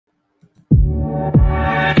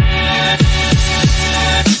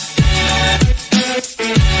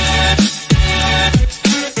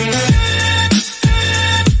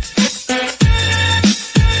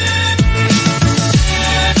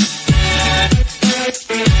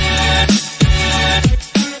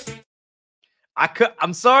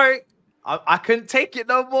I'm sorry. I couldn't take it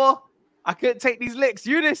no more. I couldn't take these licks.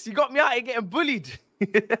 Younes, you got me out here getting bullied.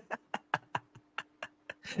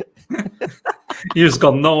 You just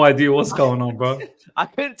got no idea what's going on, bro. I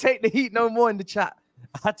couldn't take the heat no more in the chat.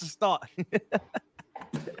 I had to start.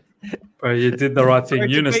 Bro, you did the right thing.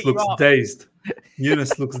 Younes looks dazed.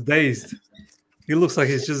 Younes looks dazed. He looks like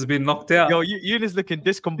he's just been knocked out. Yo, Younes looking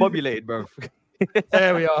discombobulated, bro.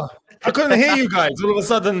 There we are. I couldn't hear you guys. All of a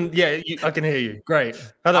sudden, yeah, I can hear you. Great.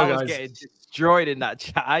 Hello, I was guys. getting destroyed in that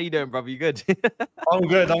chat. How you doing, brother? You good? I'm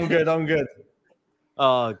good.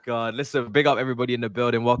 Oh, God. Listen, big up everybody in the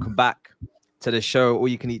building. Welcome back to the show. All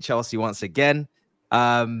You Can Eat Chelsea once again.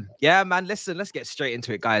 Yeah, man, listen, let's get straight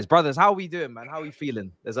into it, guys. Brothers, how are we doing, man? How are we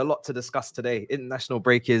feeling? There's a lot to discuss today. International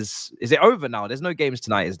break is it over now? There's no games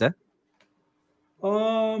tonight, is there?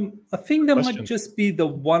 I think there might just be the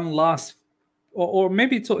one last, or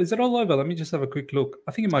maybe is it all over? Let me just have a quick look.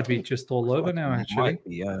 I think it might be just all over now, actually.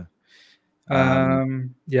 Yeah.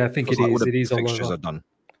 Yeah, I think it is. It is all over. Are done.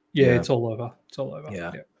 Yeah, it's all over. It's all over.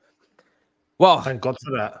 Yeah. Well, thank God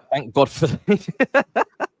for that. Thank God for that.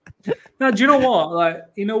 Now, do you know what? Like,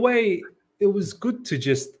 in a way, it was good to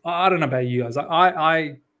just. I don't know about you guys.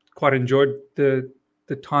 I quite enjoyed the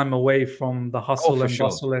time away from the hustle and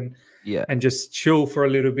bustle and just chill for a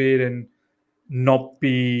little bit and not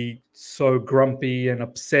be so grumpy and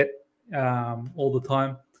upset all the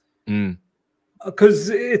time. Because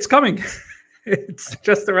it's coming. It's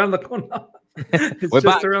just around the corner. It's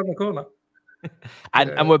just around the corner.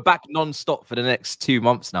 And we're back non-stop for the next 2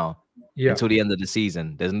 months now. Yeah. Until the end of the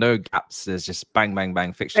season. There's no gaps. There's just bang, bang,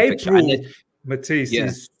 bang, fixture. And Matisse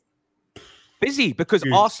is busy because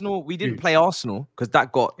Arsenal, we didn't play Arsenal because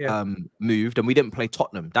that got moved, and we didn't play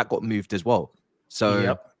Tottenham. That got moved as well.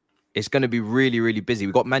 So it's going to be really, really busy.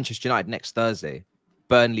 We've got Manchester United next Thursday,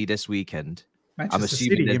 Burnley this weekend. I'm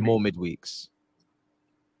assuming there's more midweeks.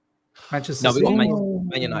 Manchester City? No, we got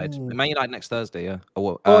Man United. Man United next Thursday, yeah. In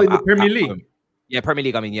the Premier League? Home. Yeah, Premier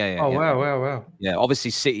League. I mean, yeah. Oh, wow. Yeah,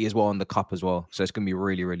 obviously City as well on the cup as well. So it's going to be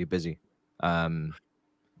really, really busy. I've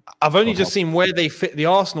only just seen where they fit the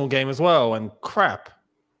Arsenal game as well, and crap.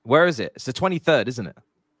 Where is it? It's the 23rd, isn't it?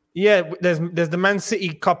 Yeah, there's the Man City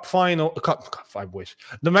Cup final. Cup, I wish.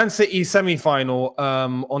 The Man City semi-final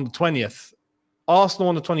on the 20th. Arsenal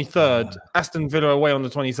on the 23rd. Aston Villa away on the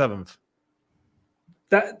 27th.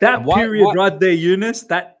 That period right there, Younes,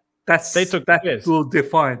 that will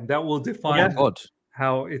define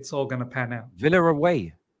how it's all going to pan out. Villa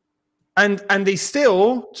away. And they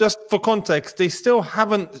still, just for context, they still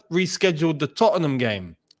haven't rescheduled the Tottenham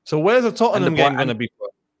game. So where's the Tottenham game going to be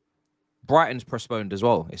put? Brighton's postponed as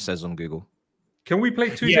well, it says on Google. Can we play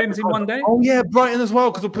two games in one day? Oh, yeah, Brighton as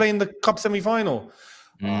well, because we're playing the Cup semi-final.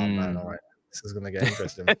 Oh, man, all right. This is going to get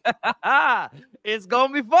interesting. It's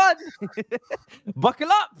going to be fun. Buckle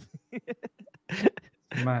up.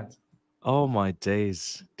 Mad. Oh, my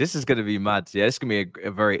days. This is going to be mad. Yeah, it's going to be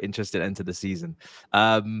a very interesting end to the season.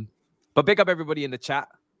 But big up everybody in the chat.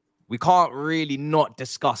 We can't really not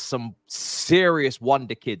discuss some serious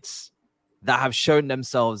wonder kids that have shown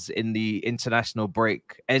themselves in the international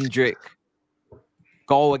break. Endrick,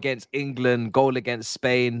 goal against England, goal against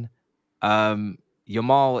Spain.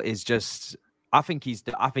 Yamal is just, I think he's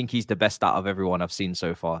the best out of everyone I've seen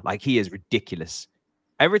so far. Like, he is ridiculous.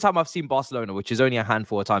 Every time I've seen Barcelona, which is only a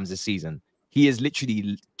handful of times this season, he has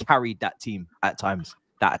literally carried that team at times,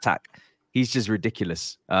 that attack. He's just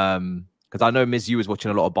ridiculous. Because I know Ms. U was watching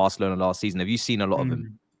a lot of Barcelona last season. Have you seen a lot of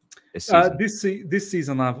him this season? This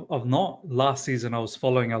season I've not. Last season I was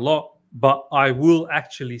following a lot, but I will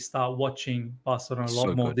actually start watching Barcelona a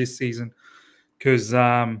lot more this season. Because,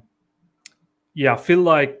 I feel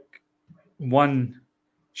like one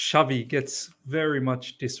Xavi gets very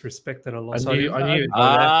much disrespected a lot. I knew you'd go there.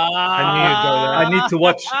 I need to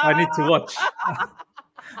watch.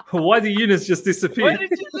 Why did Younes just disappear? Where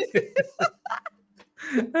did you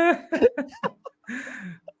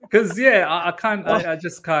Because I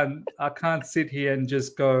can't sit here and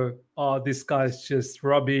just go, oh, this guy's just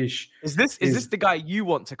rubbish. Is this the guy you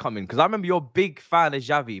want to come in? Because I remember you're a big fan of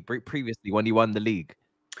Xavi previously when he won the league.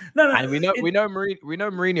 No, and we know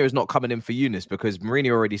Mourinho is not coming in for Younes because Mourinho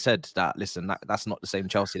already said that. Listen, that's not the same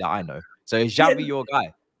Chelsea that I know. So is Xavi your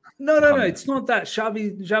guy? No. It's not that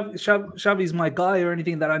Xavi's my guy or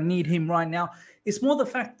anything that I need him right now. It's more the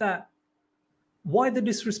fact that why the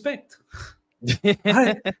disrespect?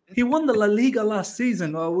 He won the La Liga last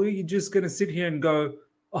season. Are we just going to sit here and go,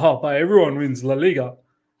 oh, but everyone wins La Liga?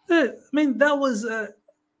 I mean, that was an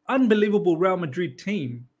unbelievable Real Madrid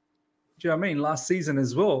team. Do you know what I mean? Last season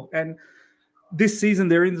as well. And this season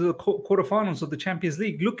they're into the quarterfinals of the Champions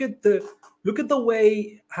League. Look at the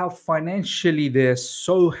way how financially they're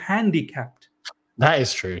so handicapped. That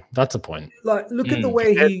is true. That's a point. Like, look at the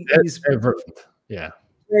way he's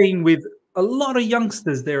playing with a lot of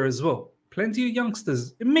youngsters there as well. Plenty of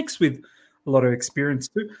youngsters mixed with a lot of experience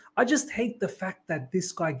too. I just hate the fact that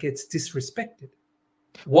this guy gets disrespected.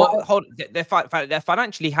 Well, hold on. They're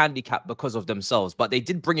financially handicapped because of themselves, but they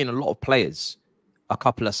did bring in a lot of players a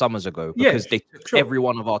couple of summers ago because they took every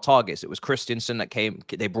one of our targets. It was Christensen that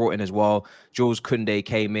they brought in as well. Jules Koundé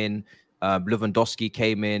came in, Lewandowski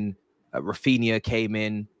came in, Rafinha came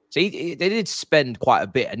in. So they did spend quite a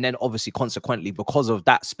bit, and then obviously consequently because of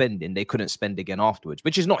that spending, they couldn't spend again afterwards,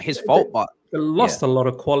 which is not his fault. But they lost a lot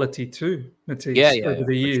of quality too, Matisse, over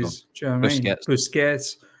the years. Sure. Do you know what I mean?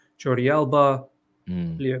 Busquets, Jordi Alba,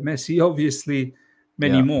 Leo Messi, obviously,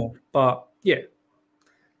 many more. But yeah,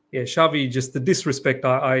 Xavi, just the disrespect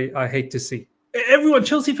I hate to see. Everyone,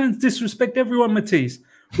 Chelsea fans disrespect everyone, Matisse.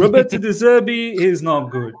 Roberto De Zerbi, he's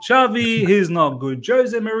not good. Xavi, he's not good.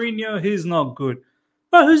 Jose Mourinho, he's not good.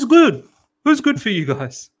 But who's good? Who's good for you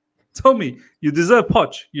guys? Tell me. You deserve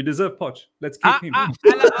Poch. You deserve Poch. Let's keep him.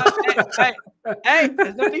 Hey,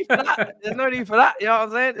 there's no need for that. There's no need for that. You know what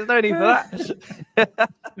I'm saying? There's no need for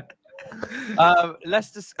that.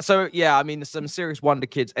 Let's just. So yeah, I mean, some serious wonder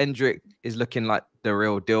kids. Endrick is looking like the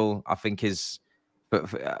real deal. I think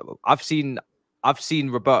I've seen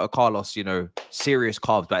Roberto Carlos, you know, serious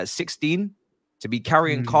calves, but at 16 to be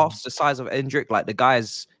carrying calves the size of Endrick, like the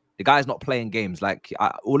guy's not playing games. Like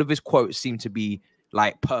all of his quotes seem to be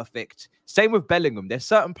like perfect. Same with Bellingham. There's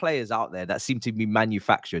certain players out there that seem to be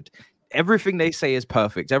manufactured. Everything they say is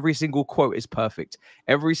perfect. Every single quote is perfect.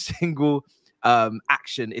 Every single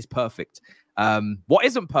action is perfect. What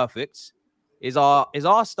isn't perfect is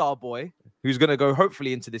our star boy, who's gonna go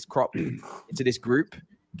hopefully into this into this group.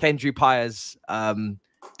 Kendry Paez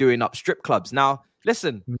doing up strip clubs. Now,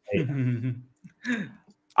 listen,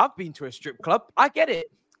 I've been to a strip club. I get it.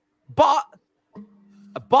 But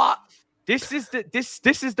this is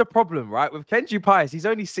the problem, right? With Kendry Paez, he's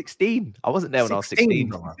only 16. I wasn't there when I was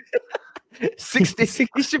 16. 16.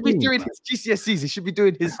 He should be doing his GCSEs. He should be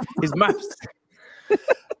doing his maths.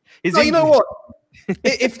 You know what?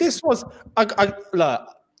 If this was, look,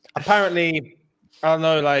 apparently, I don't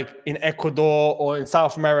know, like in Ecuador or in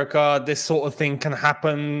South America, this sort of thing can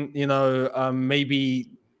happen. You know, maybe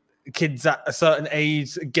kids at a certain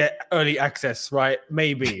age get early access, right?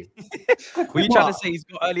 Maybe. Were you trying to say he's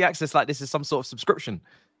got early access like this is some sort of subscription?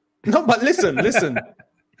 No, but listen.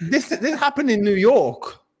 This happened in New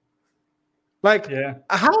York. Like,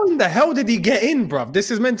 how in the hell did he get in, bruv?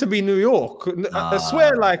 This is meant to be New York. I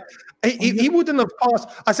swear, like, he wouldn't have passed.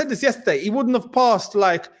 I said this yesterday. He wouldn't have passed,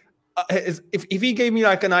 like, if he gave me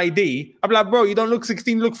like an ID, I'd be like, bro, you don't look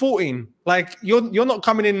 16, look 14. Like you're not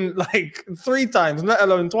coming in like 3 times, let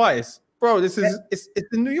alone twice, bro. This is it's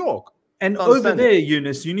in New York. And over there,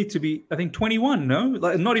 Younes, you need to be, I think, 21. No,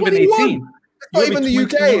 like not even 21. 18. Not even the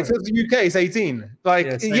UK. It says the UK is 18.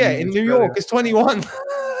 Like in New York, it's 21.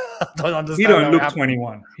 I don't understand. He don't look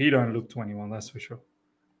 21. He don't look 21. That's for sure.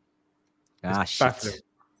 Shit. Shit.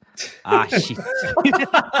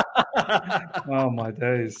 Oh my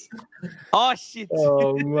days. Oh shit.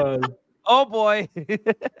 Oh man. Oh boy.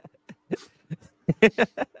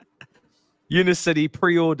 Younes said he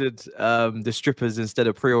pre-ordered the strippers instead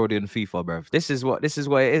of pre-ordering FIFA, bro. This is what it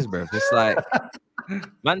is, bro. It's like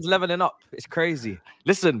man's leveling up. It's crazy.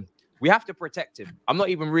 Listen, we have to protect him. I'm not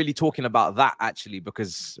even really talking about that actually,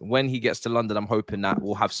 because when he gets to London, I'm hoping that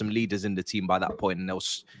we'll have some leaders in the team by that point, and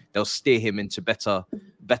they'll steer him into better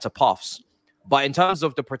paths. But in terms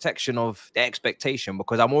of the protection of the expectation,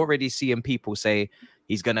 because I'm already seeing people say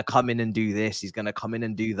he's going to come in and do this, he's going to come in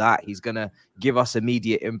and do that, he's going to give us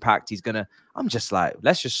immediate impact, I'm just like,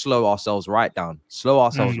 let's just slow ourselves right down.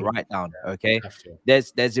 Right down, okay?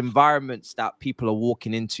 There's environments that people are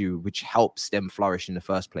walking into which helps them flourish in the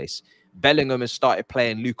first place. Bellingham has started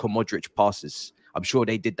playing Luka Modric passes. I'm sure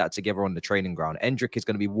they did that together on the training ground. Endrick is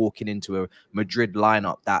going to be walking into a Madrid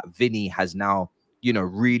lineup that Vinny has now, you know,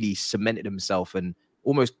 really cemented himself and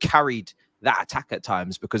almost carried that attack at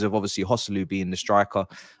times because of obviously Joselu being the striker,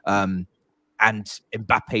 and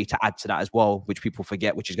Mbappe to add to that as well, which people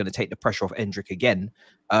forget, which is going to take the pressure off Endrick again,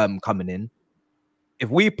 coming in. If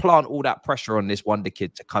we plant all that pressure on this wonder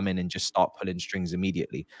kid to come in and just start pulling strings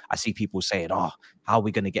immediately, I see people saying, oh, how are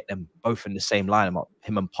we going to get them both in the same lineup,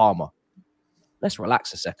 him and Palmer? Let's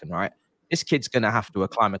relax a second, right? This kid's going to have to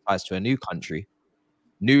acclimatize to a new country.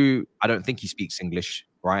 I don't think he speaks English,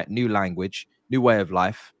 right? New language, new way of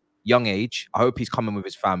life, young age. I hope he's coming with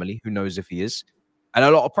his family. Who knows if he is? And a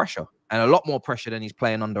lot of pressure, and a lot more pressure than he's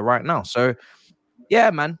playing under right now. So yeah,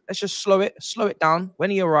 man, let's just slow it down. When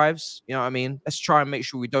he arrives, you know what I mean? Let's try and make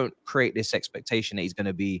sure we don't create this expectation that he's going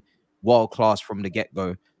to be world-class from the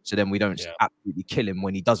get-go. So then we don't absolutely kill him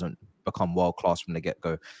when he doesn't become world-class from the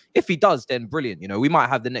get-go. If he does, then brilliant. You know, we might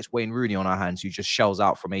have the next Wayne Rooney on our hands who just shells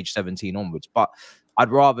out from age 17 onwards. But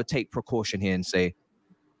I'd rather take precaution here and say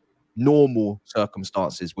normal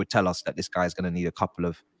circumstances would tell us that this guy's going to need a couple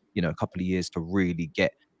of years to really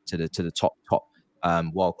get to the top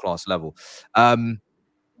world-class level.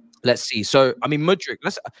 Let's see. So, I mean, Mudryk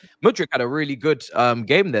had a really good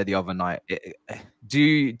game there the other night. Do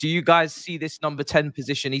you guys see this number 10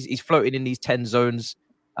 position? He's floating in these 10 zones.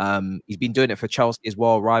 He's been doing it for Chelsea as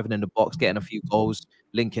well, arriving in the box, getting a few goals,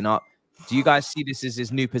 linking up. Do you guys see this as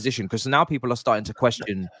his new position? Because now people are starting to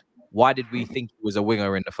question, why did we think he was a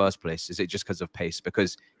winger in the first place? Is it just because of pace?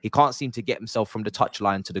 Because he can't seem to get himself from the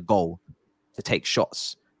touchline to the goal to take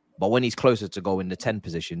shots. But when he's closer to goal in the 10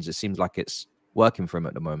 positions, it seems like it's working for him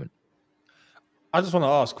at the moment. I just want to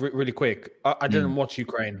ask really quick. I didn't watch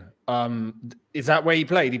Ukraine. Is that where he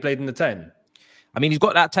played? He played in the 10? I mean, he's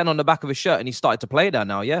got that 10 on the back of his shirt and he started to play there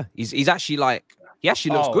now. Yeah, he's actually like, he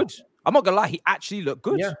actually looks good. I'm not gonna lie, he actually looked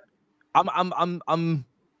good. Yeah.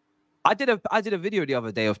 I did a video the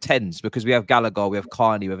other day of 10s because we have Gallagher, we have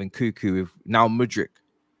Carney, we have Nkuku, we have now Mudryk.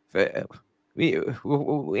 We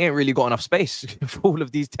ain't really got enough space for all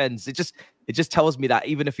of these 10s. It just tells me that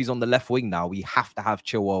even if he's on the left wing now, we have to have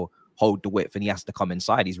Chilwell hold the width and he has to come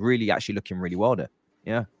inside. He's really actually looking really well there.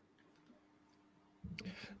 Yeah.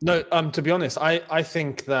 No, to be honest, I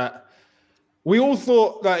think that we all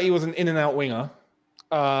thought that he was an in and out winger.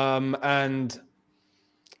 And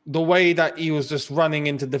the way that he was just running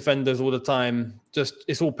into defenders all the time,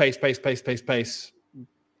 it's all pace,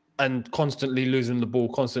 and constantly losing the ball,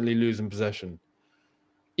 constantly losing possession.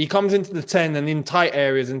 He comes into the 10 and in tight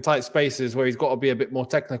areas, in tight spaces where he's got to be a bit more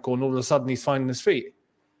technical, and all of a sudden he's finding his feet.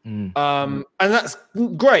 And that's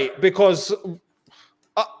great because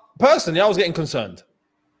personally, I was getting concerned.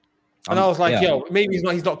 And I was like, yo, maybe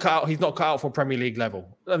he's not cut out for Premier League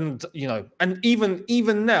level. And and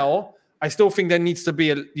even now, I still think there needs to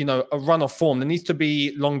be a run of form. There needs to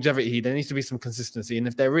be longevity. There needs to be some consistency. And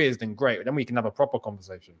if there is, then great. Then we can have a proper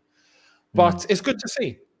conversation. But it's good to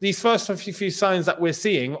see these first few signs that we're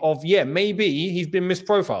seeing of, maybe he's been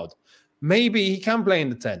misprofiled. Maybe he can play in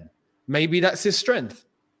the 10. Maybe that's his strength.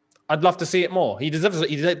 I'd love to see it more. He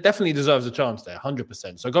definitely deserves a chance there,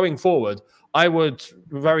 100%. So going forward, I would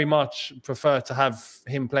very much prefer to have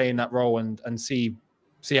him play in that role and see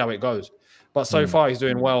how it goes. But so far, he's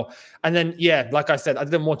doing well. And then, like I said, I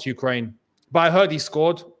didn't watch Ukraine, but I heard he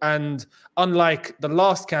scored. And unlike the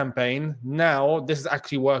last campaign, now this has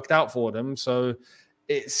actually worked out for them. So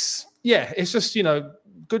it's just,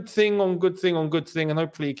 good thing on good thing on good thing. And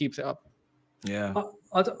hopefully he keeps it up. Yeah.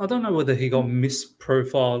 I don't know whether he got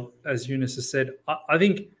misprofiled, as Younes has said. I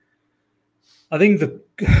think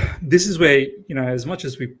this is where, as much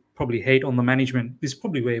as we probably hate on the management, this is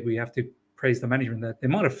probably where we have to praise the management, that they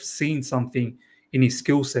might have seen something in his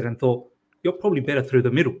skill set and thought, you're probably better through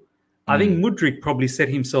the middle. I think Mudryk probably set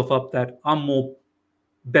himself up that I'm more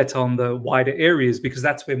better on the wider areas because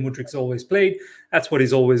that's where Mudryk's always played. That's what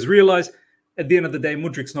he's always realized. At the end of the day,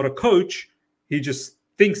 Mudryk's not a coach. He just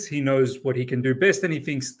thinks he knows what he can do best, and he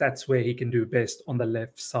thinks that's where he can do best on the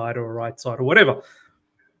left side or right side or whatever.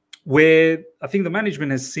 Where I think the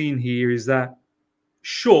management has seen here is that,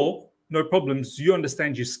 sure, no problems, you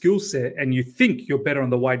understand your skill set and you think you're better on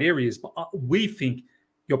the wide areas, but we think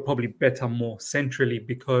you're probably better more centrally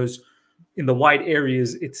because in the wide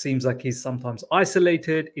areas, it seems like he's sometimes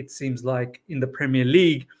isolated. It seems like in the Premier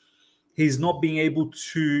League, he's not being able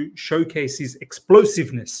to showcase his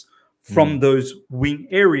explosiveness from those wing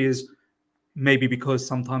areas, maybe because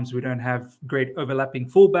sometimes we don't have great overlapping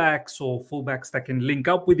fullbacks or fullbacks that can link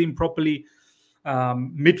up with him properly.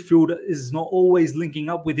 Midfield is not always linking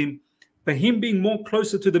up with him. But him being more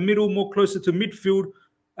closer to the middle, more closer to midfield,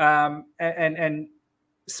 and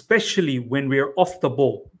especially when we're off the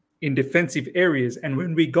ball in defensive areas and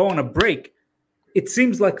when we go on a break, it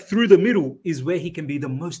seems like through the middle is where he can be the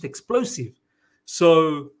most explosive.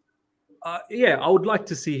 So, I would like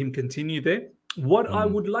to see him continue there. What I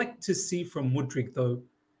would like to see from Mudryk, though,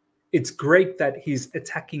 it's great that his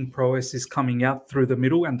attacking prowess is coming out through the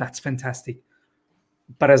middle, and that's fantastic.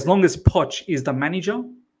 But as long as Poch is the manager,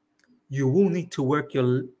 you will need to work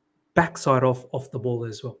your backside off the ball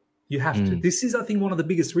as well. You have to. This is, I think, one of the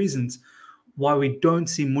biggest reasons why we don't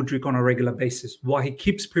see Mudryk on a regular basis, why he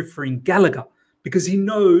keeps preferring Gallagher, because he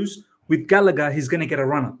knows with Gallagher, he's going to get a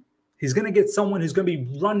runner. He's going to get someone who's going to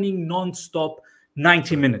be running non-stop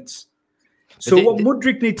 90 minutes. So what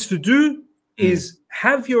Mudryk needs to do is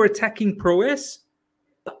have your attacking prowess,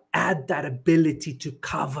 add that ability to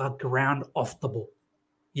cover ground off the ball.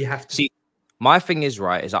 You have to. See, my thing is,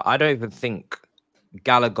 right, is I don't even think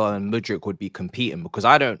Gallagher and Mudryk would be competing, because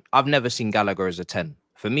I've never seen Gallagher as a 10.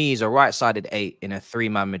 For me, he's a right-sided 8 in a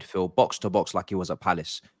 3-man midfield, box to box, like he was at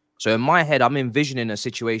Palace. So in my head, I'm envisioning a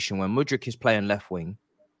situation where Mudryk is playing left wing,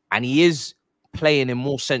 and he is playing in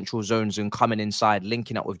more central zones and coming inside,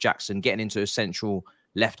 linking up with Jackson, getting into a central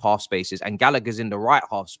left half spaces, and Gallagher's in the right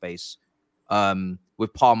half space,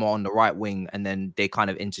 with Palmer on the right wing, and then they kind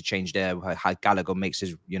of interchange there. How Gallagher makes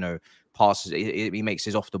his, passes, he makes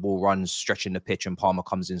his off the ball runs, stretching the pitch, and Palmer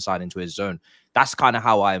comes inside into his zone. That's kind of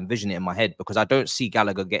how I envision it in my head, because I don't see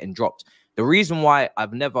Gallagher getting dropped. The reason why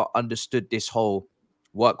I've never understood this whole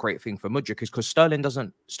work rate thing for Mudryk is because Sterling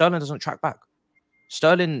doesn't track back.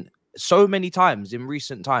 Sterling, so many times in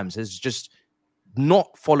recent times, has just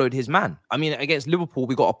not followed his man. I mean, against Liverpool,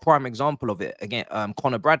 we got a prime example of it against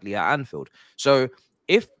Conor Bradley at Anfield. So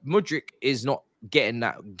if Mudryk is not getting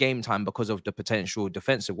that game time because of the potential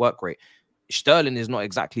defensive work rate, Sterling is not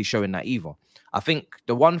exactly showing that either. I think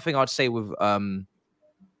the one thing I'd say with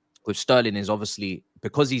Sterling is, obviously,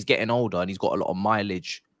 because he's getting older and he's got a lot of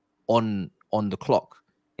mileage on the clock,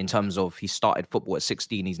 in terms of he started football at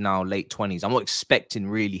 16, he's now late 20s. I'm not expecting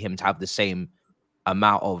really him to have the same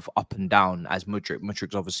amount of up and down as Mudryk.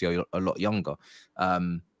 Mudryk's obviously a lot younger.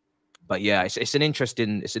 But yeah, it's an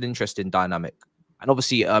interesting dynamic. And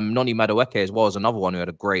obviously, Noni Madueke as well is another one who had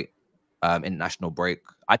a great international break.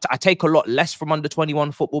 I take a lot less from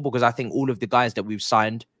under-21 football, because I think all of the guys that we've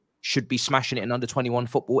signed should be smashing it in under-21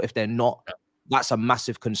 football. If they're not, that's a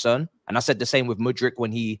massive concern. And I said the same with Mudryk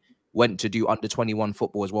when he went to do under-21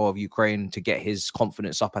 football as well of Ukraine to get his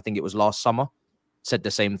confidence up. I think it was last summer. Said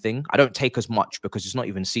the same thing. I don't take as much because it's not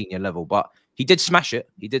even senior level, but he did smash it.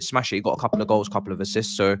 He did smash it. He got a couple of goals, couple of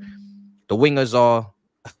assists. So the wingers are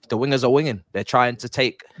winging. They're trying to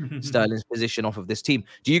take Sterling's position off of this team.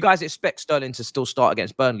 Do you guys expect Sterling to still start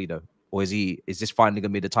against Burnley though? Or is this finally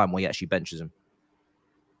going to be the time where he actually benches him?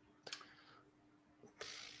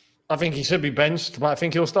 I think he should be benched, but I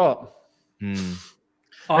think he'll start. And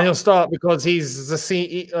he'll start because he's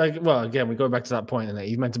the well, again, we go back to that point, and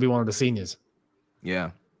he's meant to be one of the seniors.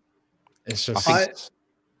 Yeah, it's just. I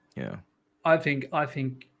think.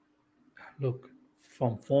 Look,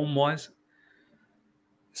 from form wise,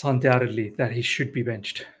 it's undoubtedly that he should be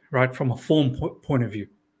benched, right? From a form point of view,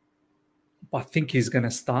 but I think he's going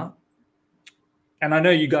to start. And I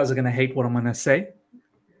know you guys are going to hate what I'm going to say.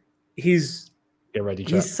 Get ready,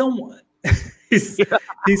 chat. He's someone.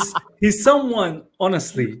 He's someone.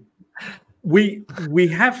 Honestly, we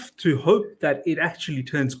have to hope that it actually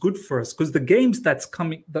turns good for us, because the games that's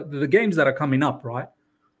coming, the games that are coming up, right?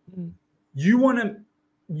 You want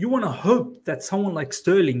to hope that someone like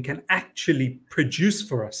Sterling can actually produce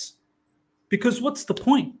for us, because what's the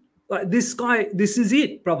point? Like, this guy, this is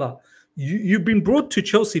it, brother. You've been brought to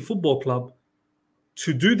Chelsea Football Club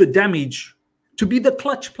to do the damage, to be the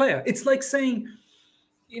clutch player. It's like saying,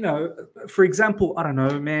 for example, I don't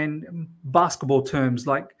know, man, basketball terms,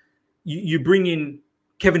 like you bring in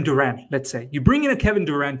Kevin Durant, let's say. You bring in a Kevin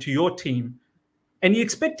Durant to your team and you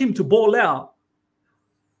expect him to ball out,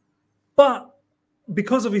 but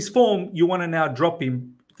because of his form, you want to now drop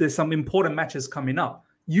him. There's some important matches coming up.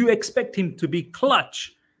 You expect him to be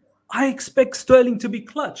clutch. I expect Sterling to be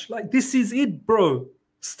clutch. Like, this is it, bro.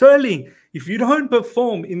 Sterling, if you don't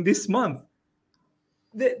perform in this month,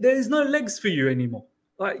 there is no legs for you anymore.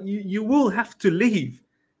 Like, you will have to leave.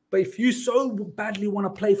 But if you so badly want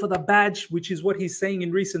to play for the badge, which is what he's saying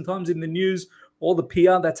in recent times in the news, all the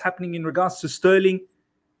PR that's happening in regards to Sterling,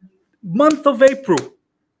 month of April,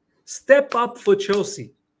 step up for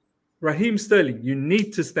Chelsea. Raheem Sterling, you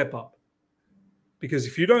need to step up. Because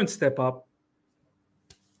if you don't step up,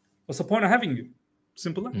 what's the point of having you?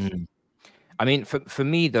 Simple as. I mean, for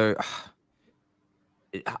me, though,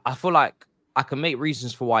 I feel like I can make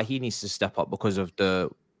reasons for why he needs to step up because of the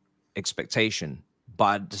expectation.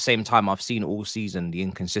 But at the same time, I've seen all season the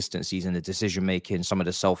inconsistencies in the decision-making, some of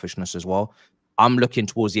the selfishness as well. I'm looking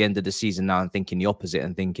towards the end of the season now and thinking the opposite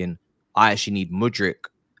and thinking I actually need Mudryk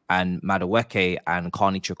and Madueke and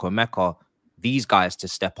Carney Chukwuemeka, these guys, to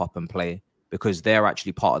step up and play, because they're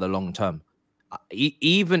actually part of the long term.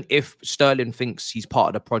 Even if Sterling thinks he's part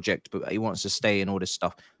of the project, but he wants to stay and all this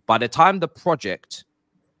stuff, by the time the project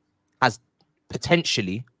has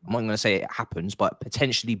potentially, I'm not going to say it happens, but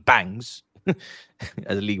potentially bangs, as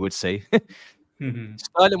the league would say,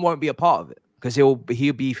 Sterling won't be a part of it, because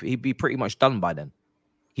he'd be pretty much done by then.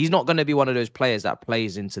 He's not going to be one of those players that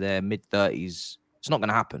plays into their mid-30s. It's not going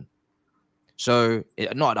to happen. So,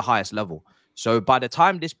 not at the highest level. So by the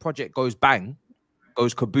time this project goes bang,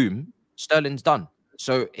 goes kaboom, Sterling's done.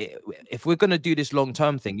 So if we're going to do this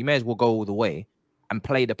long-term thing, you may as well go all the way and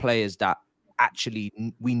play the players that actually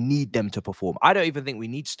we need them to perform. I don't even think we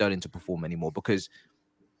need Sterling to perform anymore because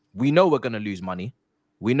we know we're going to lose money.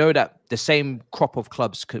 We know that the same crop of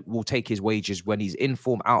clubs will take his wages when he's in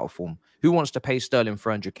form, out of form. Who wants to pay Sterling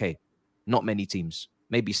 300k? Not many teams.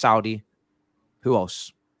 Maybe Saudi. Who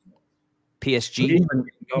else? PSG.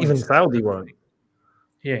 Even Saudi won't.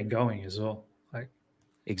 He ain't going as well. Like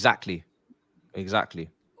exactly. It's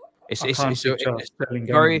a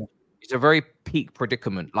very peak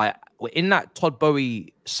predicament. Like in that Todd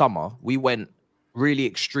Bowie summer, we went really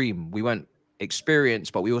extreme. We went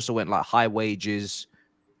experienced, but we also went like high wages,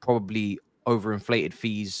 probably overinflated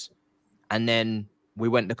fees, and then we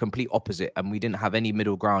went the complete opposite, and we didn't have any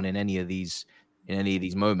middle ground in any of these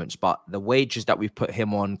moments. But the wages that we've put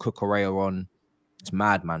him on, Cucurella on, it's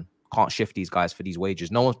mad, man. Can't shift these guys for these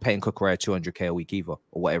wages. No one's paying Cucurella 200k a week either,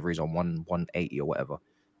 or whatever he's on, 180 or whatever.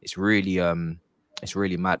 It's really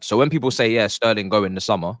mad. So when people say, yeah, Sterling go in the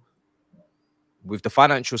summer, with the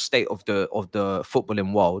financial state of the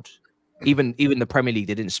footballing world, even the Premier League,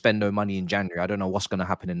 they didn't spend no money in January. I don't know what's going to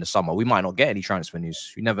happen in the summer. We might not get any transfer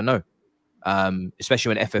news. You never know.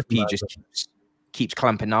 Especially when FFP just keeps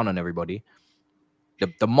clamping down on everybody.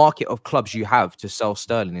 The market of clubs you have to sell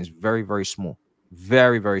Sterling is very, very small.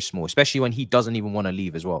 Very, very small. Especially when he doesn't even want to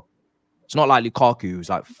leave as well. It's not like Lukaku who's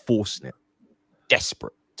like forcing it.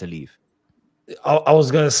 Desperate to leave. I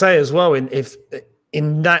was going to say as well, if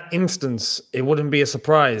in that instance, it wouldn't be a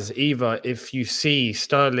surprise either if you see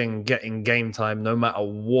Sterling getting game time no matter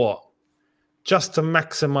what, just to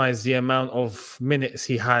maximize the amount of minutes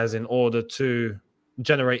he has in order to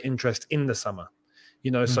generate interest in the summer.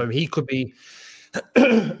 You know, so he could be,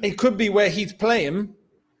 it could be where he's playing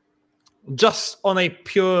just on a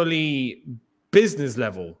purely business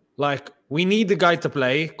level. Like, we need the guy to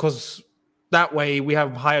play because that way we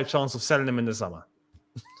have a higher chance of selling him in the summer.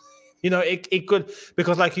 You know, it could,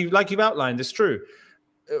 because like you've outlined, it's true.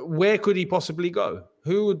 Where could he possibly go?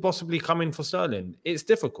 Who would possibly come in for Sterling? It's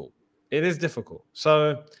difficult. It is difficult.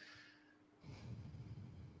 So,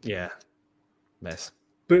 yeah, mess.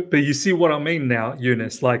 But you see what I mean now,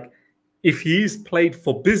 Younes. Like, if he's played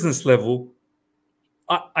for business level,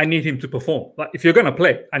 I need him to perform. Like, if you're going to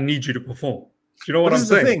play, I need you to perform. Do you know what I'm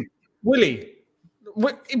saying? The thing. Will he?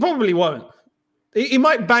 He probably won't. He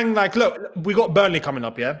might bang like, look, we got Burnley coming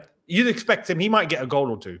up, yeah? You'd expect him. He might get a goal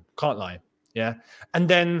or two. Can't lie. Yeah. And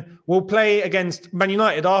then we'll play against Man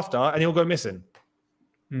United after and he'll go missing.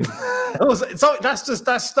 So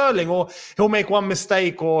that's Sterling, or he'll make one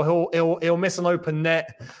mistake, or he'll miss an open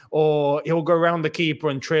net, or he'll go around the keeper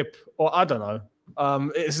and trip, or I don't know.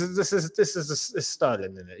 This is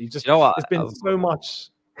Sterling, isn't it? You know what? There's been so much.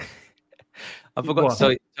 I forgot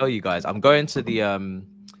to tell you guys. I'm going to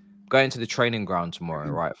the training ground tomorrow,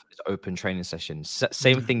 right? For this open training session.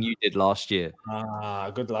 Same thing you did last year.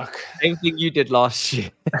 Good luck. Same thing you did last year.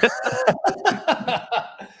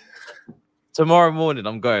 Tomorrow morning,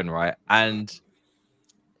 I'm going, right? And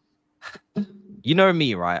you know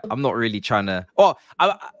me, right? I'm not really trying to... Oh,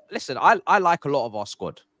 listen, I like a lot of our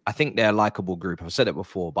squad. I think they're a likable group. I've said it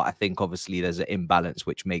before, but I think obviously there's an imbalance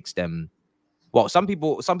which makes them... Well, some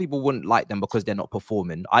people wouldn't like them because they're not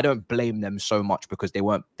performing. I don't blame them so much because they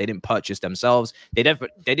didn't purchase themselves. They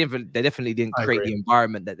definitely didn't create the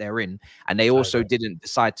environment that they're in, and they also didn't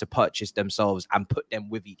decide to purchase themselves and put them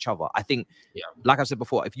with each other. I think, like I said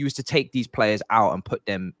before, if you was to take these players out and put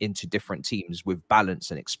them into different teams with balance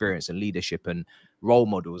and experience and leadership and role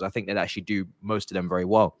models, I think they'd actually do most of them very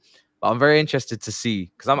well. But I'm very interested to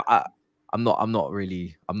see, because I'm not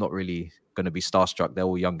really going to be starstruck. They're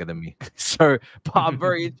all younger than me. So, but I'm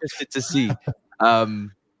very interested to see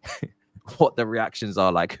what the reactions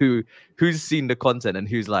are like, who's seen the content and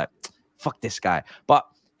who's like, fuck this guy. But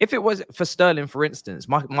if it was for Sterling, for instance,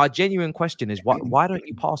 my genuine question is, why don't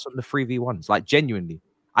you pass on the 3v1s? Like, genuinely.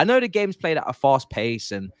 I know the game's played at a fast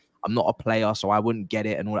pace and I'm not a player, so I wouldn't get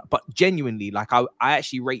it and all that. But genuinely, like, I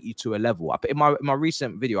actually rate you to a level. In my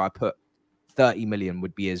recent video, I put 30 million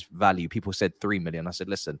would be his value. People said 3 million. I said,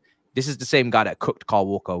 listen, this is the same guy that cooked Kyle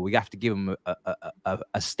Walker. We have to give him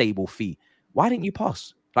a stable fee. Why didn't you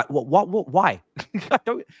pass? Like, what why?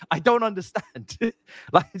 I don't understand.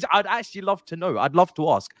 Like, I'd actually love to know. I'd love to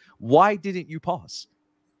ask, why didn't you pass?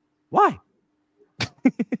 Why?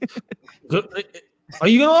 Are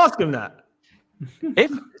you going to ask him that?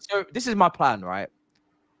 So this is my plan, right?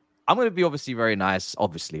 I'm going to be obviously very nice,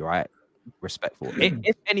 obviously, right? Respectful.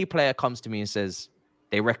 If any player comes to me and says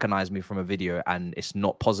they recognize me from a video and it's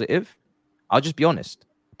not positive, I'll just be honest.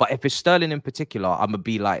 But if it's Sterling in particular, I'm gonna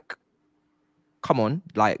be like, come on,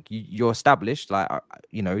 like, you're established, like,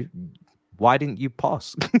 you know, why didn't you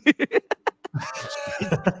pass?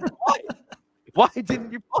 Why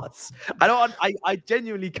didn't you pass? I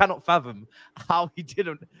genuinely cannot fathom how he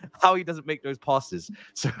doesn't make those passes.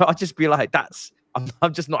 So I'll just be like,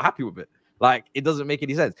 I'm just not happy with it. Like, it doesn't make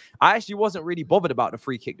any sense. I actually wasn't really bothered about the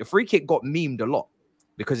free kick. The free kick got memed a lot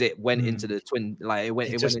because it went into the twin, like it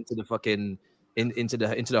went into the fucking into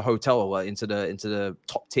the hotel or into the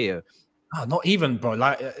top tier. Oh, not even, bro.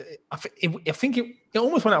 Like, I think it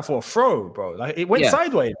almost went out for a throw, bro. Like, it went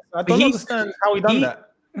sideways. I don't understand how he done that.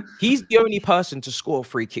 He's the only person to score a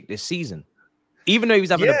free kick this season. Even though he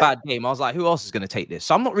was having a bad game, I was like, who else is going to take this?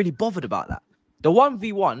 So I'm not really bothered about that. The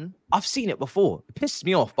 1v1, I've seen it before. It pisses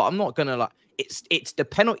me off, but I'm not going to like, it's the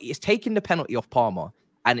penalty. It's taking the penalty off Palmer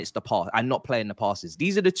and it's the pass and not playing the passes.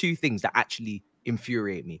 These are the two things that actually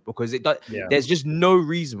infuriate me because there's just no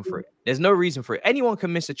reason for it. There's no reason for it. Anyone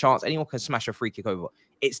can miss a chance. Anyone can smash a free kick over.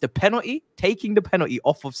 It's the penalty, taking the penalty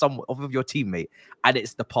off of your teammate, and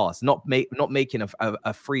it's the pass, not making a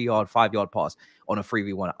 3-yard, 5-yard pass on a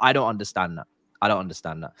 3v1. I don't understand that.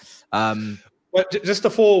 Well, just a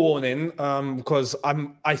forewarning, because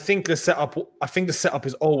I think the setup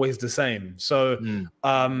is always the same. So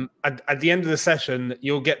at the end of the session,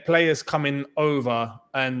 you'll get players coming over,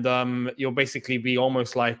 and you'll basically be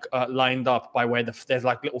almost like lined up by where there's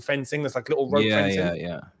like little fencing, there's like little rope fencing.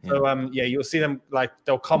 Yeah. So you'll see them like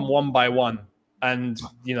they'll come one by one. And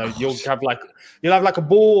you'll have like a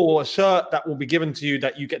ball or a shirt that will be given to you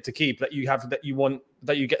that you get to keep, that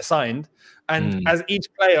you get signed. And as each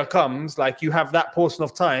player comes, like, you have that portion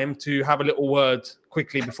of time to have a little word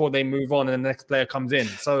quickly before they move on and the next player comes in.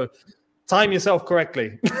 So time yourself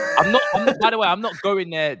correctly. I'm not by the way, I'm not going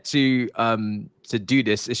there to do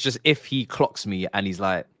this. It's just if he clocks me and he's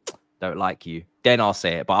like, don't like you, then I'll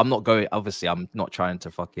say it. But I'm not going, obviously I'm not trying to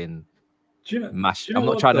fucking I'm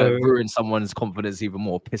not trying to ruin someone's confidence even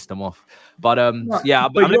more, piss them off. But I'm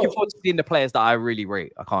looking forward to seeing the players that I really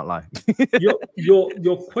rate. I can't lie.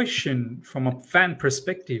 your question from a fan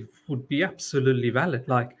perspective would be absolutely valid.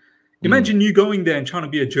 Like, imagine you going there and trying to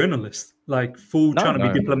be a journalist, like trying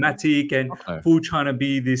to be diplomatic and trying to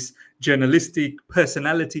be this journalistic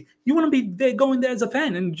personality. You want to be there, going there as a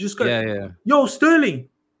fan, and just go, yo, Sterling,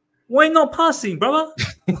 why not passing, brother?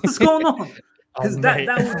 What's going on? Because that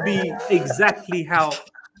would be exactly how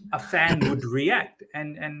a fan would react,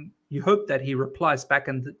 and you hope that he replies back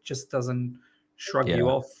and just doesn't shrug you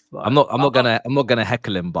off. Like, I'm not gonna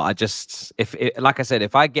heckle him, but I just like I said,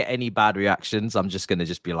 if I get any bad reactions, I'm just gonna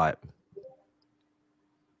be like,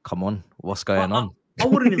 come on, what's going on? I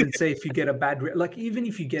wouldn't even say if you get a bad like, even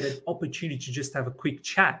if you get an opportunity to just have a quick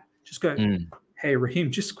chat, just go, hey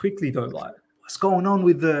Raheem, just quickly though, like, what's going on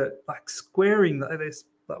with the like squaring like this?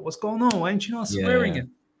 Like, what's going on? Why aren't you not swearing it?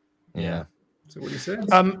 Yeah. So what do you say?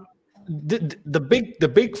 The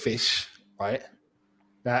big fish, right,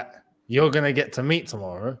 that you're gonna get to meet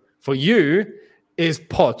tomorrow for you is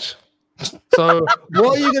Poch. So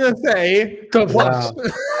what are you gonna say to Poch? Wow.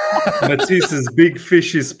 Matisse's big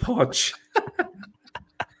fish is Poch.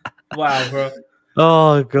 Wow, bro.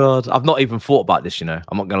 Oh god, I've not even thought about this. I'm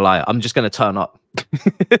not gonna lie. I'm just gonna turn up.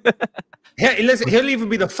 Yeah, listen, he'll either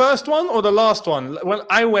be the first one or the last one. When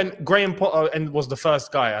I went, Graham Potter and was the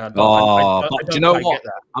first guy. And do you know what?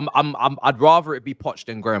 I'd rather it be Poch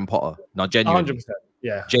than Graham Potter. No, genuinely. 100%.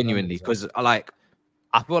 Yeah, genuinely, because I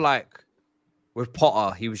feel like with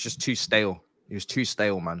Potter, he was just too stale. He was too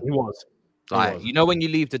stale, man. He was. Like, when you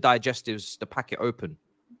leave the digestives, the packet open,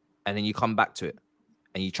 and then you come back to it,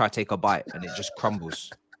 and you try to take a bite, and it just crumbles.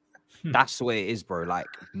 That's the way it is, bro. Like,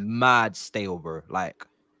 mad stale, bro. Like,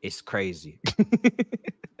 it's crazy.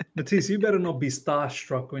 Matisse, you better not be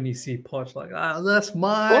starstruck when you see Poch. Like, that's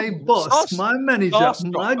my boss, my manager,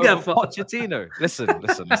 my gaffer. Pochettino. Listen.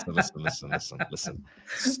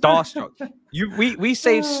 Starstruck. We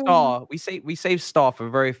save star. We save star for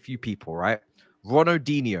very few people, right?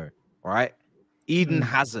 Ronaldinho, right? Eden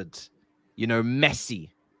Hazard, Messi,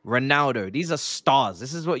 Ronaldo. These are stars.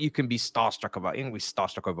 This is what you can be starstruck about. You can be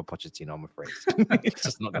starstruck over Pochettino, I'm afraid. It's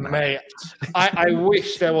just not gonna happen. I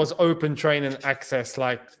wish there was open training access,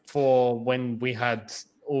 like for when we had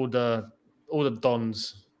all the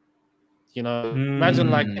dons. Imagine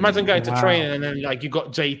going to training and then like you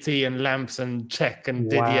got JT and Lamps and Czech and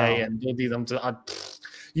Didier and all these.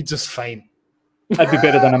 You just faint. That'd be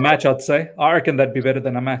better than a match, I'd say. I reckon that'd be better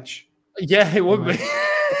than a match. Yeah, it would be.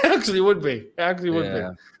 Actually would be. Be.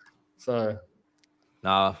 So,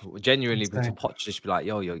 nah, genuinely, to Poch just be like,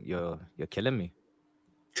 yo, you're killing me.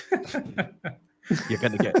 You're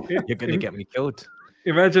gonna get me killed.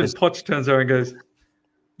 Imagine Poch turns around and goes,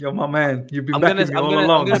 You're my man. You've been backing me all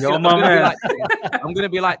along. You're my man. I'm gonna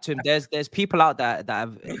be like to him. There's people out there that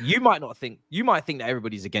have. You might think that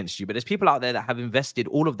everybody's against you, but there's people out there that have invested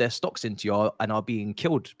all of their stocks into you and are being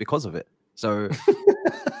killed because of it. So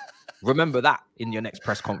remember that in your next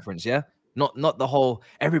press conference. Yeah. Not the whole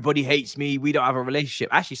everybody hates me. We don't have a relationship.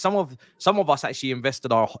 Actually, some of us actually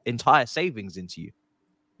invested our entire savings into you.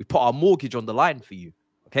 We put our mortgage on the line for you.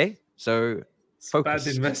 Okay, so focus.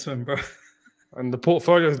 Bad investment, bro. And the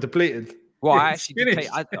portfolio is depleted. Well, I actually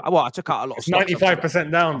I took out a lot of stocks. 95%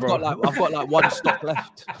 down, bro. I've got like one stock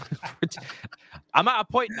left. I'm at a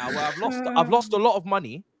point now where I've lost a lot of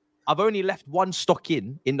money. I've only left one stock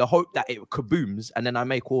in the hope that it kabooms and then I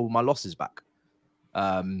make all my losses back.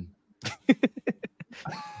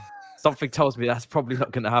 Something tells me that's probably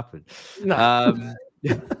not going to happen. No.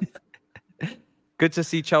 Good to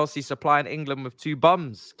see Chelsea supplying England with 2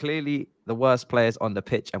 bums. Clearly the worst players on the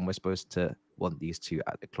pitch, and we're supposed to want these 2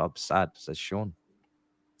 at the club. Sad, says Sean.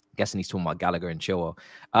 Guessing he's talking about Gallagher and Chilwell.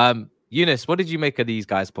 Younes, what did you make of these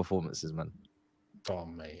guys' performances, man? Oh,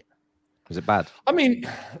 mate. Was it bad? I mean,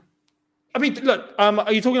 look,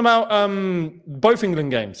 are you talking about both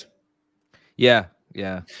England games? Yeah.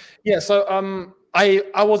 So I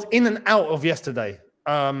was in and out of yesterday.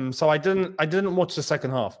 So I didn't watch the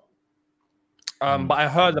second half. But I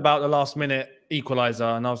heard about the last minute equalizer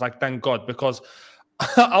and I was like, thank God, because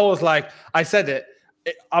I was like, I said it,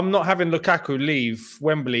 I'm not having Lukaku leave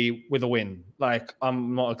Wembley with a win. Like,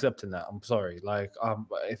 I'm not accepting that. I'm sorry. Like,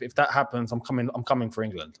 if that happens, I'm coming for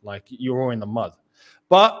England. Like, you're all in the mud.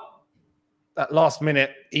 But that last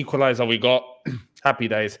minute equalizer we got, happy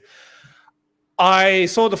days. I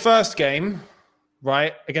saw the first game,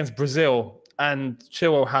 right, against Brazil, and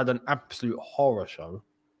Chilwell had an absolute horror show,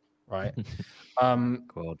 right?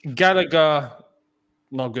 Gallagher,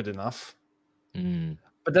 not good enough.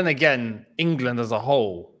 But then again, England as a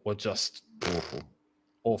whole were just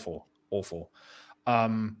awful.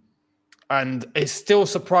 And it's still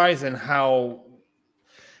surprising how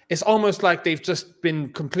it's almost like they've just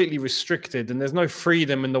been completely restricted and there's no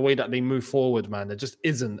freedom in the way that they move forward, man. There just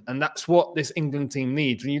isn't. And that's what this England team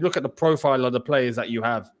needs. When you look at the profile of the players that you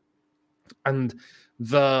have and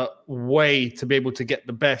the way to be able to get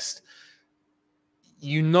the best,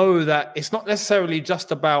 you know that it's not necessarily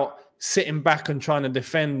just about sitting back and trying to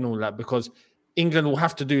defend and all that, because England will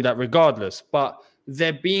have to do that regardless. But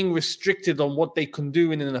they're being restricted on what they can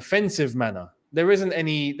do in an offensive manner. There's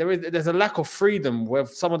a lack of freedom where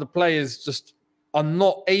some of the players just are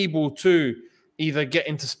not able to either get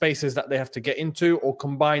into spaces that they have to get into or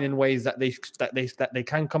combine in ways that they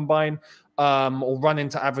can combine, or run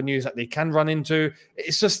into avenues that they can run into.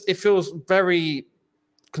 It feels very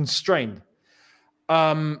constrained.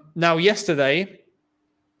 Now yesterday,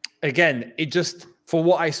 again, it just, for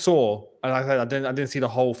what I saw, and I said I didn't see the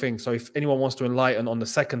whole thing. So if anyone wants to enlighten on the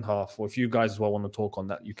second half, or if you guys as well want to talk on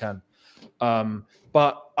that, you can.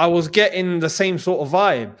 But I was getting the same sort of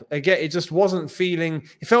vibe. Again, it just wasn't feeling.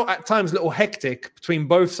 It felt at times a little hectic between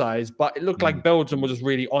both sides, but it looked like Belgium was just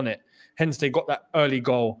really on it. Hence, they got that early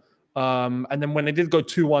goal. And then when they did go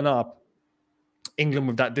 2-1 up, England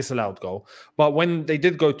with that disallowed goal. But when they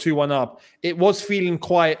did go 2-1 up, it was feeling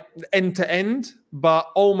quite end to end, but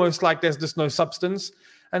almost like there's just no substance.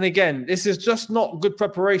 And again, this is just not good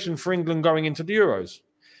preparation for England going into the Euros,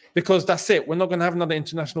 because that's it. We're not going to have another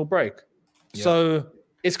international break. Yeah. So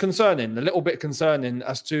it's concerning, a little bit concerning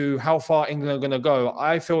as to how far England are going to go.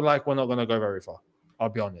 I feel like we're not going to go very far. I'll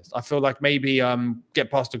be honest. I feel like maybe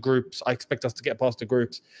get past the groups. I expect us to get past the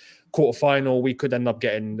groups. Quarterfinal, we could end up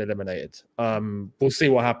getting eliminated. We'll see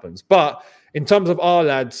what happens. But in terms of our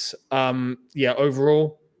lads, yeah,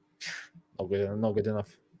 overall, not good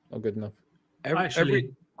enough. Not good enough. I actually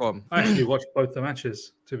watched both the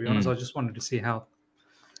matches, to be honest. I just wanted to see how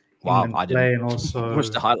I didn't play, and also watch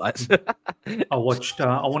the highlights. I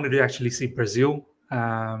wanted to actually see Brazil.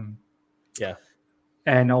 Yeah.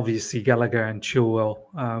 And obviously Gallagher and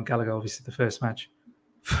Chilwell. Gallagher, obviously, the first match.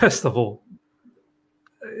 First of all,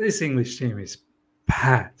 this English team is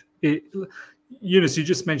bad. Younes, you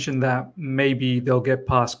just mentioned that maybe they'll get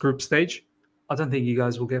past group stage. I don't think you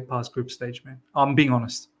guys will get past group stage, man. I'm being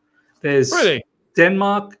honest. There's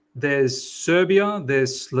Denmark, there's Serbia,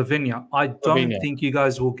 there's Slovenia. I don't think you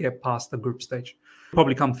guys will get past the group stage.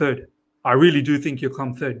 Probably come third. I really do think you'll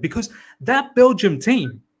come third, because that Belgium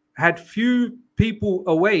team had few people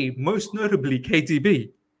away, most notably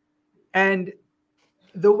KTB. And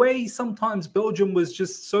the way sometimes Belgium was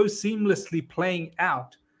just so seamlessly playing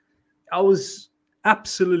out, I was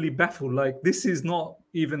absolutely baffled. Like, this is not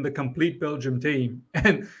even the complete Belgium team.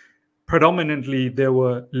 And predominantly they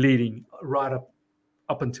were leading right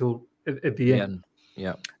up until at the end.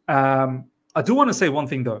 Yeah. I do want to say one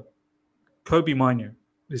thing though. Kobe Minu,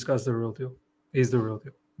 this guy's the real deal. He's the real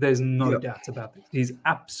deal. There's no doubt about this. He's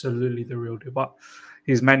absolutely the real deal. But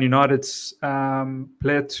he's Man United's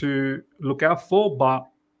player to look out for. But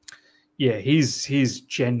yeah, he's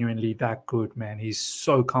genuinely that good, man. He's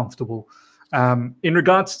so comfortable. In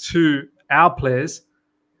regards to our players,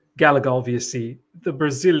 Gallagher, obviously, the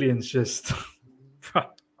Brazilians just bro,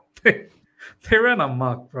 they ran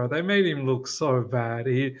amok, bro. They made him look so bad.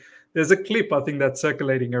 There's a clip I think that's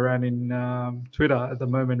circulating around in Twitter at the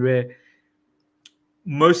moment where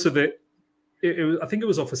most of it was, I think it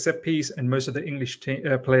was off a set piece, and most of the English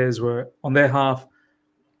players were on their half.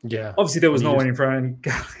 Yeah. Obviously, there was no one in front, and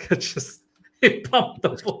Gallagher just pumped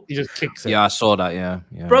the ball. He just kicks it. Yeah, I saw that.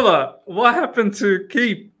 Yeah. Brother, what happened to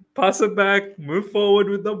keep? Pass it back, move forward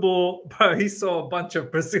with the ball. Bro, he saw a bunch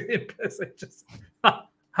of Brazilian players and just,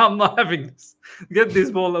 I'm not having this. Get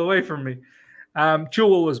this ball away from me.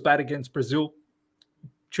 Chilwell was bad against Brazil.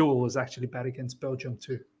 Chilwell was actually bad against Belgium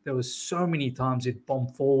too. There was so many times he'd bomb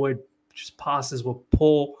forward, just passes were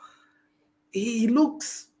poor. He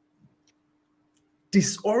looks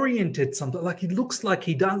disoriented sometimes. Like he looks like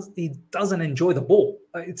he doesn't enjoy the ball.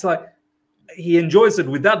 It's like he enjoys it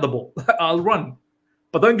without the ball. I'll run,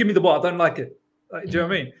 but don't give me the ball. I don't like it. Do you know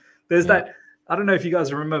what I mean? There's that. I don't know if you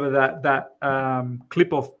guys remember that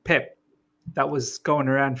clip of Pep that was going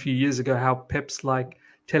around a few years ago. How Pep's like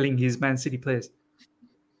telling his Man City players,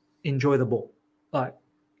 "Enjoy the ball. Like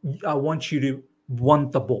I want you to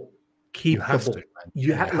want the ball. Keep the ball.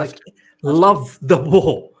 You have like love the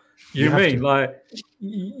ball. You mean like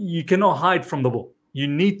you cannot hide from the ball. You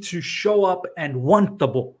need to show up and want the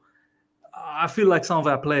ball." I feel like some of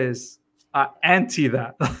our players are anti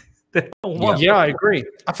that. They don't want I agree.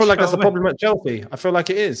 I feel like that's the problem at Chelsea. I feel like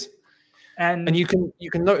it is. And you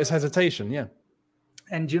can notice hesitation, yeah.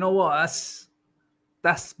 And you know what?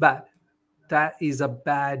 That's bad. That is a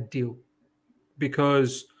bad deal.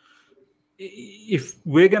 Because if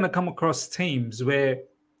we're gonna come across teams where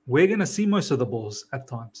we're gonna see most of the balls at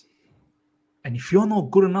times, and if you're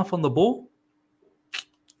not good enough on the ball,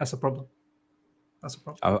 that's a problem. That's a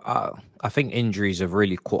problem. I think injuries have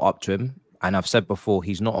really caught up to him. And I've said before,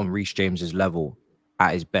 he's not on Reece James's level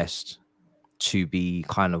at his best to be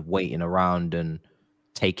kind of waiting around and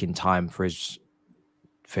taking time for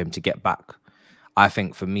him to get back. I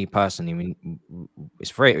think for me personally,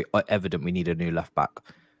 it's very evident we need a new left back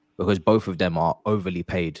because both of them are overly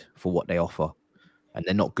paid for what they offer. And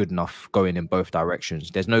they're not good enough going in both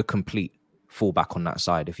directions. There's no complete fullback on that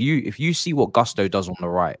side. If you see what Gusto does on the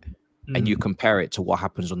right and you compare it to what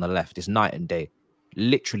happens on the left, it's night and day.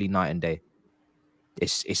 Literally night and day.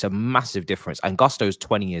 It's a massive difference. And Gusto's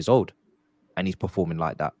 20 years old and he's performing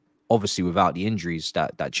like that. Obviously without the injuries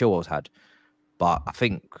that Chilwell's had. But I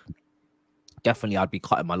think definitely I'd be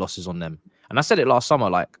cutting my losses on them. And I said it last summer,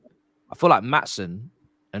 like I feel like Maatsen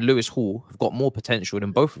and Lewis Hall have got more potential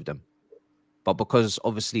than both of them. But because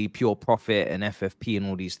obviously pure profit and FFP and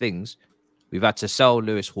all these things, we've had to sell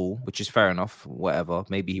Lewis Hall, which is fair enough, whatever.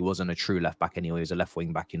 Maybe he wasn't a true left back anyway. He was a left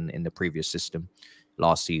wing back in the previous system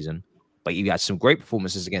last season. But he had some great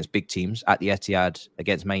performances against big teams at the Etihad,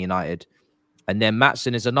 against Man United. And then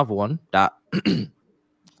Maatsen is another one that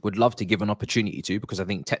would love to give an opportunity to, because I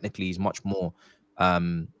think technically he's much more,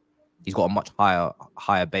 he's got a much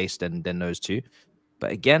higher base than those two.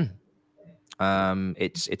 But again,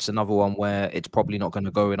 it's another one where it's probably not going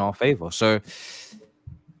to go in our favor. So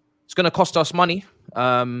it's going to cost us money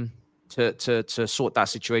to sort that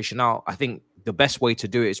situation out. I think the best way to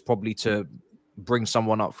do it is probably to bring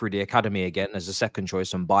someone up through the academy again as a second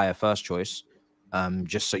choice and buy a first choice,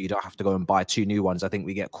 just so you don't have to go and buy two new ones. I think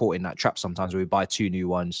we get caught in that trap sometimes where we buy two new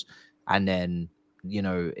ones and then, you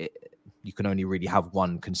know, you can only really have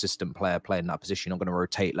one consistent player playing that position. You're not going to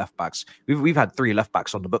rotate left backs. We've had three left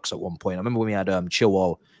backs on the books at one point. I remember when we had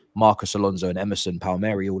Chilwell, Marcus Alonso and Emerson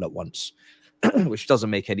Palmieri all at once, which doesn't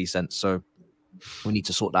make any sense. So we need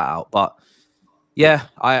to sort that out. But yeah,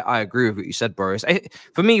 I agree with what you said, bro.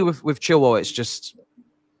 For me, with Chilwell, it's just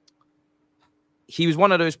he was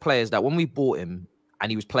one of those players that when we bought him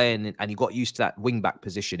and he was playing and he got used to that wing back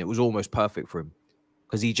position, it was almost perfect for him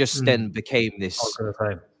because he just then became this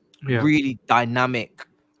really dynamic,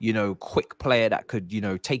 you know, quick player that could, you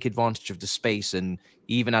know, take advantage of the space, and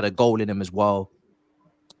he even had a goal in him as well.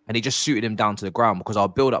 And he just suited him down to the ground because our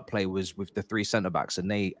build-up play was with the three centre-backs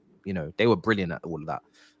and they, you know, they were brilliant at all of that.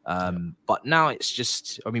 But now it's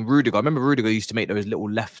just, I mean, Rudiger. I remember Rudiger used to make those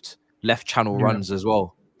little left channel runs as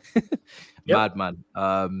well. Madman.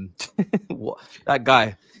 What that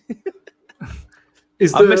guy?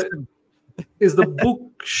 Is the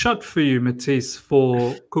book shut for you, Matisse,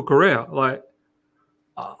 for Cucurella? Like,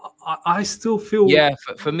 I still feel. Yeah,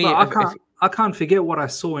 for me, I can't forget what I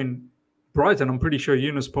saw in Brighton. I'm pretty sure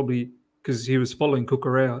Younes probably, because he was following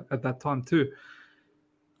Cucurella at that time too.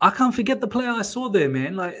 I can't forget the player I saw there,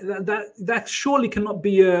 man. Like that surely cannot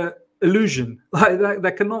be a illusion. Like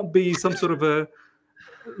that cannot be some sort of a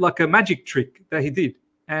magic trick that he did.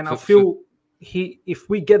 And I feel if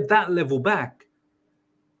we get that level back,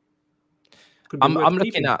 I'm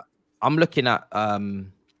looking at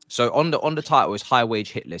so on the title is high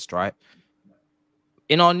wage hit list, right?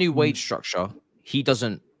 In our new wage structure, he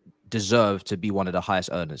doesn't deserve to be one of the highest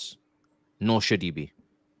earners, nor should he be.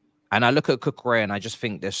 And I look at Cucurella and I just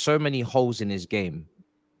think there's so many holes in his game,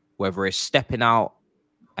 whether it's stepping out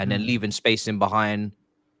and then leaving space in behind,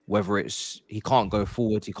 whether it's he can't go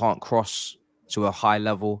forward, he can't cross to a high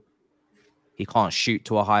level, he can't shoot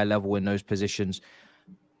to a high level in those positions.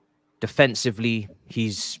 Defensively,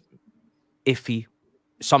 he's iffy.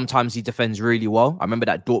 Sometimes he defends really well. I remember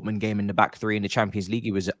that Dortmund game in the back three in the Champions League.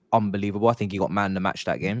 He was unbelievable. I think he got man of the match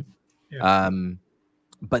that game. Yeah.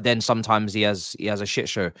 But then sometimes he has a shit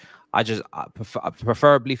show.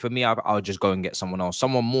 Preferably for me, I would just go and get someone else,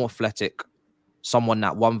 someone more athletic, someone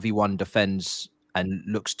that 1v1 defends and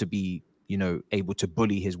looks to be, you know, able to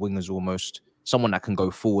bully his wingers almost. Someone that can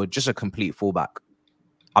go forward, just a complete fullback.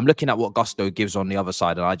 I'm looking at what Gusto gives on the other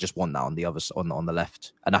side, and I just want that on the other on the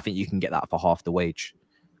left. And I think you can get that for half the wage.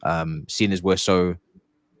 Seeing as we're so,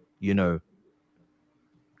 you know,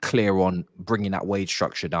 clear on bringing that wage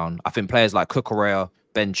structure down. I think players like Cucurella,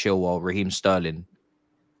 Ben Chilwell, Raheem Sterling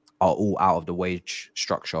are all out of the wage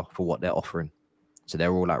structure for what they're offering. So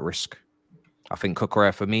they're all at risk. I think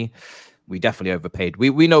Cucurella, for me, we definitely overpaid.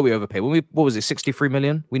 We know we overpaid. What was it, 63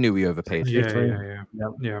 million? We knew we overpaid. Yeah.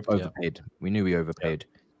 Overpaid. We knew we overpaid.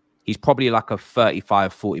 Yeah. He's probably like a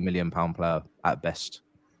 35, 40 million pound player at best.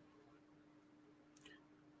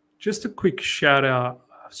 Just a quick shout out.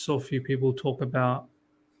 I saw a few people talk about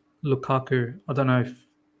Lukaku. I don't know if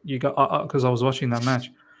you got, because I was watching that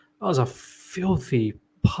match. That was a filthy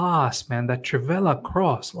pass, man. That Trivela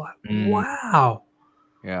cross. Like, wow.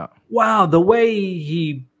 Yeah. Wow. The way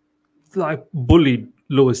he like bullied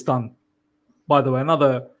Lewis Dunn. By the way,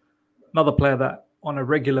 another player that on a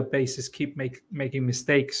regular basis keep making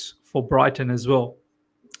mistakes for Brighton as well.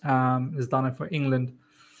 Has done it for England.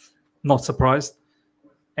 Not surprised.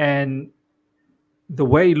 And the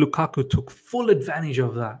way Lukaku took full advantage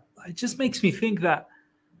of that, it just makes me think that,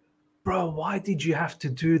 bro, why did you have to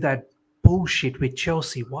do that bullshit with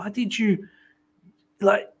Chelsea? Why did you,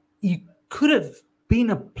 you could have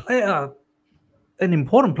been a player, an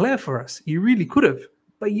important player for us. You really could have.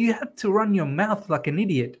 But you had to run your mouth like an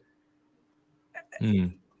idiot. Do you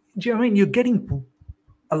know what I mean? You're getting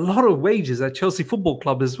a lot of wages at Chelsea Football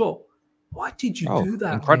Club as well. Why did you do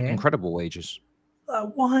that, man? Incredible wages.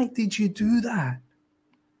 Why did you do that?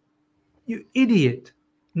 You idiot.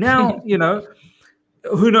 Now, you know,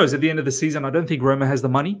 who knows? At the end of the season, I don't think Roma has the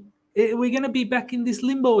money. We're going to be back in this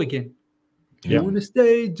limbo again. Do you want to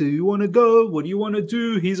stay? Do you want to go? What do you want to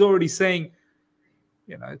do? He's already saying,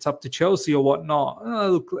 you know, it's up to Chelsea or whatnot.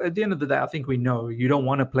 Look, at the end of the day, I think we know you don't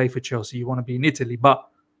want to play for Chelsea. You want to be in Italy, but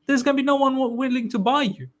there's going to be no one willing to buy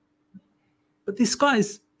you. But this guy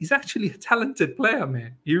he's actually a talented player,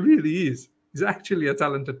 man. He really is. He's actually a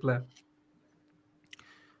talented player.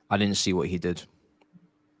 I didn't see what he did.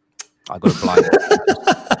 I got blind.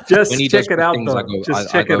 Just check it out, though.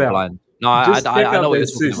 Just check it out. Blind. No, I know what you're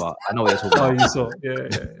talking about. I know what you're talking about. Oh, you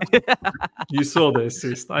saw. Yeah. You saw the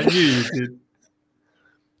assist. I knew you did.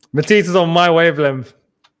 Matisse is on my wavelength.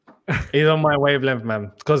 He's on my wavelength,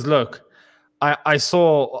 man. Because look, I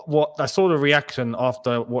saw the reaction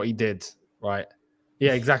after what he did, right?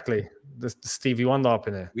 Yeah, exactly. The Stevie Wonder up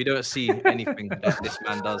in here. We don't see anything that this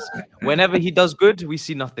man does. Whenever he does good, we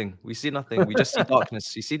see nothing. We see nothing. We just see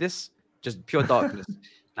darkness. You see this? Just pure darkness.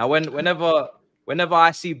 Now, whenever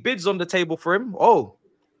I see bids on the table for him,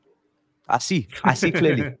 I see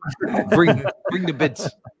clearly. Bring the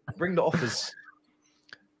bids. Bring the offers.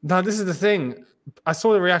 Now, this is the thing. I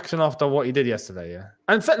saw the reaction after what he did yesterday, yeah?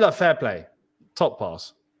 And fair play. Top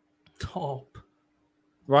pass. Top.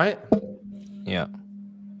 Right? Yeah.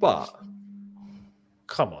 But,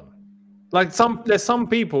 come on. Like, there's some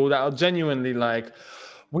people that are genuinely like,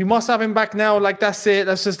 we must have him back now. Like, that's it.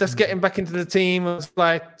 Let's get him back into the team. It's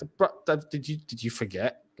like, did you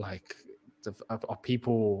forget? Like, are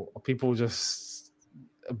people just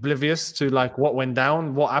oblivious to, like, what went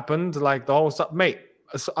down? What happened? Like, the whole stuff. Mate,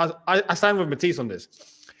 I stand with Matisse on this.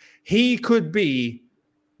 He could be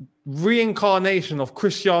reincarnation of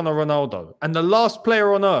Cristiano Ronaldo and the last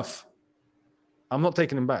player on earth. I'm not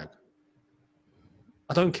taking him back.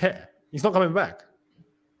 I don't care. He's not coming back.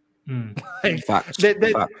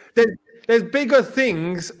 Like, there's bigger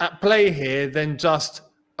things at play here than just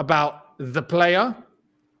about the player.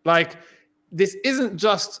 Like, this isn't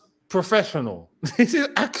just professional. This has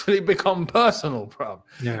actually become personal, bro.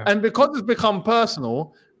 Yeah. And because it's become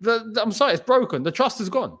personal, I'm sorry, it's broken. The trust is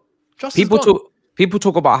gone. People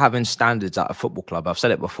talk about having standards at a football club. I've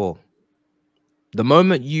said it before. The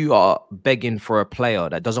moment you are begging for a player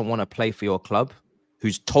that doesn't want to play for your club,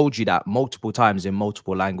 who's told you that multiple times in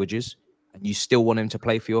multiple languages, and you still want him to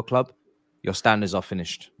play for your club, your standards are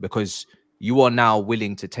finished, because you are now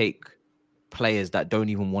willing to take players that don't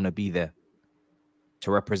even want to be there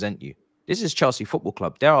to represent you. This is Chelsea Football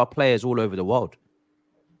Club. There are players all over the world.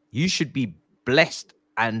 You should be blessed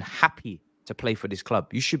and happy to play for this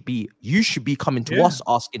club. You should be coming to us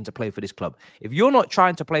asking to play for this club. If you're not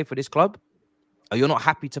trying to play for this club, or you're not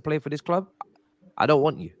happy to play for this club, I don't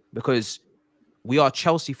want you, because we are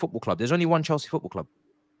Chelsea Football Club. There's only one Chelsea Football Club.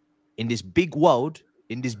 In this big world,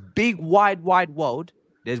 in this big, wide world,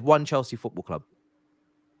 there's one Chelsea Football Club.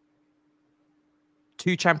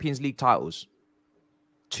 2 Champions League titles.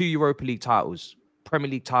 2 Europa League titles. Premier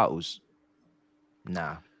League titles.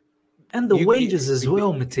 Nah. And the wages as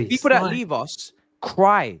well, Matisse. People that leave us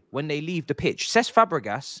cry when they leave the pitch. Cesc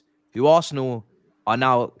Fabregas, who Arsenal are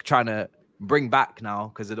now trying to bring back now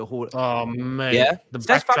because of the whole... Oh, man. Yeah? The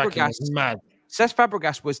backtracking is mad. Cesc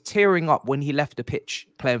Fabregas was tearing up when he left the pitch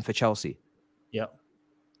playing for Chelsea. Yeah.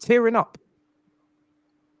 Tearing up.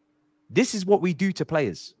 This is what we do to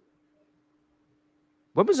players.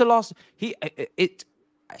 When was the last...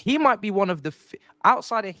 He might be one of the...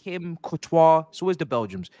 Outside of him, Courtois, it's always the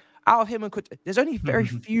Belgians. Out of him and Courtois, there's only very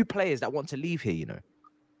few players that want to leave here, you know.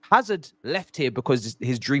 Hazard left here because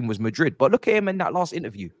his dream was Madrid. But look at him in that last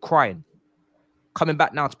interview, crying. Coming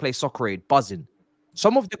back now to play Soccer Aid, buzzing.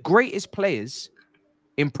 Some of the greatest players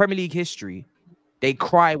in Premier League history, they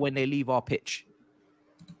cry when they leave our pitch.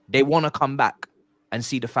 They want to come back and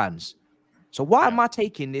see the fans. So why am I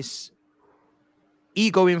taking this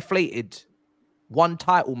ego-inflated one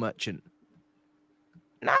title merchant?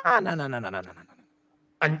 Nah.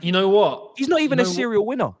 And you know what? He's not even a serial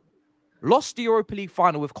winner. Lost the Europa League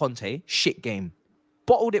final with Conte, shit game.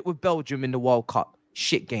 Bottled it with Belgium in the World Cup,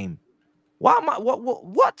 shit game. Why am I?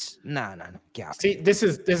 What? Nah. Get out. See, this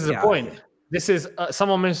is the point. This is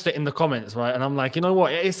someone mentioned it in the comments, right? And I'm like, you know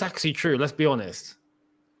what? It's actually true. Let's be honest.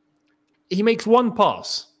 He makes one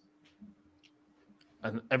pass,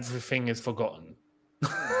 and everything is forgotten.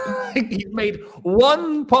 He made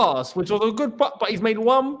one pass, which was a good pass, but he's made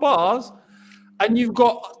one pass, and you've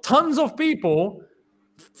got tons of people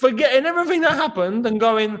forgetting everything that happened and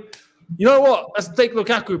going, you know what? Let's take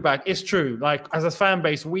Lukaku back. It's true. Like, as a fan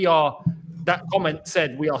base, that comment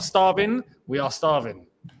said, we are starving. We are starving.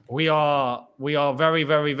 We are very,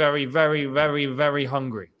 very, very, very, very, very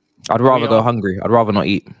hungry. I'd rather go hungry. I'd rather not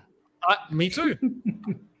eat. Me too.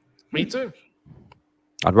 Me too.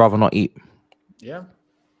 I'd rather not eat. Yeah.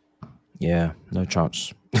 Yeah, no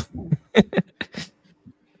chance.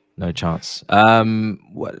 No chance. Well,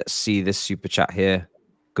 let's see this super chat here.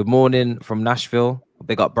 Good morning from Nashville.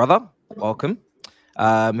 Big up, brother. Welcome.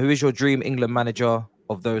 Who is your dream England manager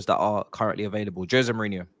of those that are currently available? Jose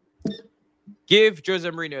Mourinho. Give Jose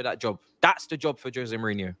Mourinho that job. That's the job for Jose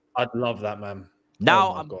Mourinho. I'd love that, man.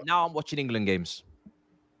 Now I'm watching England games.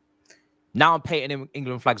 Now I'm painting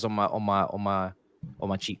England flags on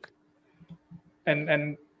my cheek.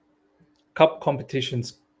 And cup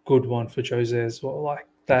competition's good one for Jose as well. Like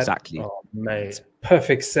that. Exactly. Oh, mate.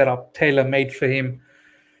 Perfect setup, tailor made for him.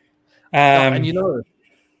 And you know,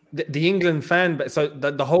 the England fan, but so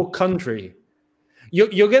the whole country,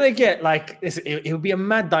 you're gonna get like it'll be a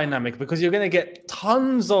mad dynamic because you're gonna get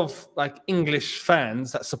tons of like English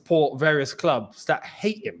fans that support various clubs that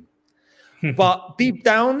hate him, but deep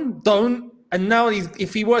down don't. And now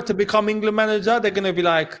if he were to become England manager, they're gonna be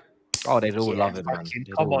like, oh, they'd all love it, man.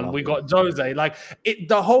 Come on, we got Jose. Like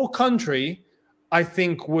the whole country, I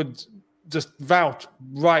think, would just vouch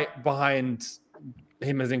right behind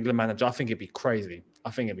him as England manager. I think it'd be crazy. I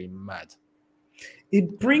think it'd be mad.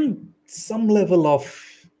 It'd bring some level of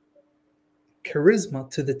charisma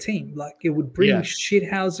to the team. Like it would bring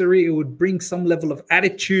shithousery. It would bring some level of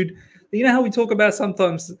attitude. You know how we talk about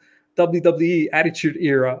sometimes WWE attitude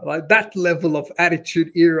era, like that level of attitude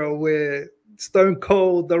era where Stone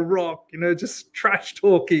Cold, The Rock, you know, just trash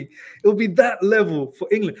talking. It'll be that level for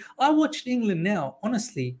England. I watched England now,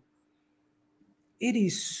 honestly. It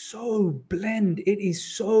is so bland. It is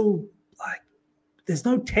so like there's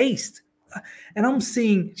no taste. And I'm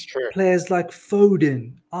seeing players like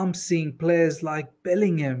Foden. I'm seeing players like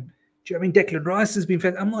Bellingham. Do you know what I mean? Declan Rice has been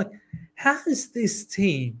fed. I'm like, how is this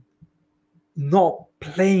team not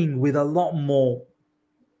playing with a lot more,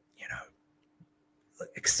 you know,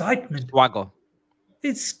 excitement. Swagger.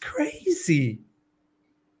 It's crazy.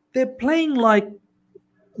 They're playing like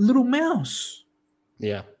little mouse.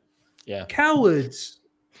 Yeah. Cowards.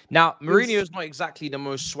 Now, Mourinho is not exactly the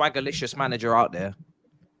most swaggerlicious manager out there,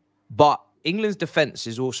 but England's defense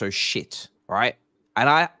is also shit, right? And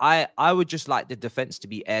I would just like the defense to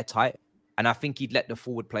be airtight, and I think he'd let the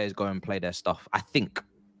forward players go and play their stuff. I think.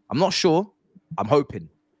 I'm not sure. I'm hoping.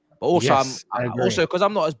 But also, I'm also, because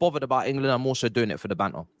I'm not as bothered about England, I'm also doing it for the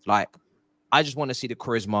banter. Like, I just want to see the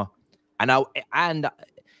charisma. And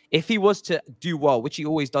if he was to do well, which he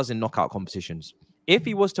always does in knockout competitions, if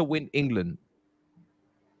he was to win England,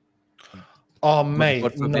 oh mate,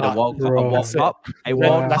 God forbid, a World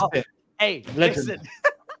Cup. Hey, listen.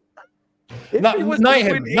 Knight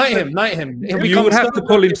him. You would have to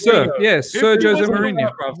call him Sir. Yes, Sir Jose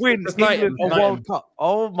Mourinho. Win England a World Cup.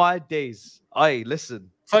 Oh my days. Hey,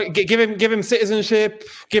 listen. So give him citizenship.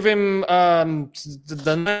 Give him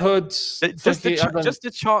the knighthood. Just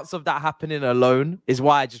the chance of that happening alone is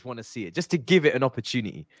why I just want to see it, just to give it an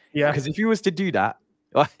opportunity. Yeah. Because if he was to do that,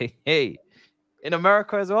 hey, in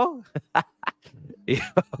America as well.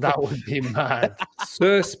 That would be mad.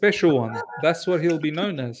 Sir Special One. That's what he'll be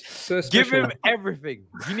known as. Sir Special Give him One. everything.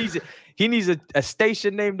 He needs a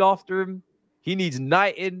station named after him. He needs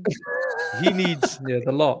knighting. He needs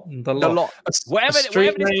the lot. Whatever this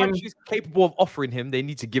country is capable of offering him, they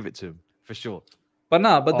need to give it to him for sure.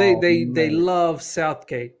 But they love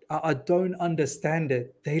Southgate. I don't understand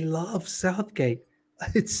it. They love Southgate.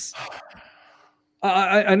 It's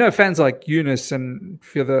I know fans like Younes and a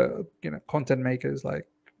few other content makers like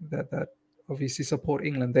that obviously support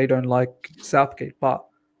England. They don't like Southgate, but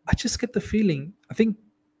I just get the feeling. I think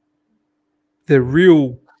the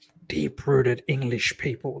real deep-rooted English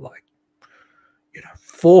people, like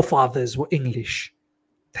forefathers were English.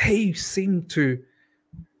 They seem to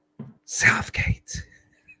Southgate.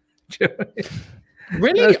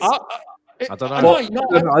 Really? I don't know. I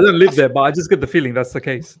don't live there, but I just get the feeling that's the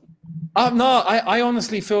case. No, I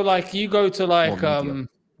honestly feel like you go to like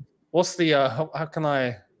what's the how can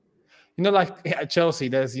I, like at Chelsea,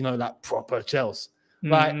 there's that proper Chelsea,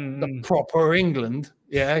 like the proper England,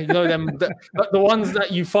 them the ones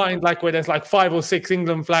that you find like where there's like 5 or 6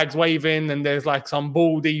 England flags waving and there's like some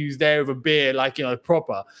baldy who's there with a beer, like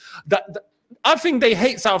proper. That I think they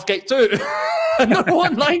hate Southgate too. No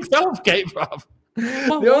one likes Southgate, bruv.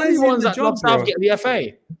 The only ones that love Southgate are the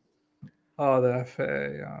FA. Oh, the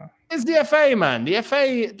FA, yeah. It's the FA, man. The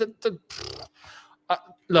FA.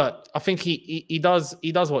 Look, I think he does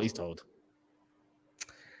what he's told.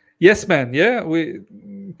 Yes, man. Yeah, we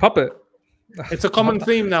puppet. It's a common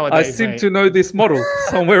theme nowadays. I seem to know this model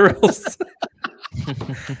somewhere else.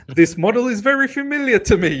 This model is very familiar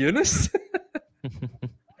to me, Younes.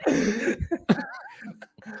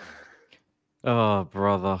 Oh,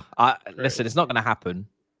 brother. Listen, it's not going to happen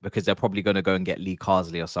because they're probably going to go and get Lee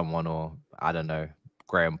Carsley or someone, or I don't know,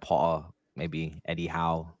 Graham Potter, maybe Eddie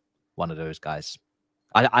Howe, one of those guys.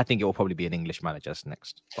 I think it will probably be an English manager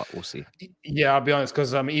next, but we'll see. Yeah, I'll be honest,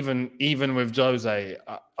 because even with Jose,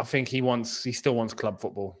 I think he still wants club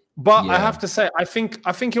football. But I have to say, I think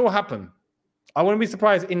it will happen. I wouldn't be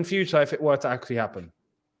surprised in future if it were to actually happen.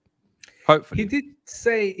 Hopefully. He did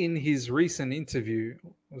say in his recent interview,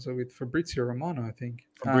 was it with Fabrizio Romano, I think?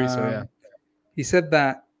 Yeah. He said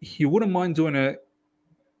that he wouldn't mind doing a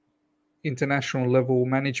international level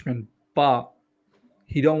management, but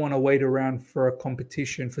he don't want to wait around for a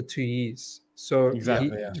competition for 2 years. So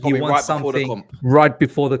he wants something right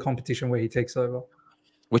before the competition where he takes over.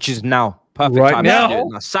 Which is now. Perfect right time.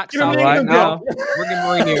 Now. Sack out right now. Bring in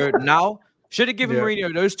Mourinho now. Should have given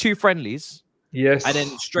Mourinho those 2 friendlies. Yes. And then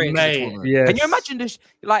straight into the tournament. Yes. Can you imagine this?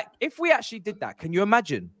 Like, if we actually did that, can you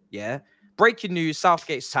imagine? Yeah. Breaking news,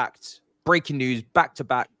 Southgate sacked. Breaking news,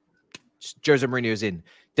 back-to-back. Jose Mourinho's in.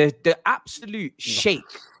 The absolute shake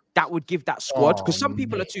that would give that squad, because some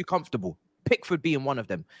people are too comfortable. Pickford being one of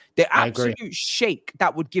them. The absolute shake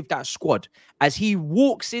that would give that squad as he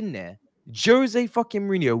walks in there. Jose fucking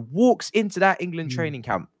Mourinho walks into that England training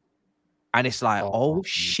camp, and it's like, oh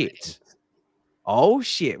shit,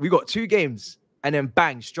 we got 2 games, and then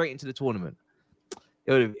bang, straight into the tournament.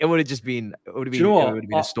 It would have just been, it would have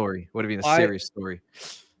been a story. It would have been a serious story.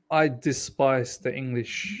 I despise the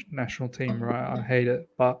English national team, right? I hate it.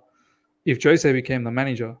 But if Jose became the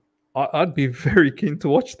manager, I'd be very keen to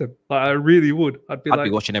watch them. Like, I really would. I'd be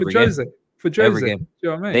watching every game. For Jose. Every game. Do you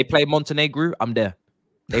know what I mean? They play Montenegro, I'm there.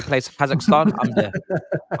 They play Kazakhstan, I'm there.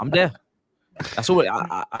 I'm there. That's all.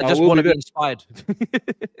 I just want to be inspired.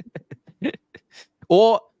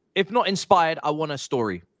 Or if not inspired, I want a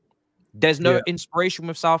story. There's no inspiration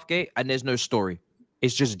with Southgate, and there's no story.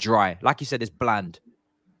 It's just dry. Like you said, it's bland.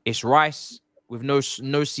 It's rice with no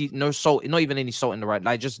salt, not even any salt in the rice,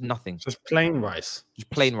 like just nothing. Just plain rice. Just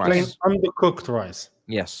plain rice. Plain undercooked rice.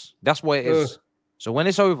 Yes, that's what it is. So when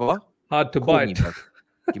it's over, hard to bite. Me, bro.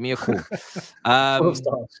 Give me a call.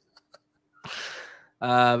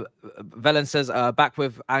 Velen says, back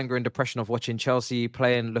with anger and depression of watching Chelsea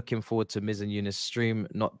playing. Looking forward to Miz and Younes stream,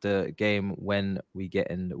 not the game when we get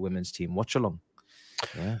in the women's team. Watch along.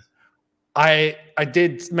 Yeah. I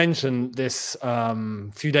did mention this a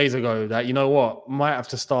few days ago that, you know what, might have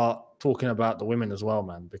to start talking about the women as well,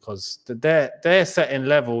 man, because they're setting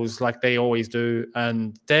levels like they always do,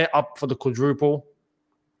 and they're up for the quadruple.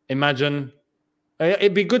 Imagine,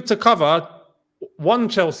 it'd be good to cover one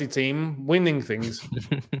Chelsea team winning things.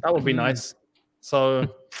 That would be nice. So,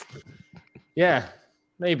 yeah,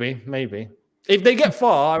 maybe. If they get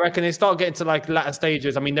far, I reckon they start getting to like latter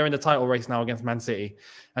stages. I mean, they're in the title race now against Man City,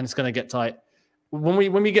 and it's going to get tight. When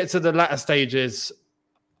we get to the latter stages,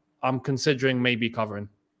 I'm considering maybe covering.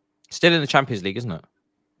 Still in the Champions League, isn't it?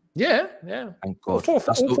 Yeah. Thank God. All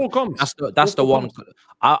four comps. That's the one.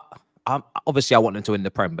 Obviously, I want them to win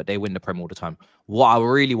the Prem, but they win the Prem all the time. What I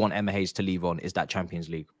really want Emma Hayes to leave on is that Champions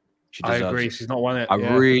League. I agree. She's not won it. I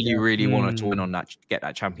really want her to win on that, get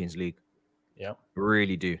that Champions League. Yeah,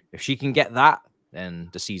 really do. If she can get that, then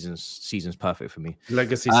the season's perfect for me.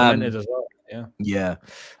 Legacy cemented as well. Yeah.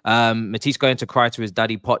 Matisse going to cry to his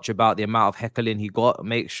daddy Poch about the amount of heckling he got.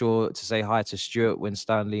 Make sure to say hi to Stuart,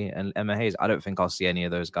 Winstanley, and Emma Hayes. I don't think I'll see any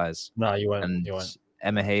of those guys. No, you won't. And you won't.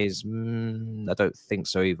 Emma Hayes, I don't think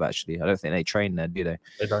so either. Actually, I don't think they train there, do they?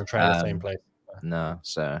 They don't train the same place. No,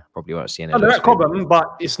 so probably won't see any. They're at Cobham,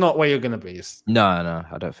 but it's not where you're going to be. No,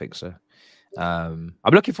 I don't think so. I'm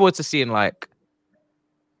looking forward to seeing like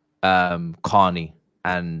Carney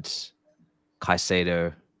and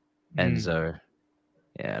Caicedo, Enzo.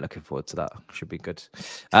 Yeah, looking forward to that. Should be good.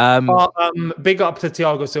 Big up to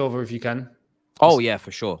Thiago Silva if you can. Oh yeah,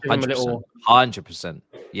 for sure. 100%. 100%.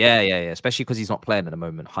 Yeah. Especially because he's not playing at the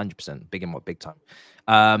moment. 100%. Big him up, big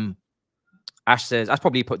time. Ash says, that's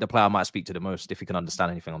probably the player I might speak to the most if he can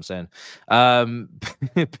understand anything I'm saying.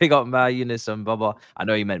 Big up Younes and Baba. I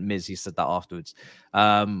know he meant Miz. He said that afterwards.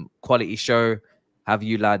 Quality show. Have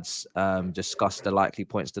you lads discussed the likely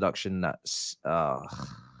points deduction? That's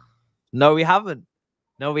no, we haven't.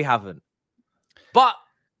 But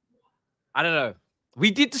I don't know. We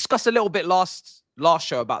did discuss a little bit last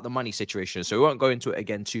show about the money situation, so we won't go into it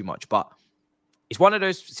again too much. But it's one of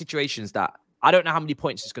those situations that I don't know how many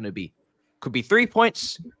points it's going to be. Could be 3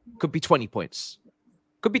 points, could be 20 points,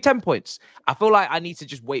 could be 10 points. I feel like I need to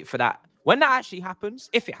just wait for that. When that actually happens,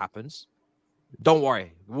 if it happens, don't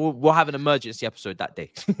worry. We'll have an emergency episode that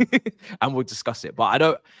day and we'll discuss it. But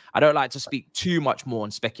I don't like to speak too much more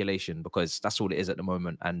on speculation because that's all it is at the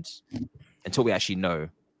moment. And until we actually know,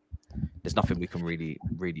 there's nothing we can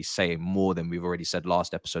really say more than we've already said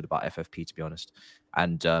last episode about FFP, to be honest.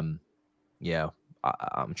 And yeah,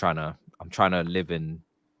 I'm trying to live in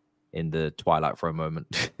the twilight for a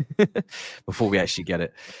moment before we actually get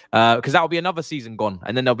it. Because that'll be another season gone.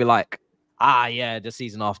 And then they'll be like, yeah, the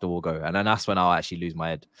season after will go. And then that's when I'll actually lose my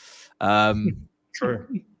head. True.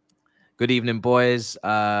 Good evening, boys.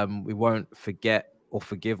 We won't forget or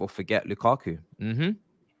forgive Lukaku.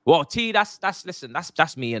 Well, T, that's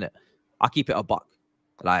me, innit? I'll keep it a buck.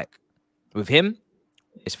 Like, with him,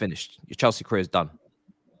 it's finished. Your Chelsea career is done.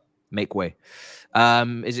 Make way.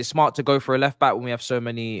 Is it smart to go for a left back when we have so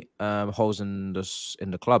many holes in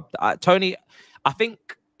the club? Tony, I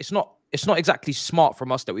think it's not exactly smart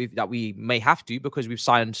from us that we may have to, because we've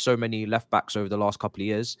signed so many left backs over the last couple of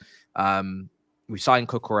years. We signed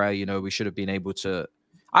Cucurella, you know, we should have been able to.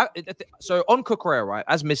 So on Cucurella, right,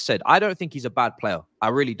 as Miz said, I don't think he's a bad player. I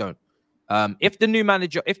really don't. If there's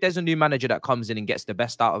a new manager that comes in and gets the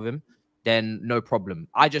best out of him, then no problem.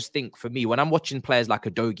 I just think for me, when I'm watching players like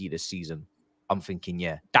Udogie this season, I'm thinking,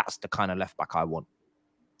 yeah, that's the kind of left back I want.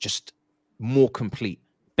 Just more complete,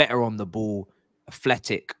 better on the ball,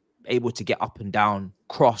 athletic, able to get up and down,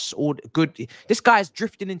 cross, all good. This guy's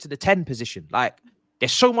drifting into the 10 position. Like,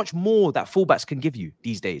 there's so much more that fullbacks can give you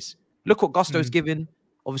these days. Look what Gusto's given.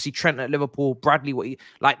 Obviously, Trent at Liverpool, Bradley,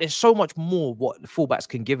 there's so much more what the fullbacks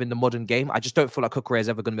can give in the modern game. I just don't feel like Cucurella is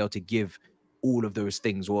ever going to be able to give all of those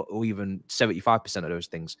things, or even 75% of those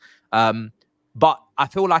things. But I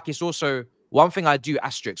feel like it's also one thing I do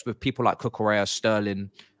asterisk with people like Cucurella,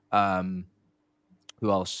 Sterling,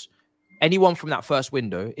 who else? Anyone from that first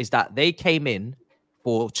window, is that they came in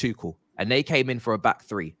for Tuchel and they came in for a back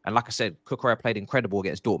three. And like I said, Cucurella played incredible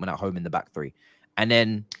against Dortmund at home in the back three. And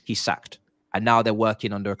then he's sacked. and now they're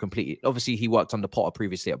working under a completely. Obviously, he worked under Potter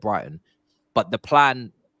previously at Brighton, but the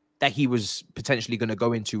plan that he was potentially going to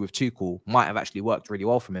go into with Tuchel might have actually worked really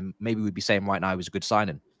well for him. Maybe we'd be saying right now he was a good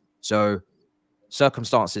signing. So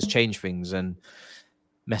circumstances change things and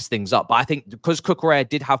mess things up. But I think because Cucurella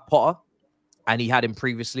did have Potter and he had him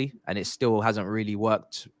previously, and it still hasn't really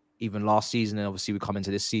worked even last season, and obviously we come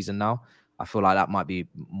into this season now, I feel like that might be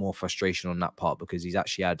more frustration on that part because he's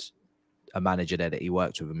actually had a manager there that he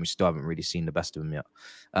worked with and we still haven't really seen the best of him yet.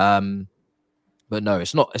 But no,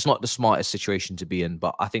 it's not the smartest situation to be in.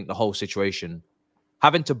 But I think the whole situation,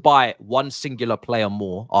 having to buy one singular player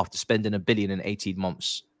more after spending $1 billion in 18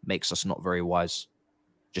 months makes us not very wise.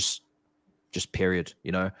 Just period,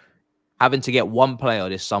 you know. Having to get one player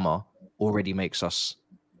this summer already makes us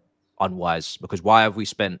unwise, because why have we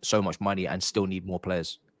spent so much money and still need more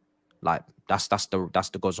players? Like that's the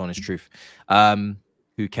God's honest truth.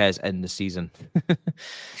 Who cares? End the season.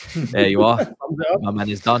 There you are. My man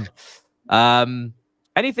is done.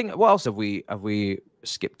 Anything? What else have we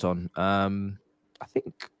skipped on? I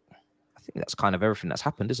think that's kind of everything that's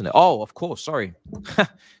happened, isn't it? Oh, of course. Sorry.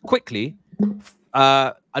 Quickly,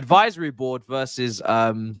 advisory board versus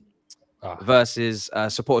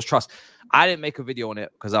supporters trust. I didn't make a video on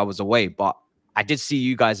it because I was away, but I did see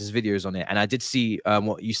you guys' videos on it, and I did see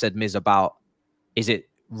what you said, Miz, about is it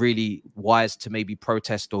really wise to maybe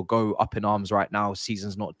protest or go up in arms right now?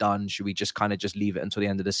 Season's not done. Should we just kind of just leave it until the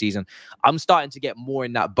end of the season? I'm starting to get more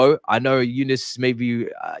in that boat. I know, Younes, maybe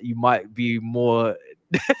you might be more.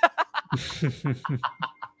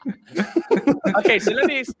 Okay, so let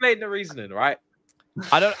me explain the reasoning, right?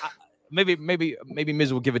 Maybe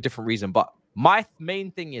Miz will give a different reason, but my main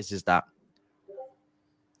thing is that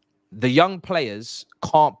the young players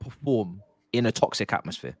can't perform in a toxic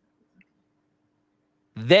atmosphere.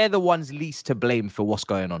 They're the ones least to blame for what's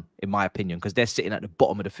going on, in my opinion, because they're sitting at the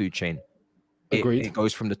bottom of the food chain. It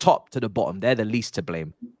goes from the top to the bottom. They're the least to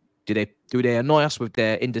blame. Do they annoy us with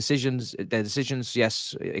their decisions?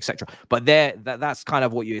 Yes, etc. But that's kind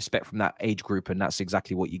of what you expect from that age group, and that's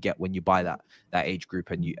exactly what you get when you buy that age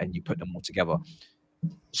group and you put them all together.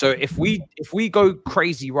 So if we go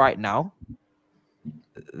crazy right now,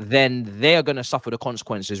 then they're going to suffer the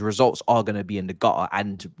consequences. Results are going to be in the gutter,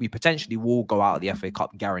 and we potentially will go out of the FA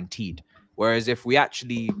Cup guaranteed. Whereas if we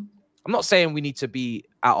actually, I'm not saying we need to be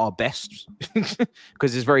at our best,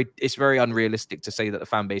 because it's very unrealistic to say that the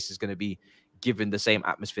fan base is going to be given the same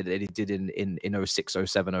atmosphere that they did in 06,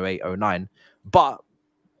 07, 08, 09. But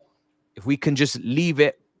if we can just leave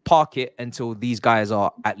it, park it until these guys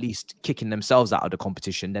are at least kicking themselves out of the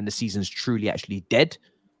competition, then the season's truly actually dead.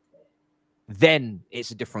 Then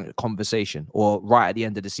it's a different conversation. Or right at the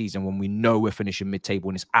end of the season when we know we're finishing mid-table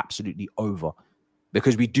and it's absolutely over,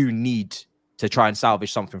 because we do need to try and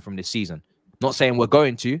salvage something from this season. Not saying we're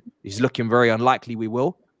going to. It's looking very unlikely we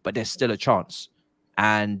will, but there's still a chance.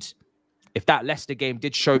 And if that Leicester game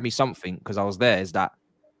did show me something, because I was there, is that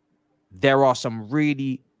there are some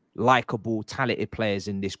really likable, talented players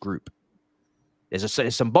in this group. There's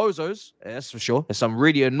some bozos, that's for sure. There's some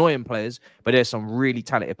really annoying players, but there's some really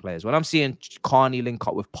talented players. When I'm seeing Carney link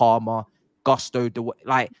up with Palmer, Gusto,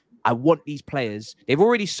 like, I want these players. They've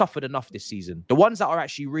already suffered enough this season. The ones that are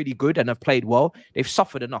actually really good and have played well, they've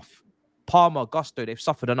suffered enough. Palmer, Gusto, they've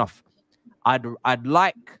suffered enough. I'd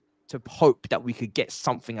like to hope that we could get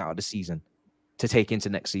something out of the season to take into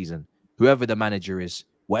next season. Whoever the manager is,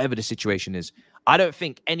 whatever the situation is. I don't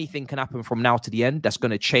think anything can happen from now to the end that's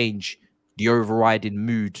going to change the overriding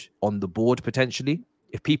mood on the board, potentially.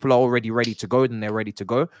 If people are already ready to go, then they're ready to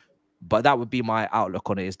go. But that would be my outlook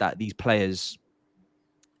on it, is that these players,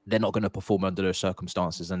 they're not going to perform under those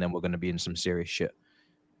circumstances, and then we're going to be in some serious shit.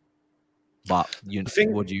 But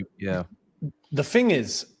the thing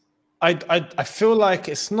is, I feel like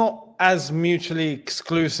it's not as mutually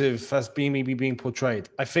exclusive as maybe being portrayed.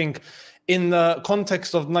 I think in the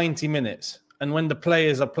context of 90 minutes and when the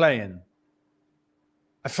players are playing,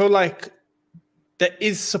 I feel like there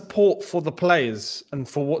is support for the players and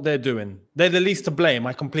for what they're doing. They're the least to blame.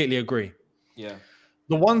 I completely agree. Yeah.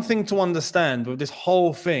 The one thing to understand with this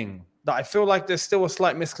whole thing that I feel like there's still a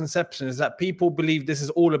slight misconception is that people believe this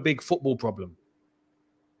is all a big football problem.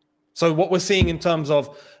 So what we're seeing in terms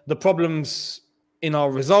of the problems in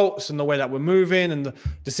our results and the way that we're moving and the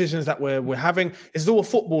decisions that we're having is all a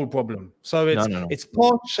football problem. So it's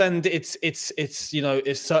Poch and it's you know,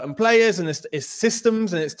 it's certain players and it's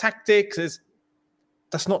systems and it's tactics.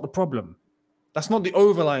 That's not the problem. That's not the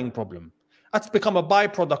overlying problem. That's become a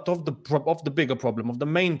byproduct of the bigger problem, of the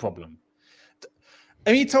main problem.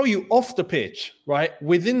 Let me tell you, off the pitch, right,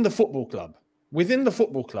 within the football club, within the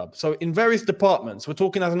football club, so in various departments, we're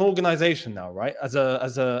talking as an organization now, right? As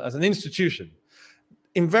an institution,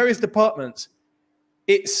 in various departments,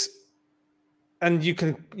 it's, and you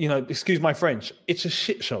can, excuse my French, it's a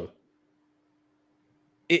shit show.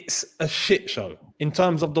 It's a shit show in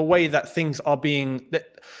terms of the way that things are being.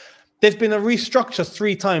 There's been a restructure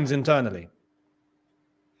 3 times internally.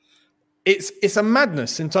 It's a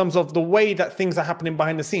madness in terms of the way that things are happening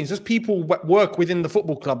behind the scenes. Just people work within the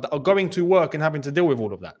football club that are going to work and having to deal with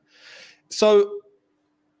all of that. So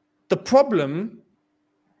the problem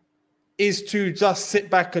is to just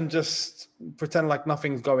sit back and just pretend like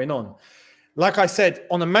nothing's going on. Like I said,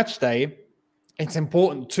 on a match day, it's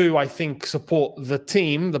important to, I think, support the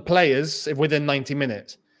team, the players, within 90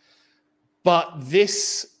 minutes. But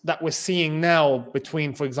this that we're seeing now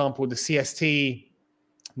between, for example, the CST,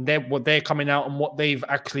 what they're coming out and what they've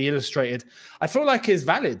actually illustrated, I feel like is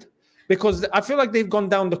valid, because I feel like they've gone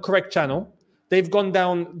down the correct channel. They've gone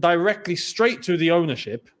down directly straight to the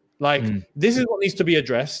ownership. Like, this is what needs to be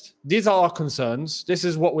addressed. These are our concerns. This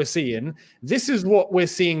is what we're seeing. This is what we're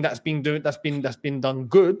seeing that's been done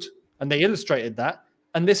good, and they illustrated that.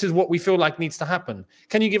 And this is what we feel like needs to happen.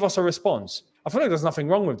 Can you give us a response? I feel like there's nothing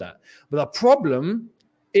wrong with that. But the problem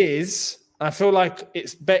is, I feel like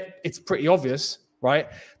it's pretty obvious, right?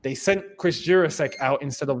 They sent Chris Jurasek out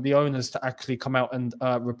instead of the owners to actually come out and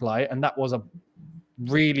reply. And that was a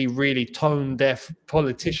really, really tone-deaf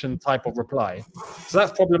politician type of reply. So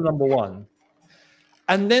that's problem number 1.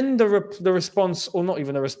 And then the response, or not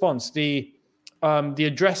even a response, the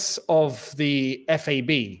address of the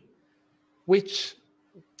FAB, which...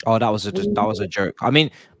 Oh, that was a joke. I mean,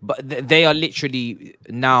 but they are literally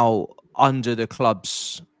now under the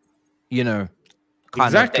club's,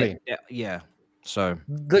 exactly. Yeah. So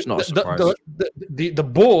it's not a surprise. The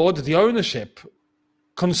board, the ownership,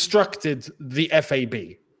 constructed the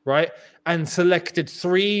FAB, right, and selected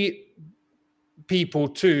 3 people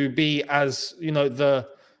to be as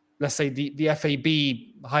let's say the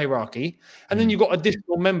FAB hierarchy, and then you've got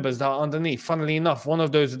additional members that are underneath. Funnily enough, one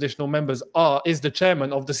of those additional members is the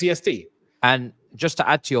chairman of the CST. And just to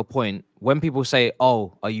add to your point, when people say,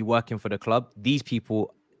 "Oh, are you working for the club?" These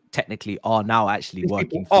people technically are now actually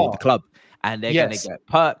working for the club, and they're going to get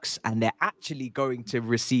perks, and they're actually going to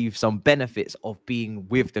receive some benefits of being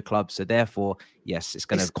with the club. So therefore, yes, it's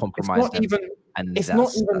going to compromise them. It's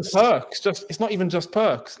not even perks. It's not even just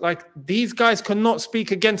perks. Like, these guys cannot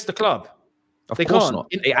speak against the club. Of course not.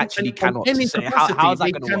 They actually cannot. How is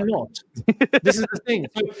that going to work? This is the thing.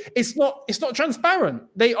 So it's not transparent.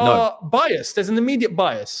 They are biased. There's an immediate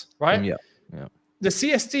bias, right? Yeah. The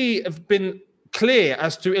CST have been clear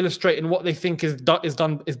as to illustrating what they think has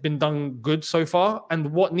been done good so far, and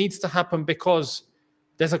what needs to happen, because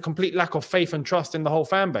there's a complete lack of faith and trust in the whole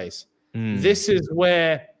fan base. This is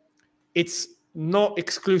where it's not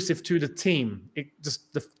exclusive to the team. It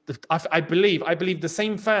just I believe the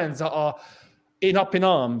same fans that are up in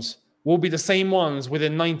arms will be the same ones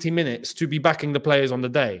within 90 minutes to be backing the players on the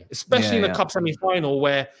day, especially in the cup semi-final,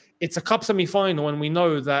 where it's a cup semi-final and we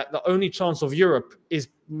know that the only chance of Europe is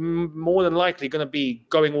more than likely going to be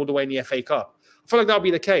going all the way in the FA Cup. I feel like that'll be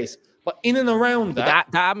the case. But in and around that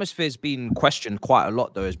atmosphere has been questioned quite a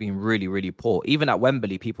lot, though. It's been really, really poor. Even at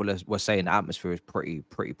Wembley, people were saying the atmosphere is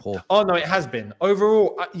pretty poor. Oh, no, it has been.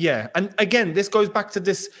 Overall, yeah. And again, this goes back to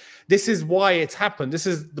this. This is why it's happened. This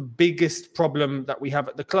is the biggest problem that we have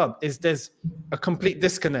at the club, is there's a complete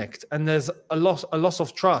disconnect, and there's a loss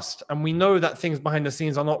of trust. And we know that things behind the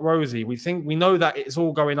scenes are not rosy. We know that it's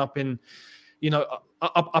all going up in,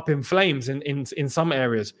 up in flames in some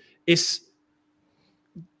areas.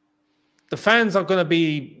 The fans are going to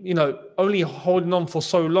be, only holding on for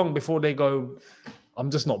so long before they go, I'm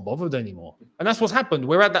just not bothered anymore. And that's what's happened.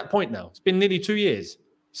 We're at that point now. It's been nearly 2 years.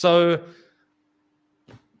 So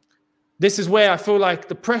this is where I feel like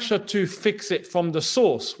the pressure to fix it from the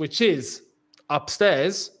source, which is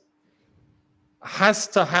upstairs, has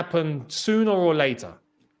to happen sooner or later.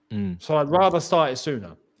 So I'd rather start it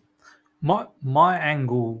sooner. My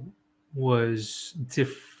angle was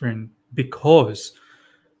different, because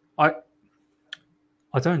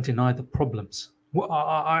I don't deny the problems.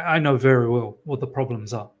 I know very well what the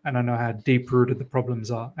problems are, and I know how deep-rooted the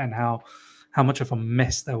problems are, and how much of a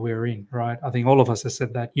mess that we're in, right? I think all of us have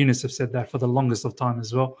said that. Younes have said that for the longest of time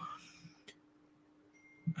as well.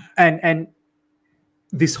 And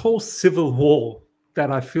this whole civil war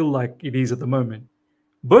that I feel like it is at the moment,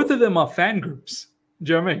 both of them are fan groups.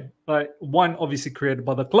 Do you know what I mean? Like, one obviously created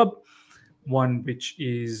by the club, one which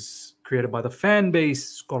is created by the fan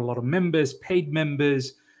base, got a lot of members, paid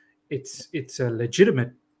members. It's a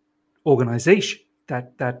legitimate organization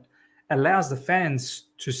that allows the fans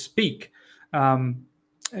to speak.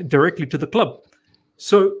 directly to the club.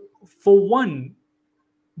 So for one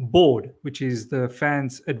board, which is the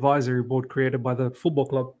fans advisory board created by the football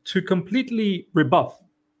club, to completely rebuff,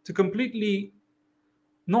 to completely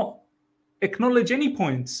not acknowledge any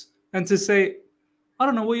points, and to say, I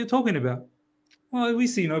don't know what you're talking about. Well, we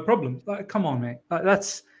see no problem. Like, come on, mate.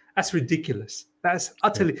 That's ridiculous. That's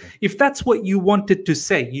utterly. If that's what you wanted to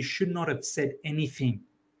say, you should not have said anything.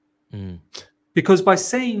 Because by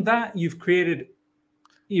saying that, you've created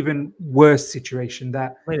even worse situation.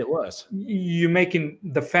 That made it worse. You're making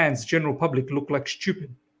the fans, general public, look like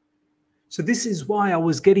stupid. So this is why I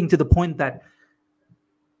was getting to the point that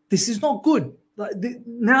this is not good. Like,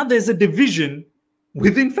 now there's a division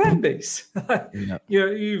within fan base.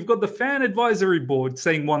 You've got the fan advisory board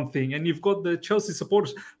saying one thing, and you've got the Chelsea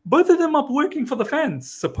supporters. Both of them are working for the fans,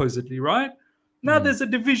 supposedly, right? Now there's a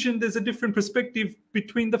division, there's a different perspective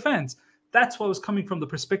between the fans. That's why I was coming from, the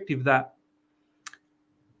perspective that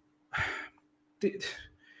the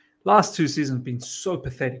last 2 seasons have been so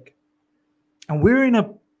pathetic. And we're in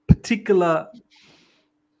a particular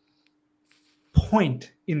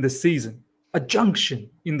point in the season, a junction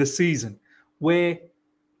in the season, where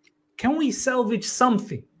can we salvage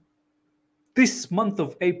something this month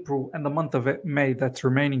of April and the month of May that's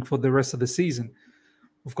remaining for the rest of the season?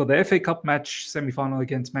 We've got the FA Cup match semi-final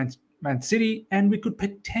against Man City, and we could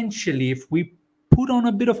potentially, if we put on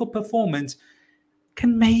a bit of a performance,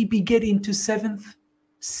 can maybe get into 7th,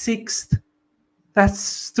 6th. That's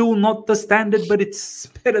still not the standard, but it's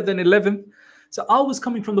better than 11th. So I was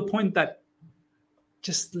coming from the point that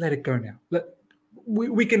just let it go now.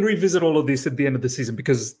 We can revisit all of this at the end of the season,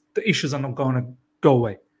 because the issues are not going to go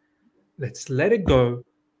away. Let's let it go,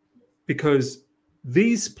 because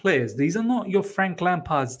these players, these are not your Frank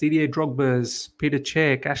Lampards, Didier Drogba's, Peter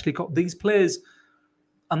Cech, Ashley Cole. These players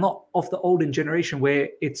are not of the olden generation where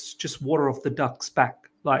it's just water off the duck's back.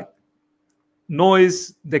 Like,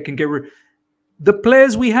 noise, they can get rid. The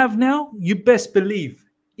players we have now, you best believe,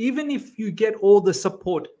 even if you get all the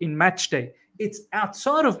support in match day, it's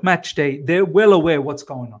outside of match day, they're well aware what's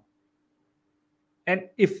going on. And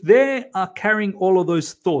if they are carrying all of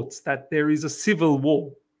those thoughts that there is a civil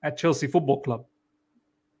war at Chelsea Football Club,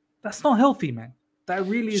 that's not healthy, man. That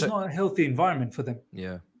really is not a healthy environment for them.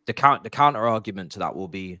 Yeah. The counter argument to that will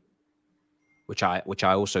be, which I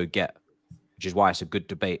also get, which is why it's a good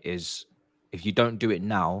debate, is if you don't do it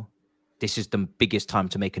now, this is the biggest time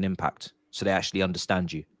to make an impact. So they actually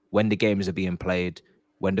understand you. When the games are being played,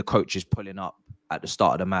 when the coach is pulling up at the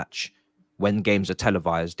start of the match, when games are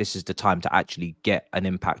televised, this is the time to actually get an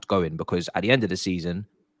impact going. Because at the end of the season,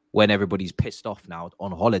 when everybody's pissed off now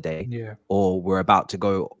on holiday, or we're about to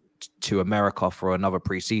go to America for another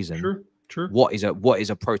pre-season, True. What is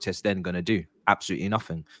a protest then going to do? Absolutely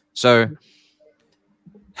nothing. So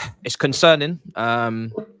it's concerning.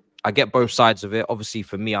 I get both sides of it. Obviously,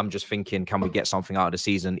 for me, I'm just thinking, can we get something out of the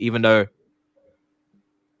season? Even though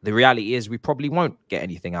the reality is we probably won't get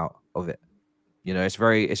anything out of it. You know, it's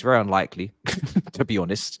very unlikely, to be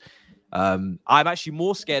honest. I'm actually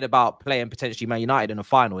more scared about playing potentially Man United in the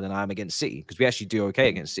final than I am against City, because we actually do okay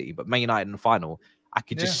against City. But Man United in the final, I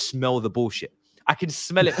could just smell the bullshit. I can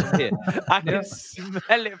smell it from here. I can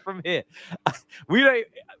smell it from here.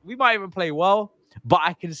 We might even play well, but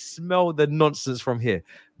I can smell the nonsense from here.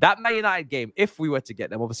 That Man United game, if we were to get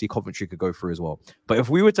them, obviously Coventry could go through as well. But if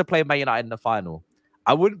we were to play Man United in the final,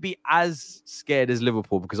 I wouldn't be as scared as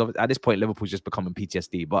Liverpool, because at this point, Liverpool's just becoming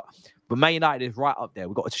PTSD. But Man United is right up there.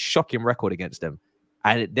 We've got a shocking record against them.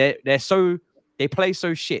 And they play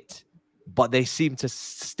so shit, but they seem to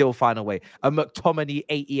still find a way. A McTominay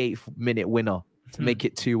 88th minute winner to make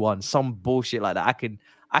it 2-1. Some bullshit like that. I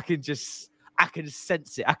can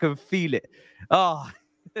sense it. I can feel it. Oh,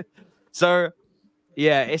 so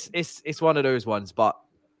yeah, it's one of those ones, but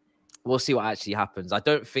we'll see what actually happens. I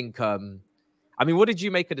don't think, I mean, what did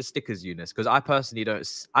you make of the stickers, Younes? Because I personally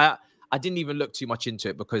don't, I didn't even look too much into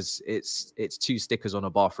it, because it's 2 stickers on a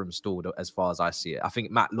bathroom stall as far as I see it. I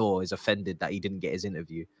think Matt Law is offended that he didn't get his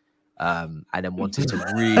interview. And then wanted to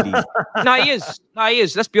really... No, he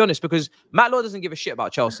is. Let's be honest, because Matt Law doesn't give a shit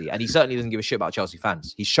about Chelsea, and he certainly doesn't give a shit about Chelsea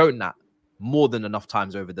fans. He's shown that more than enough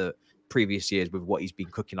times over the previous years with what he's been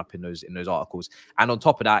cooking up in those articles. And on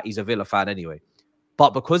top of that, he's a Villa fan anyway.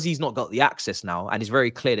 But because he's not got the access now, and it's very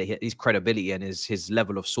clear that his credibility and his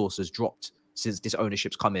level of source has dropped since this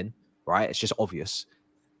ownership's come in, right? It's just obvious.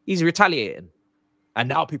 He's retaliating. And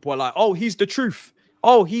now people are like, oh, he's the truth.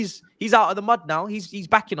 Oh, he's out of the mud now. He's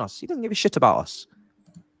backing us. He doesn't give a shit about us.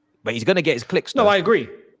 But he's going to get his clicks, though. No, I agree.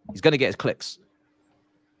 He's going to get his clicks.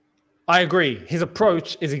 I agree. His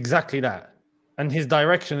approach is exactly that. And his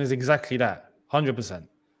direction is exactly that. 100%.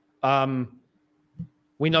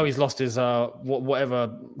 We know he's lost his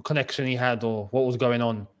whatever connection he had or what was going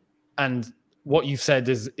on, and what you've said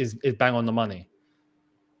is bang on the money.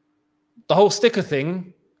 The whole sticker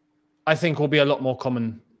thing, I think, will be a lot more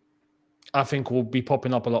common. I think will be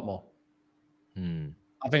popping up a lot more.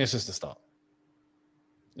 I think it's just a start.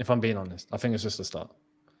 If I'm being honest, I think it's just a start,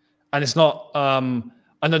 and it's not.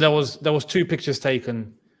 I know there was 2 pictures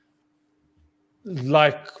taken.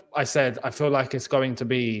 Like I said, I feel like it's going to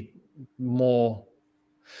be more.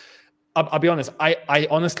 I'll be honest. I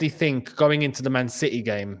honestly think going into the Man City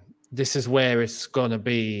game, this is where it's going to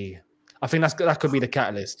be. I think that could be the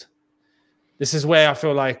catalyst. This is where I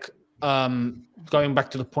feel like going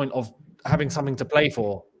back to the point of having something to play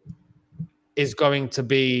for is going to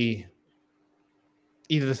be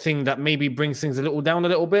either the thing that maybe brings things a little down a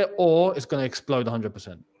little bit, or it's going to explode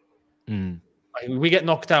 100%. Like, we get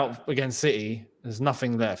knocked out against City, there's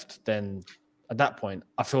nothing left. Then at that point,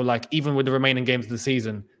 I feel like even with the remaining games of the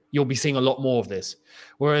season, you'll be seeing a lot more of this.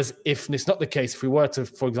 Whereas if it's not the case, if we were to,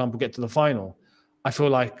 for example, get to the final, I feel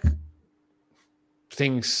like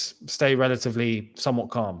things stay relatively somewhat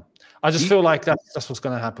calm. I just feel like that's what's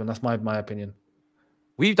going to happen. That's my opinion.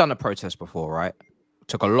 We've done a protest before, right?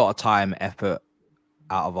 Took a lot of time, effort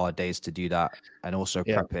out of our days to do that, and also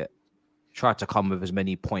prep it. Try to come with as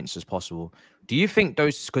many points as possible. Do you think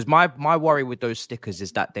those, because my worry with those stickers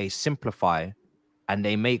is that they simplify and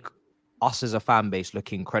they make us as a fan base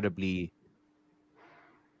look incredibly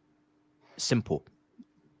simple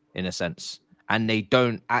in a sense, and they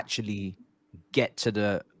don't actually get to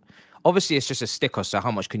the, obviously it's just a sticker, so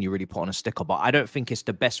how much can you really put on a sticker? But I don't think it's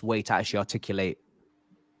the best way to actually articulate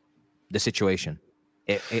the situation.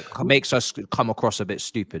 It makes us come across a bit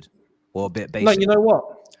stupid or a bit basic. No, you know what?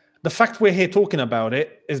 The fact we're here talking about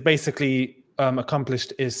it is basically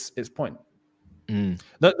accomplished its point.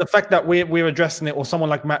 The fact that we're addressing it, or someone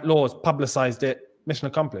like Matt Laws publicized it, mission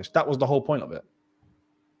accomplished. That was the whole point of it.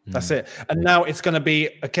 That's it. And now it's going to be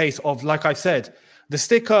a case of, like I said, the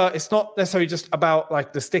sticker, it's not necessarily just about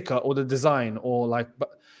like the sticker or the design or like,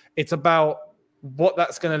 but it's about what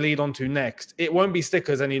that's going to lead on to next. It won't be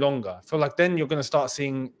stickers any longer. I feel like then you're going to start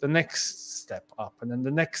seeing the next step up and then the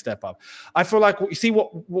next step up. I feel like you see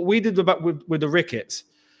what we did with the Ricketts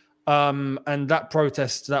and that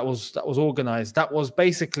protest that was organized. That was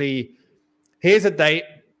basically, here's a date.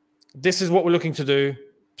 This is what we're looking to do.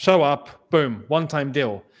 Show up. Boom. One-time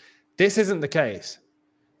deal. This isn't the case.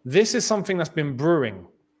 This is something that's been brewing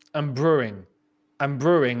and brewing and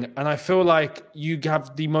brewing, and I feel like you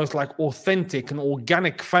have the most like authentic and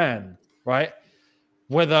organic fan, right?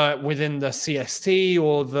 Whether within the CST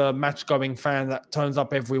or the match-going fan that turns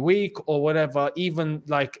up every week or whatever, even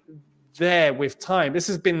like there with time. This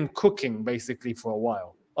has been cooking basically for a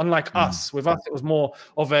while. Unlike us, with us it was more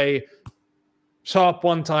of a sharp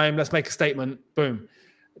one time, let's make a statement, boom.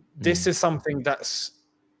 This is something that's,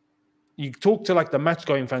 you talk to like the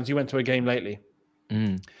match-going fans, you went to a game lately.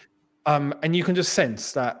 And you can just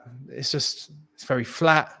sense that it's very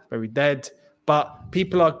flat, very dead. But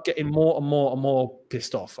people are getting more and more and more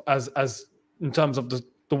pissed off as in terms of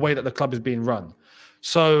the way that the club is being run.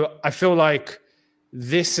 So I feel like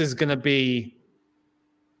this is going to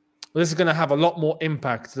have a lot more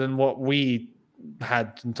impact than what we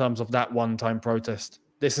had in terms of that one-time protest.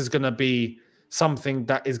 This is going to be something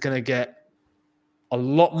that is going to get a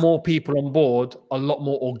lot more people on board, a lot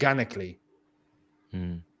more organically.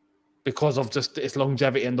 Because of just its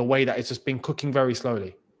longevity and the way that it's just been cooking very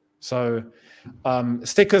slowly. So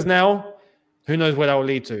stickers now, who knows where that will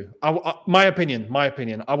lead to. My opinion,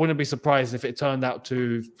 I wouldn't be surprised if it turned out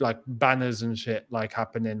to like banners and shit like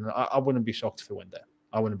happening. I wouldn't be shocked if it went there.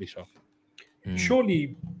 I wouldn't be shocked.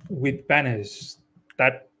 Surely with banners,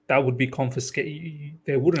 that would be confiscated.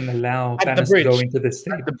 They wouldn't allow banners to go into the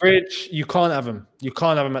stadium. At the bridge, you can't have them. You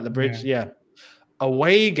can't have them at the bridge, yeah.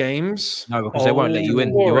 Away games, no, because they won't let you in.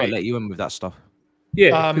 They won't let you in with that stuff.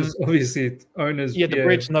 Yeah, because obviously owners. Yeah, the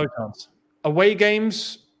bridge, no chance. Away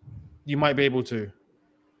games, you might be able to.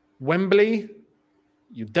 Wembley,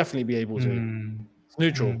 you definitely be able to. It's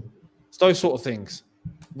neutral. It's those sort of things.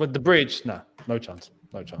 With the bridge, no chance.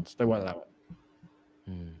 No chance. They won't allow it.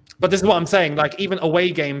 But this is what I'm saying. Like even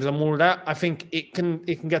away games and all of that, I think it can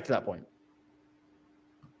get to that point.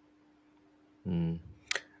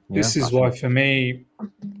 This is why, for me,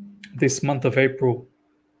 this month of April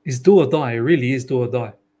is do or die. It really is do or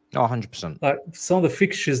die. Oh, 100%. Like some of the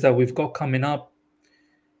fixtures that we've got coming up,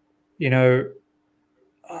 you know,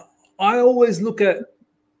 I always look at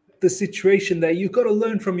the situation that you've got to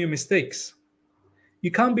learn from your mistakes.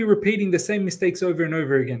 You can't be repeating the same mistakes over and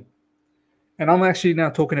over again. And I'm actually now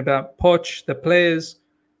talking about Poch, the players.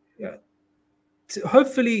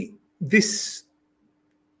 Hopefully this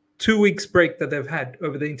 2 weeks break that they've had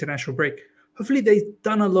over the international break, hopefully they've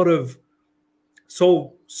done a lot of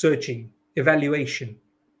soul searching, evaluation.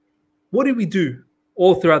 What did we do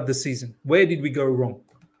all throughout the season? Where did we go wrong?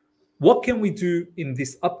 What can we do in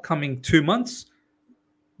this upcoming 2 months?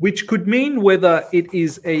 Which could mean whether it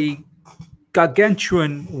is a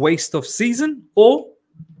gargantuan waste of season or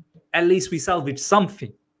at least we salvage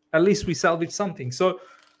something. At least we salvage something. So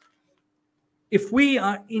if we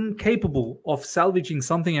are incapable of salvaging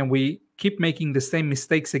something and we keep making the same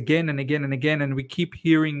mistakes again and again and again, and we keep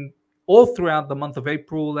hearing all throughout the month of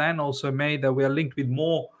April and also May that we are linked with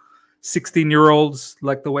more 16-year-olds,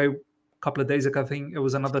 like the way a couple of days ago, I think it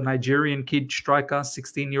was another Nigerian kid striker,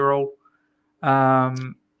 16-year-old.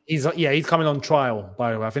 He's coming on trial,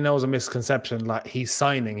 by the way. I think there was a misconception. Like, he's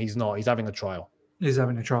signing, he's not. He's having a trial. He's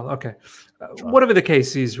having a trial. Okay. Whatever the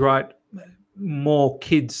case is, right? More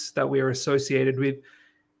kids that we are associated with.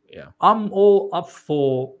 Yeah. I'm all up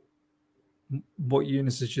for what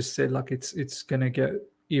Younes has just said. Like, it's going to get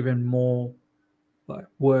even more like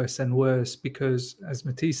worse and worse because, as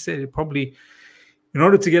Matisse said, it probably, in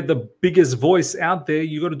order to get the biggest voice out there,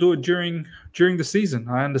 you got to do it during the season.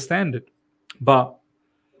 I understand it. But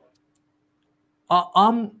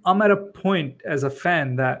I'm at a point as a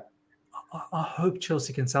fan that I hope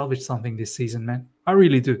Chelsea can salvage something this season, man. I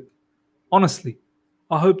really do. Honestly.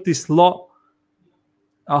 I hope this lot,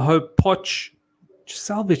 I hope Poch just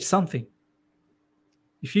salvage something.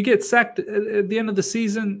 If you get sacked at the end of the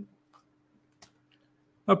season,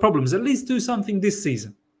 no problems. At least do something this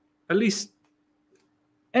season. At least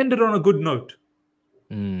end it on a good note.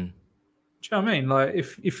 Do you know what I mean? Like,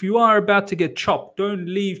 if you are about to get chopped, don't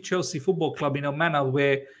leave Chelsea Football Club in a manner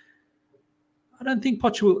where I don't think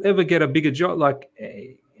Poch will ever get a bigger job, like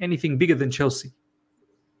anything bigger than Chelsea.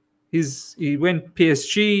 He went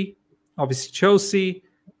PSG, obviously Chelsea.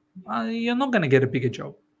 You're not going to get a bigger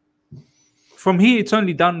job. From here, it's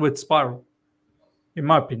only done with spiral, in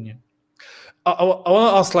my opinion. I want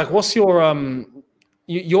to ask, like, what's your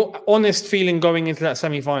honest feeling going into that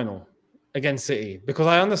semi-final against City? Because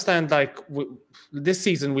I understand, like, this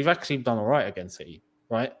season we've actually done all right against City,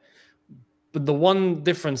 right? But the one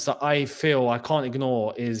difference that I feel I can't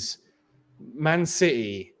ignore is Man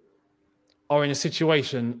City are in a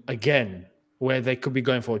situation again where they could be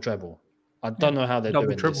going for a treble. I don't know how they're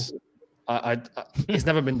doing this. It's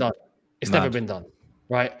never been done. It's never been done,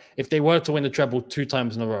 right? If they were to win the treble 2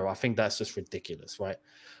 times in a row, I think that's just ridiculous, right?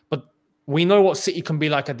 But we know what City can be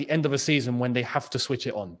like at the end of a season when they have to switch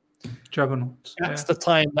it on. Juggernauts. That's the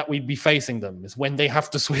time that we'd be facing them, is when they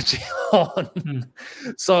have to switch it on.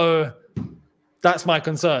 So that's my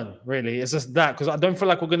concern, really. It's just that, because I don't feel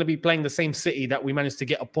like we're going to be playing the same City that we managed to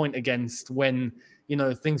get a point against when, you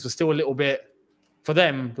know, things were still a little bit, for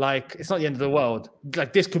them, like, it's not the end of the world.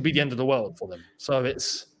 Like, this could be the end of the world for them. So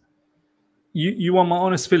it's... You want my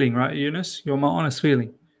honest feeling, right, Younes? You want my honest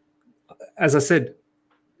feeling. As I said,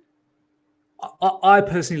 I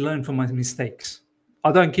personally learn from my mistakes.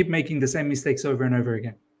 I don't keep making the same mistakes over and over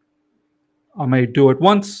again. I may do it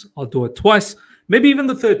once, I'll do it twice, maybe even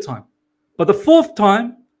the 3rd time. But the 4th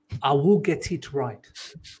time, I will get it right.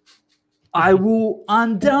 I will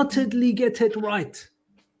undoubtedly get it right.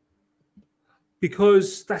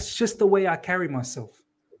 Because that's just the way I carry myself.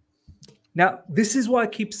 Now, this is why I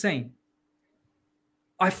keep saying,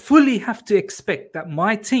 I fully have to expect that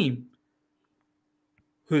my team,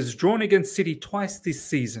 who's drawn against City twice this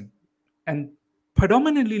season and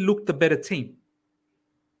predominantly looked the better team,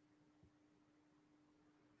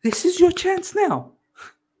 this is your chance now.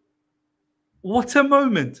 What a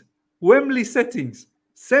moment. Wembley settings,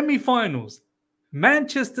 semi-finals,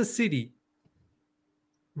 Manchester City,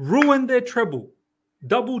 ruin their treble,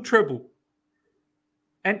 double treble,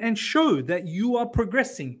 and show that you are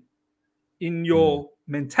progressing in your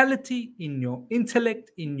mentality, in your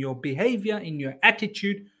intellect, in your behavior, in your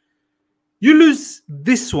attitude. You lose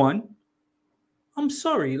this one, I'm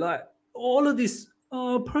sorry, like, all of this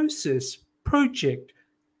process, project,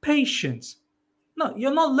 patience. No,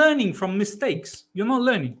 you're not learning from mistakes. You're not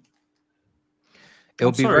learning.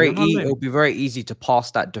 It'll be very easy to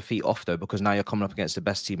pass that defeat off, though, because now you're coming up against the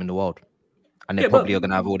best team in the world, and they probably are going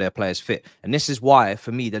to have all their players fit. And this is why,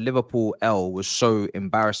 for me, the Liverpool L was so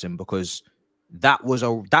embarrassing, because that was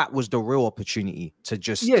the real opportunity to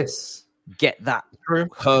just get that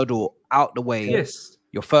hurdle out the way. Yes.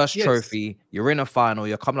 Your first trophy, you're in a final,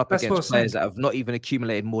 you're coming up against players that have not even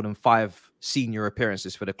accumulated more than 5 senior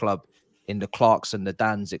appearances for the club in the Clarks and the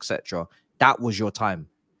Dans, etc. That was your time.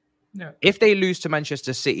 Yeah. If they lose to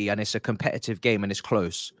Manchester City and it's a competitive game and it's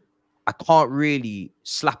close, I can't really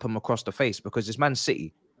slap them across the face, because it's Man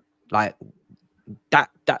City. Like, that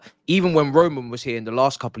even when Roman was here in the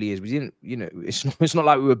last couple of years, we didn't, you know, it's not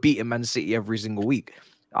like we were beating Man City every single week.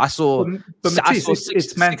 I saw, but Matisse,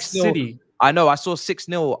 it's Man City. I know. I saw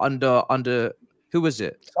 6-0 under who was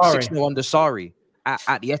it? 6-0 under Sarri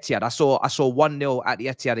at the Etihad. I saw 1-0 at the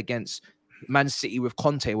Etihad against Man City with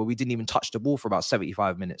Conte, where we didn't even touch the ball for about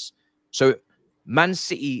 75 minutes. So Man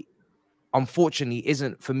City, unfortunately,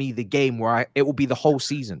 isn't for me the game where it will be the whole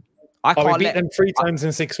season. I can't beat them 3 times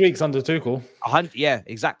in 6 weeks under Tuchel. Yeah,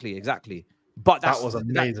 exactly. But that was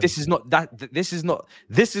amazing. This is not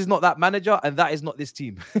that manager, and that is not this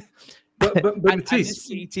team. and this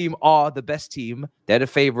City team are the best team. They're the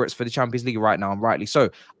favorites for the Champions League right now, and rightly so.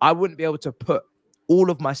 I wouldn't be able to put all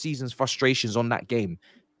of my season's frustrations on that game.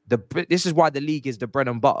 This is why the league is the bread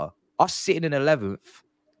and butter. Us sitting in 11th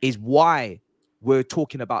is why we're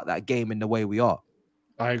talking about that game in the way we are.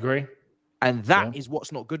 I agree. And that is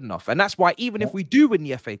what's not good enough. And that's why even if we do win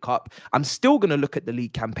the FA Cup, I'm still going to look at the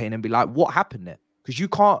league campaign and be like, what happened there? Because you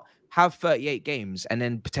can't have 38 games and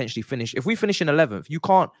then potentially finish. If we finish in 11th, you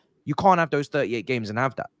can't have those 38 games and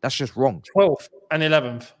have that. That's just wrong. 12th and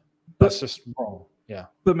 11th. That's just wrong. Yeah.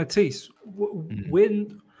 But Matisse, where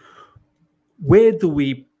do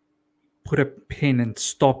we put a pin and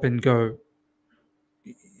stop and go?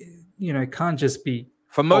 You know, it can't just be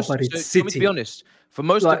for most. So, to be honest, for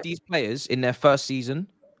most of these players in their first season,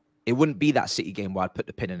 it wouldn't be that City game where I'd put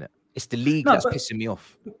the pin in it. It's the league that's pissing me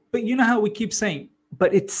off. But you know how we keep saying,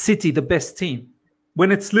 but it's City, the best team.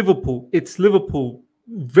 When it's Liverpool,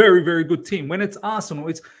 very, very good team. When it's Arsenal,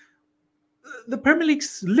 it's the Premier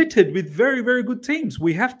League's littered with very, very good teams.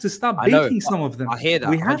 We have to start beating some of them. I hear that.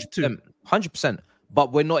 We have to. 100%.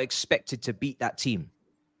 But we're not expected to beat that team.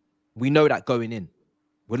 We know that going in.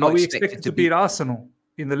 We're not expected to beat Arsenal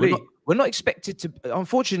in the league. We're not expected to.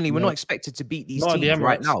 Unfortunately, we're not expected to beat these teams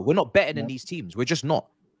right now. We're not better than these teams. We're just not.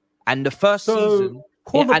 And the first season,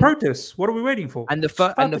 call the protests. What are we waiting for? And the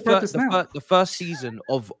first season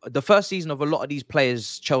of a lot of these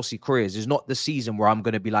players' Chelsea careers is not the season where I'm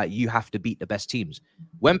going to be like, you have to beat the best teams.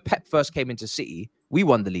 When Pep first came into City, we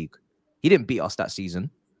won the league. He didn't beat us that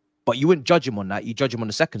season. But you wouldn't judge him on that. You judge him on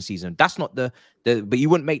the second season. That's not but you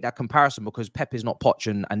wouldn't make that comparison because Pep is not Poch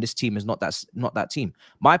and this team is not that team.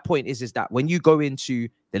 My point is that when you go into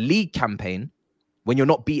the league campaign, when you're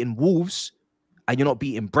not beating Wolves and you're not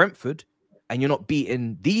beating Brentford and you're not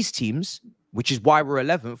beating these teams, which is why we're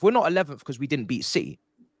 11th. We're not 11th because we didn't beat City.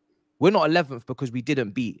 We're not 11th because we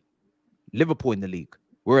didn't beat Liverpool in the league.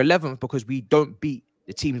 We're 11th because we don't beat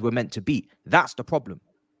the teams we're meant to beat. That's the problem.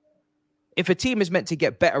 If a team is meant to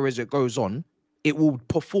get better as it goes on, it will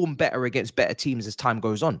perform better against better teams as time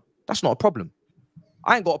goes on. That's not a problem.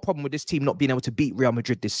 I ain't got a problem with this team not being able to beat Real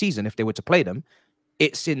Madrid this season if they were to play them.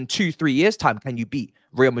 It's in 2-3 years' time can you beat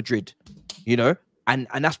Real Madrid, you know? And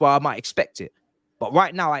that's why I might expect it. But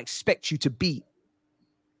right now, I expect you to beat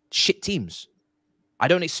shit teams. I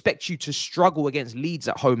don't expect you to struggle against Leeds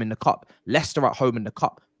at home in the Cup, Leicester at home in the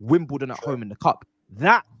Cup, Wimbledon at home in the Cup.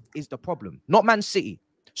 That is the problem, not Man City.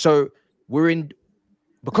 So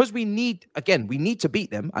because we need to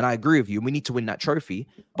beat them, and I agree with you, we need to win that trophy,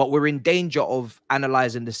 but we're in danger of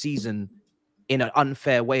analyzing the season in an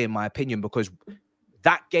unfair way, in my opinion, because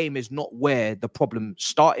that game is not where the problem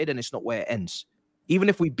started and it's not where it ends. Even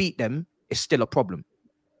if we beat them, it's still a problem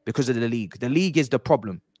because of the league. The league is the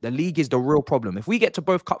problem. The league is the real problem. If we get to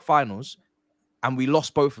both cup finals and we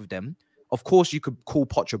lost both of them, of course you could call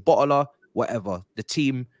Poch a bottler, whatever. The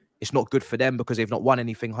team, it's not good for them because they've not won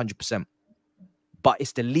anything 100%. But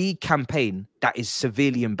it's the league campaign that is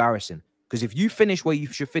severely embarrassing. Because if you finish where you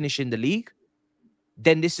should finish in the league,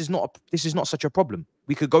 then this is not such a problem.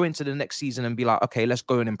 We could go into the next season and be like, okay, let's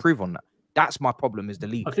go and improve on that. That's my problem is the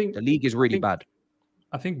league. I think the league is really bad.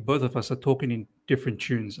 I think both of us are talking in different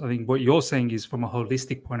tunes. I think what you're saying is from a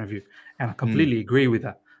holistic point of view. And I completely agree with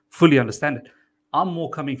that. Fully understand it. I'm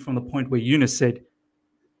more coming from the point where Younes said,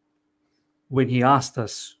 when he asked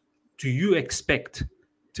us, do you expect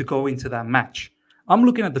to go into that match? I'm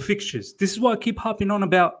looking at the fixtures. This is why I keep harping on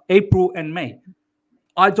about April and May.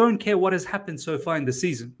 I don't care what has happened so far in the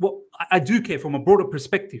season. Well, I do care from a broader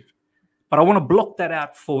perspective. But I want to block that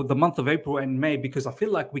out for the month of April and May because I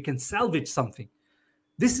feel like we can salvage something.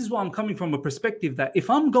 This is why I'm coming from a perspective that if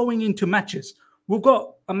I'm going into matches, we've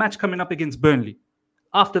got a match coming up against Burnley.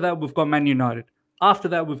 After that, we've got Man United. After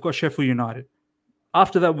that, we've got Sheffield United.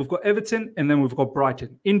 After that, we've got Everton, and then we've got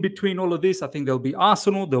Brighton. In between all of this, I think there'll be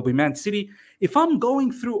Arsenal, there'll be Man City. If I'm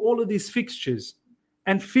going through all of these fixtures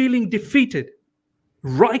and feeling defeated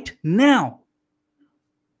right now,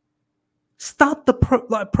 start the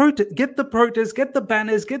protest, get the protests, get the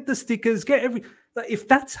banners, get the stickers, get every. If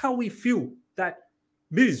that's how we feel, that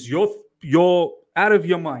Miz, you're out of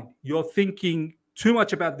your mind, you're thinking too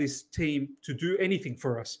much about this team to do anything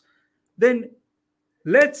for us, then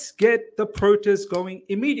let's get the protest going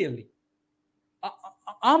immediately.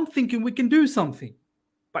 I'm thinking we can do something.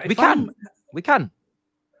 But we can.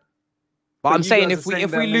 But I'm saying if we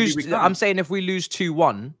lose, I'm saying if we lose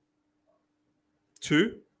 2-1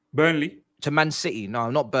 to Burnley. To Man City. No,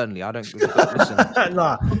 not Burnley. I don't listen.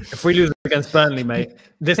 Nah, if we lose against Burnley, mate,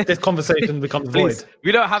 this conversation becomes void.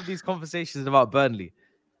 We don't have these conversations about Burnley.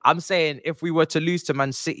 I'm saying if we were to lose to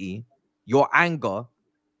Man City, your anger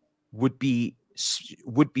would be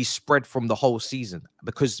spread from the whole season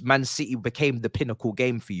because Man City became the pinnacle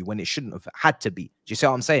game for you when it shouldn't have had to be. Do you see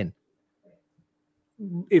what I'm saying?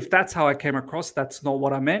 If that's how I came across, that's not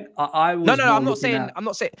what I meant. I was no. I'm not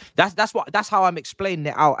saying that's how I'm explaining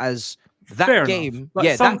it out as. That Fair game,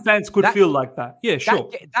 yeah, some fans could feel like that. Yeah,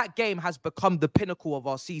 sure. That game has become the pinnacle of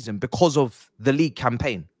our season because of the league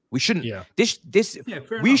campaign. We shouldn't. Yeah.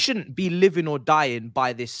 We shouldn't be living or dying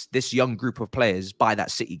by this young group of players by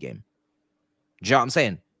that City game. Do you know what I'm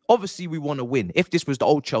saying? Obviously, we want to win. If this was the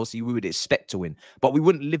old Chelsea, we would expect to win, but we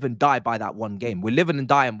wouldn't live and die by that one game. We're living and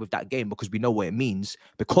dying with that game because we know what it means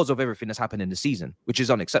because of everything that's happened in the season, which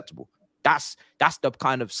is unacceptable. That's the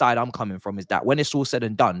kind of side I'm coming from. Is that when it's all said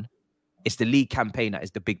and done, it's the league campaign that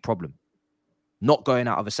is the big problem. Not going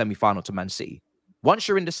out of a semi-final to Man City. Once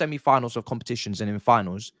you're in the semi-finals of competitions and in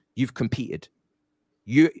finals, you've competed.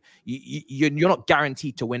 You're not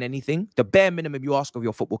guaranteed to win anything. The bare minimum you ask of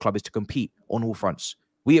your football club is to compete on all fronts.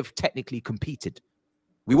 We have technically competed.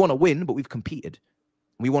 We want to win, but we've competed.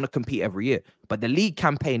 We want to compete every year. But the league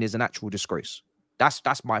campaign is an actual disgrace.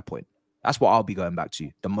 That's my point. That's what I'll be going back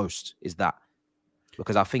to the most is that.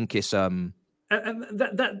 Because I think it's... And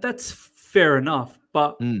that's fair enough,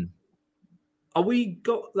 but are we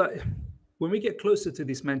when we get closer to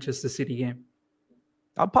this Manchester City game?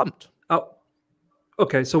 I'm pumped. Oh,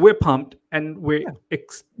 okay. So we're pumped, and we're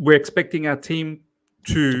expecting our team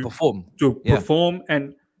to perform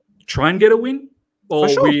and try and get a win, or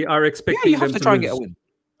we are expecting them to try and get a win.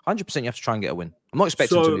 100%, you have to try and get a win. I'm not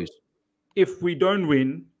expecting to lose. If we don't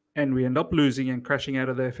win and we end up losing and crashing out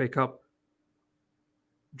of the FA Cup,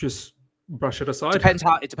 just brush it aside.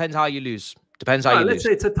 It depends how you lose. Depends how you lose. Let's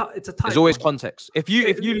say it's a tight. There's always context. If you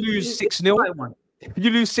lose 6-0, if you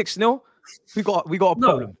lose 6-0, we got a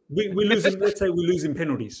problem. We lose. Let's say we lose in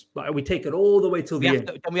penalties. Like we take it all the way till the end.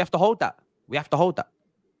 Then we have to hold that. We have to hold that.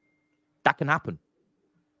 That can happen.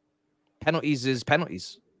 Penalties is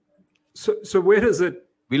penalties. So where does it?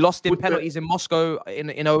 We lost in penalties in Moscow in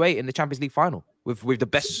 08 in the Champions League final with the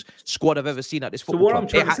best squad I've ever seen at this football club.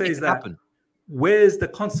 So what I'm trying to say is that. Where's the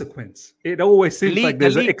consequence? It always seems like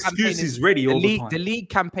there's excuses ready all the time. The league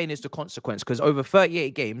campaign is the consequence because over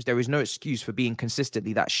 38 games, there is no excuse for being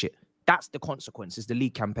consistently that shit. That's the consequence, is the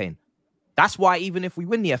league campaign. That's why even if we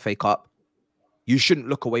win the FA Cup, you shouldn't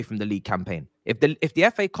look away from the league campaign. If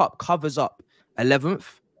the FA Cup covers up 11th,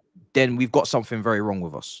 then we've got something very wrong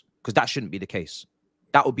with us because that shouldn't be the case.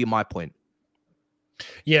 That would be my point.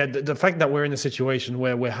 Yeah, the fact that we're in a situation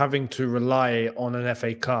where we're having to rely on an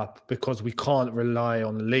FA Cup because we can't rely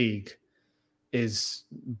on the league is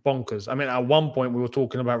bonkers. I mean, at one point we were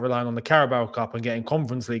talking about relying on the Carabao Cup and getting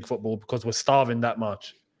Conference League football because we're starving that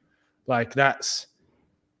much. Like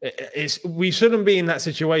we shouldn't be in that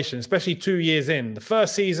situation, especially 2 years in. The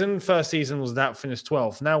first season was that finished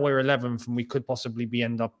 12th. Now we're 11th and we could possibly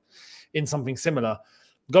end up in something similar.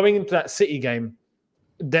 Going into that City game,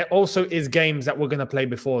 there also is games that we're going to play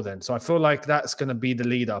before then. So I feel like that's going to be the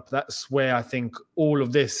lead up. That's where I think all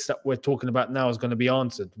of this that we're talking about now is going to be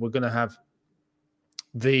answered. We're going to have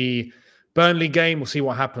the Burnley game. We'll see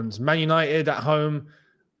what happens. Man United at home.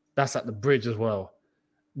 That's at the Bridge as well.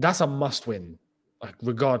 That's a must win. Like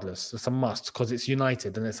regardless, it's a must because it's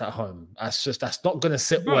United and it's at home. That's not going to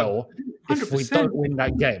sit well 100%. If we don't win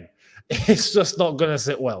that game. It's just not going to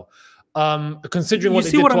sit well. Considering what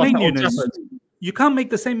they did to us at Old Trafford. You can't make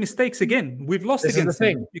the same mistakes again. We've lost against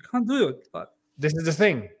them. You can't do it. But this is the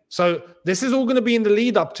thing. So this is all going to be in the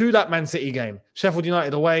lead up to that Man City game. Sheffield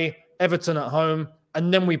United away, Everton at home,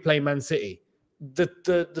 and then we play Man City.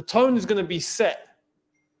 The tone is going to be set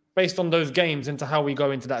based on those games into how we go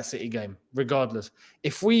into that City game, regardless.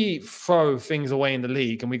 If we throw things away in the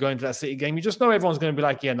league and we go into that City game, you just know everyone's going to be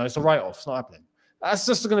like, yeah, no, it's a write-off. It's not happening. That's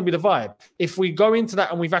just going to be the vibe. If we go into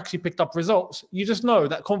that and we've actually picked up results, you just know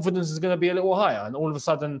that confidence is going to be a little higher. And all of a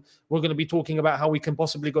sudden, we're going to be talking about how we can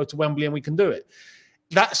possibly go to Wembley and we can do it.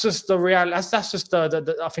 That's just the reality. That's just, I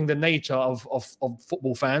think, the nature of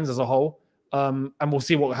football fans as a whole. And we'll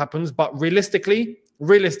see what happens. But realistically,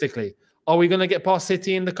 are we going to get past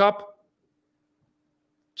City in the Cup?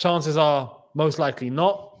 Chances are most likely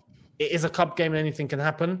not. it is a cup game and anything can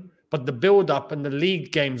happen. But the build-up and the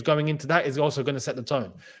league games going into that is also going to set the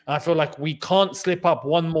tone. And I feel like we can't slip up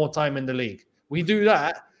one more time in the league. We do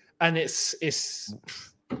that, and it's.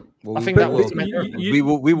 Well, I think that will. We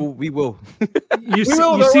will. You see,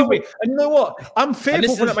 and you know what? I'm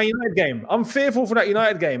fearful for that Man United game. I'm fearful for that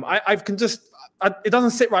United game. It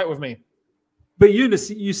doesn't sit right with me. But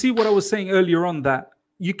Younes, you see what I was saying earlier on, that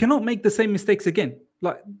you cannot make the same mistakes again.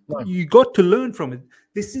 Like, you got to learn from it.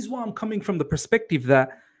 This is why I'm coming from the perspective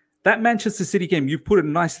that Manchester City game, you put it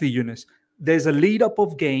nicely, Younes. There's a lead up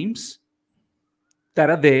of games that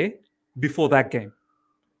are there before that game.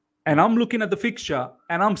 And I'm looking at the fixture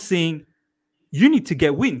and I'm seeing you need to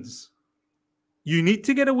get wins. You need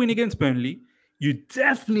to get a win against Burnley. You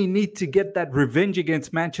definitely need to get that revenge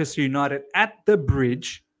against Manchester United at the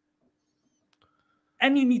Bridge.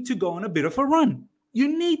 And you need to go on a bit of a run. You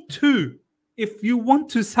need to, if you want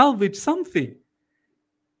to salvage something.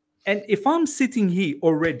 And if I'm sitting here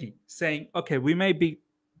already saying, okay, we may beat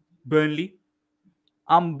Burnley,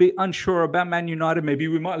 I'm a bit unsure about Man United, maybe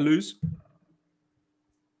we might lose.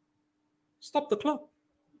 Stop the clock.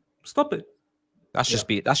 Stop it. That's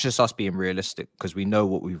just us being realistic, because we know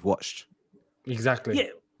what we've watched. Exactly. Yeah.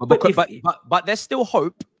 But there's still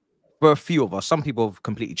hope for a few of us. Some people have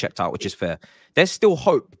completely checked out, which is fair. There's still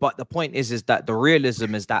hope, but the point is that the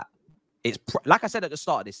realism is that it's like I said at the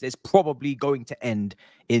start of this, it's probably going to end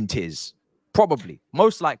in tears. Probably,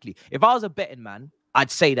 most likely. If I was a betting man,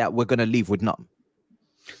 I'd say that we're going to leave with nothing.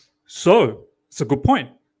 So it's a good point.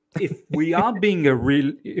 If we are being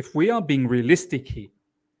realistic here,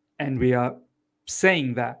 and we are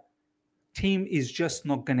saying that team is just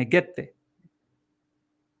not going to get there,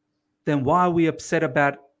 then why are we upset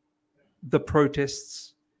about the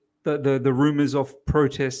protests, the rumors of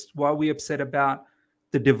protests? Why are we upset about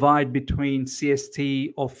the divide between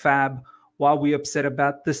CST or Fab? Why are we upset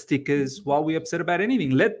about the stickers? Why are we upset about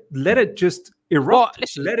anything? Let it just erupt. Well,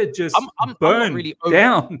 listen, let it just burn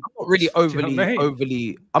down.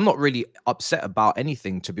 I'm not really upset about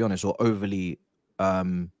anything, to be honest, or overly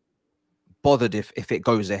bothered if it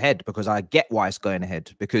goes ahead, because I get why it's going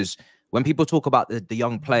ahead. Because when people talk about the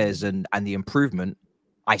young players and the improvement,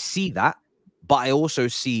 I see that, but I also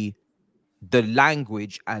see the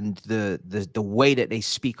language and the way that they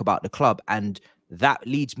speak about the club, and that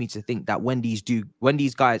leads me to think that when these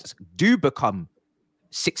guys do become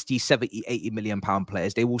 60, 70, 80 million pound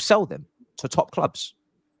players, they will sell them to top clubs.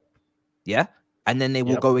 Yeah. And then they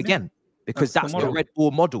will go again, because that's the Red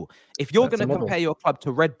Bull model. If you're going to compare your club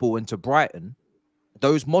to Red Bull and to Brighton,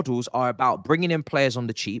 those models are about bringing in players on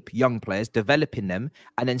the cheap, young players, developing them,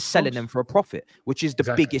 and then selling them for a profit, which is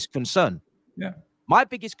the biggest concern. Yeah. My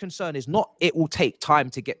biggest concern is not it will take time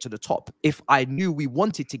to get to the top. If I knew we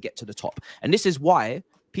wanted to get to the top, and this is why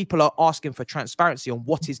people are asking for transparency on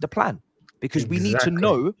what is the plan, because we need to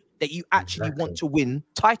know that you actually want to win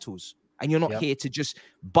titles, and you're not here to just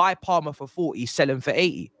buy Palmer for 40, sell him for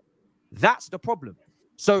 80. That's the problem.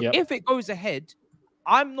 So if it goes ahead,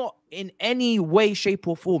 I'm not in any way, shape,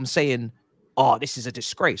 or form saying, oh, this is a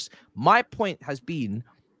disgrace. My point has been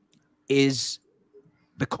is,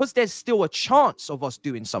 because there's still a chance of us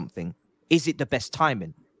doing something, is it the best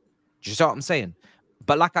timing? Do you see what I'm saying?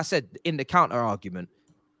 But like I said, in the counter argument,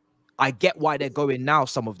 I get why they're going now.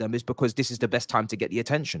 Some of them is because this is the best time to get the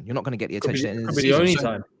attention. You're not going to get the attention. Could be the only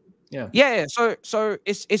time. Yeah. So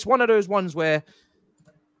it's one of those ones where,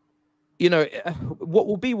 you know, what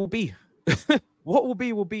will be will be. What will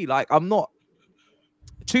be will be. Like, I'm not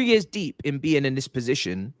 2 years deep in being in this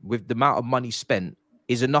position with the amount of money spent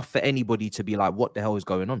is enough for anybody to be like, what the hell is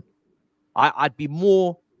going on? I'd be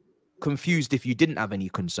more confused if you didn't have any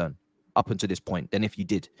concern up until this point than if you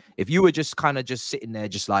did. If you were just kind of just sitting there,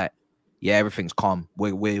 just like, yeah, everything's calm,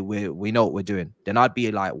 we know what we're doing, then I'd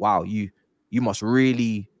be like, wow, you must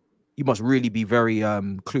really be very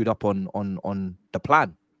clued up on the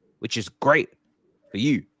plan, which is great for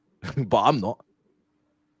you, but I'm not,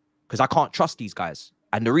 because I can't trust these guys.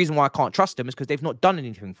 And the reason why I can't trust them is because they've not done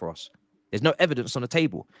anything for us. There's no evidence on the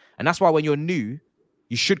table. And that's why when you're new,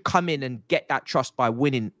 you should come in and get that trust by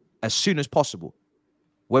winning as soon as possible,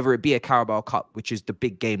 whether it be a Carabao Cup, which is the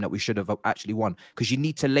big game that we should have actually won, because you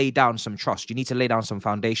need to lay down some trust. You need to lay down some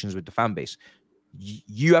foundations with the fan base.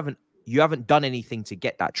 You haven't done anything to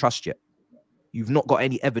get that trust yet. You've not got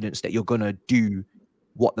any evidence that you're going to do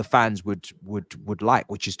what the fans would like,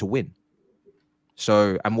 which is to win.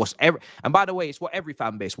 So, and by the way, it's what every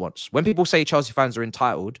fan base wants. When people say Chelsea fans are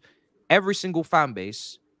entitled, every single fan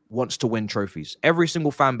base wants to win trophies. Every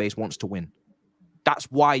single fan base wants to win. That's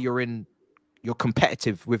why you're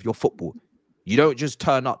competitive with your football. You don't just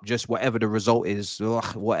turn up just whatever the result is,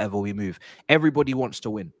 whatever we move. Everybody wants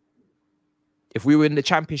to win. If we were in the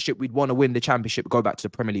Championship, we'd want to win the Championship, go back to the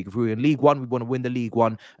Premier League. If we were in League One, we'd want to win the League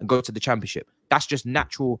One and go to the Championship. That's just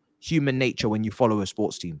natural human nature when you follow a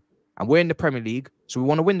sports team. And we're in the Premier League, so we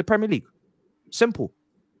want to win the Premier League. Simple.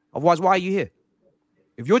 Otherwise, why are you here?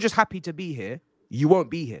 If you're just happy to be here, you won't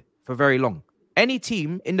be here for very long. Any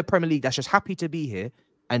team in the Premier League that's just happy to be here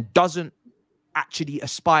and doesn't actually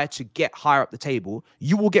aspire to get higher up the table,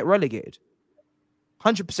 you will get relegated.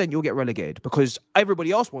 100% you'll get relegated because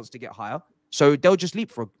everybody else wants to get higher. So they'll just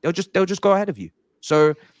leapfrog. They'll just go ahead of you.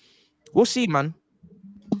 So we'll see, man.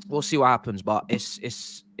 We'll see what happens, but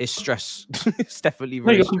it's stress. It's definitely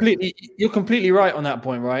very you're completely right on that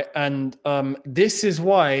point, right? And this is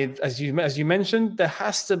why, as you mentioned, there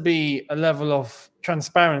has to be a level of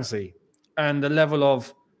transparency and a level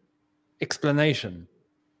of explanation.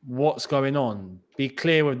 What's going on? Be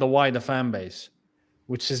clear with the wider fan base,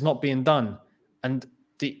 which is not being done. And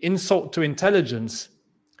the insult to intelligence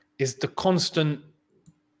is the constant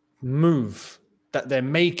move that they're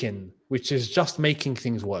making, which is just making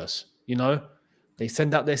things worse. You know, they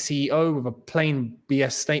send out their CEO with a plain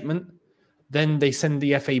BS statement. Then they send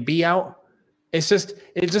the FAB out. It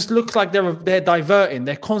just looks like they're diverting.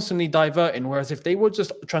 They're constantly diverting. Whereas if they were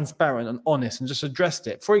just transparent and honest and just addressed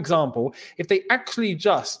it, for example, if they actually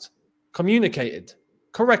just communicated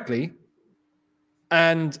correctly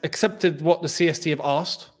and accepted what the CST have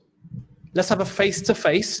asked, let's have a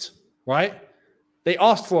face-to-face, right? They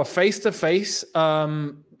asked for a face-to-face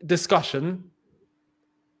discussion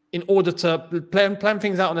in order to plan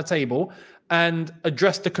things out on the table and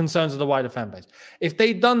address the concerns of the wider fan base. If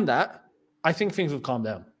they'd done that, I think things would calm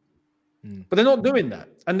down. But they're not doing that.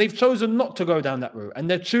 And they've chosen not to go down that route. And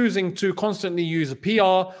they're choosing to constantly use a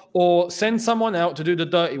PR or send someone out to do the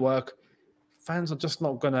dirty work. Fans are just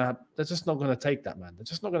not gonna take that, man. They're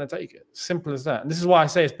just not gonna take it. Simple as that. And this is why I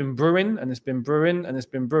say it's been brewing and it's been brewing and it's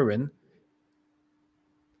been brewing.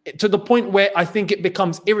 To the point where I think it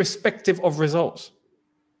becomes irrespective of results.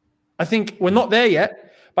 I think we're not there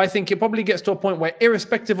yet, but I think it probably gets to a point where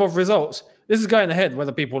irrespective of results, this is going ahead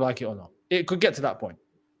whether people like it or not. It could get to that point.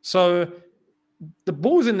 So the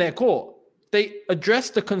ball's in their court. They address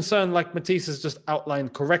the concern like Matisse has just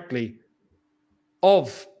outlined correctly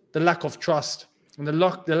of the lack of trust and the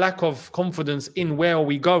lack of confidence in where are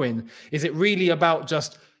we going. Is it really about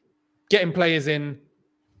just getting players in,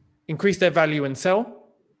 increase their value and sell?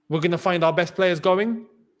 We're going to find our best players going?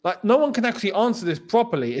 Like, no one can actually answer this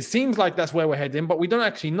properly. It seems like that's where we're heading, but we don't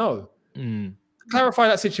actually know. Clarify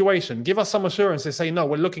that situation. Give us some assurance to say, no,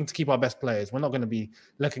 we're looking to keep our best players. We're not going to be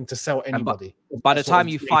looking to sell anybody. By the time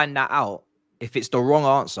you find that out, if it's the wrong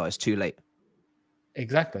answer, it's too late.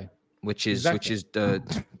 Exactly. Which is the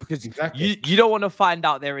because you don't want to find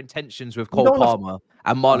out their intentions with Cole Palmer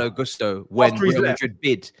and Malo Gusto when Real Madrid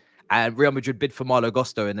bid for Malo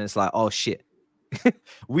Gusto, and then it's like, oh shit.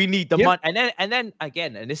 We need the money, and then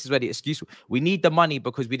again, and this is where the excuse, we need the money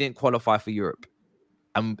because we didn't qualify for Europe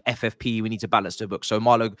and FFP. We need to balance the book. So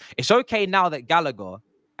Marlo, it's okay now that Gallagher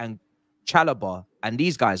and Chalobah and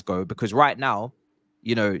these guys go, because right now,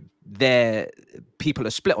 you know, people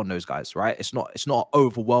are split on those guys, right? It's not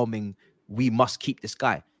overwhelming. We must keep this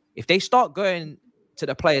guy. If they start going to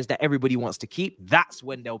the players that everybody wants to keep, that's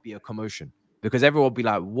when there'll be a commotion, because everyone will be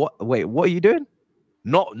like, what? Wait, what are you doing?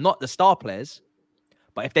 Not the star players.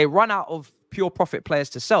 But if they run out of pure profit players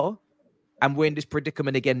to sell, and we're in this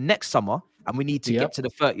predicament again next summer, and we need to get to the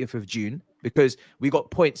 30th of June because we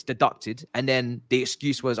got points deducted, and then the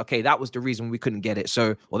excuse was, okay, that was the reason we couldn't get it.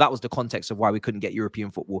 So, or that was the context of why we couldn't get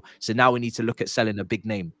European football. So now we need to look at selling a big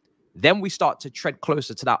name. Then we start to tread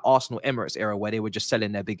closer to that Arsenal Emirates era where they were just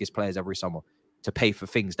selling their biggest players every summer to pay for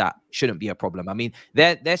things that shouldn't be a problem. I mean,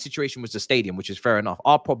 their situation was the stadium, which is fair enough.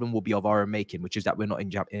 Our problem will be of our own making, which is that we're not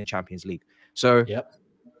in Champions League. So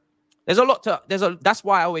there's a lot to, that's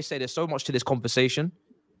why I always say there's so much to this conversation.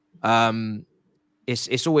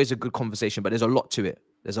 It's always a good conversation, but there's a lot to it.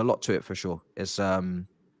 There's a lot to it for sure. It's a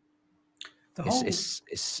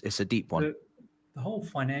deep one. The whole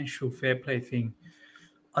financial fair play thing,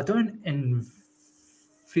 I don't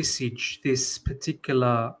envisage this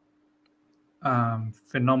particular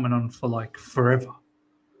phenomenon for like forever.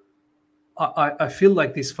 I feel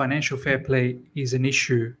like this financial fair play is an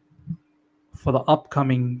issue for the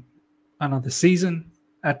upcoming another season,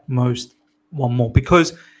 at most one more,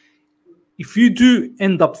 because if you do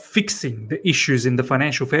end up fixing the issues in the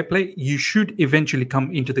financial fair play, you should eventually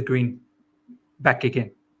come into the green back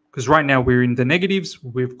again, because right now we're in the negatives.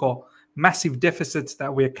 We've got massive deficits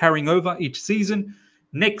that we're carrying over each season.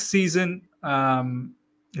 Next season,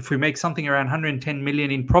 if we make something around 110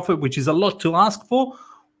 million in profit, which is a lot to ask for,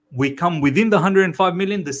 we come within the 105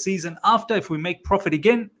 million the season after, if we make profit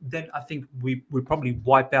again, then I think we probably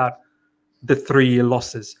wipe out the 3-year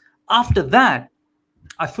losses. After that,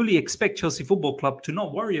 I fully expect Chelsea Football Club to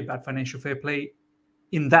not worry about financial fair play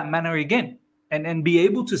in that manner again, and be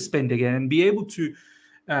able to spend again, and be able to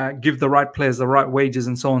give the right players the right wages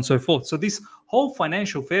and so on and so forth. So this whole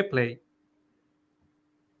financial fair play,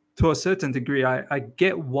 to a certain degree, I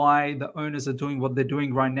get why the owners are doing what they're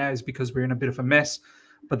doing right now, is because we're in a bit of a mess.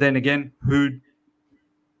 But then again, who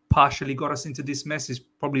partially got us into this mess is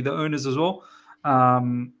probably the owners as well.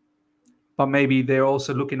 But maybe they're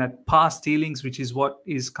also looking at past dealings, which is what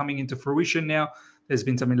is coming into fruition now. There's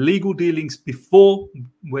been some illegal dealings before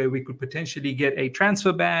where we could potentially get a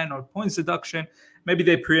transfer ban or points deduction. Maybe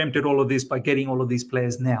they preempted all of this by getting all of these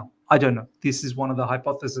players now. I don't know. This is one of the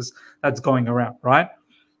hypotheses that's going around, right?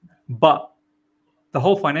 But the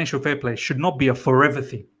whole financial fair play should not be a forever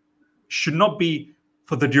thing. Should not be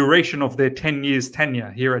for the duration of their 10 years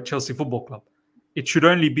tenure here at Chelsea Football Club. It should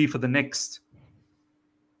only be for the next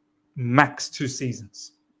max 2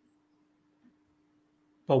 seasons.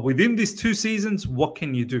 But within these 2 seasons, what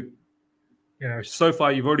can you do? You know, so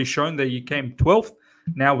far you've already shown that you came 12th.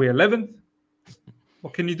 Now we're 11th.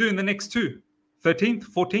 What can you do in the next 2? 13th,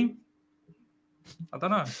 14th? I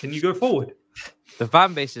don't know. Can you go forward? The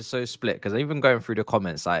fan base is so split, because even going through the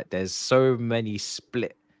comments, like, there's so many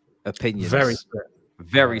split opinions.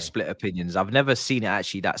 Very split opinions. I've never seen it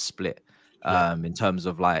actually that split in terms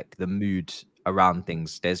of like the mood around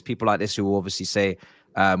things. There's people like this who will obviously say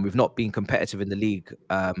we've not been competitive in the league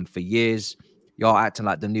for years. You're acting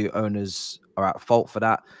like the new owners are at fault for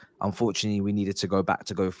that. Unfortunately, we needed to go back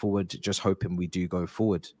to go forward, just hoping we do go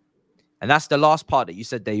forward. And that's the last part that you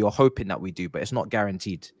said there. You're hoping that we do, but it's not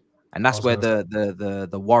guaranteed. And that's where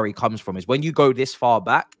the worry comes from, is when you go this far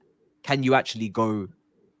back, can you actually go?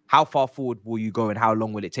 How far forward will you go, and how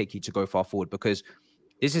long will it take you to go far forward? Because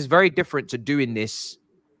this is very different to doing this.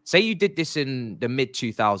 Say you did this in the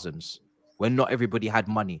mid-2000s when not everybody had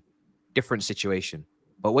money. Different situation.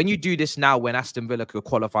 But when you do this now, when Aston Villa could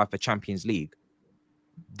qualify for Champions League,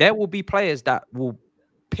 there will be players that will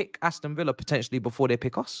pick Aston Villa potentially before they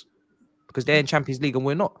pick us, because they're in Champions League and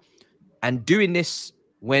we're not. And doing this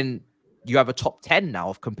when you have a top 10 now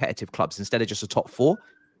of competitive clubs instead of just a top 4,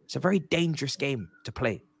 it's a very dangerous game to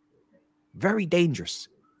play. Very dangerous.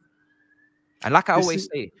 And like I always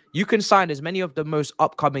say, you can sign as many of the most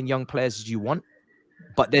upcoming young players as you want,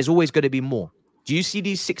 but there's always going to be more. Do you see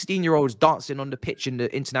these 16-year-olds dancing on the pitch in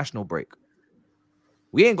the international break?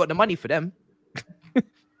 We ain't got the money for them.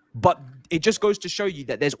 But it just goes to show you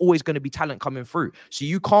that there's always going to be talent coming through. So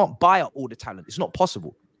you can't buy up all the talent. It's not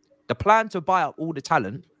possible. The plan to buy up all the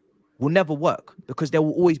talent will never work, because there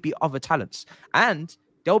will always be other talents. And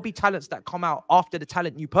there'll be talents that come out after the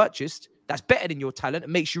talent you purchased that's better than your talent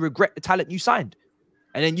and makes you regret the talent you signed.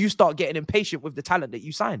 And then you start getting impatient with the talent that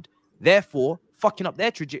you signed, therefore fucking up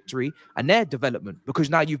their trajectory and their development, because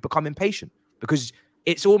now you've become impatient. Because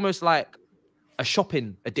it's almost like a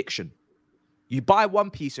shopping addiction. You buy one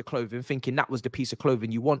piece of clothing thinking that was the piece of clothing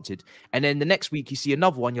you wanted, and then the next week you see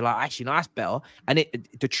another one, you're like, actually, no, that's better. And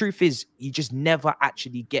the truth is, you just never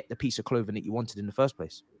actually get the piece of clothing that you wanted in the first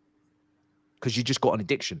place, because you just got an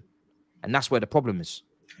addiction. And that's where the problem is.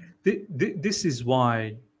 This is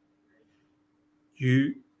why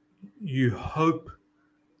you hope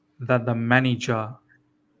that the manager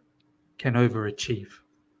can overachieve.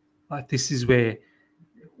 Like, this is where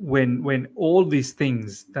when all these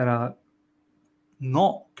things that are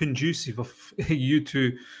not conducive of you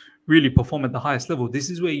to really perform at the highest level,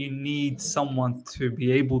 this is where you need someone to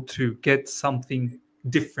be able to get something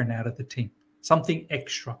different out of the team, something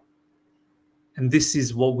extra. And this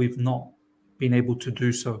is what we've not been able to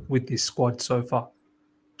do so with this squad so far.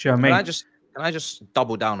 Do you know what I mean? Can I just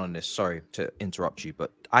double down on this? Sorry to interrupt you,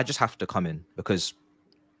 but I just have to come in, because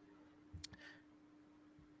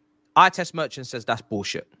iTest Merchant says that's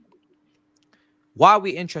bullshit. Why are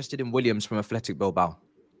we interested in Williams from Athletic Bilbao?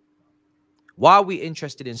 Why are we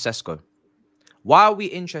interested in Sesko? Why are we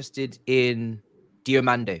interested in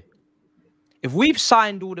Diomande? If we've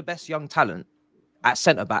signed all the best young talent at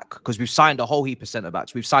centre-back, because we've signed a whole heap of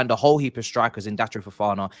centre-backs, we've signed a whole heap of strikers in Datro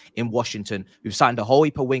Fofana, in Washington, we've signed a whole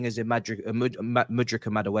heap of wingers in Mudryk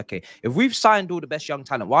and Madueke. If we've signed all the best young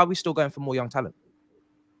talent, why are we still going for more young talent?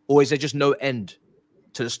 Or is there just no end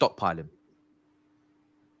to the stockpiling?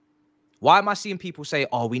 Why am I seeing people say,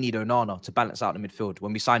 oh, we need Onana to balance out the midfield,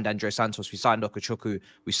 when we signed Andre Santos, we signed Okachuku,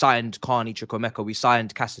 we signed Carney Chukwemeka, we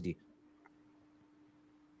signed Cassidy?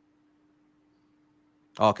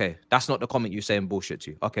 Okay, that's not the comment you're saying bullshit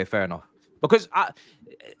to. Okay, fair enough. Because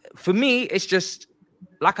for me, it's just,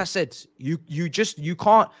 like I said, you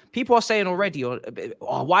can't. People are saying already,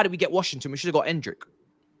 oh, why did we get Washington? We should have got Hendrick.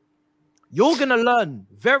 You're gonna learn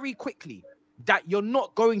very quickly that you're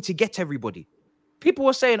not going to get everybody. People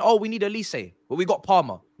were saying, oh, we need Elise, but we got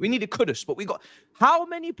Palmer. We needed Kudus, but we got... How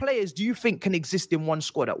many players do you think can exist in one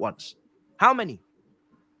squad at once? How many?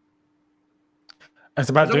 It's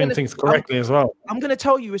about doing things correctly as well. I'm going to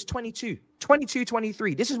tell you it's 22,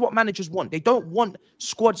 23. This is what managers want. They don't want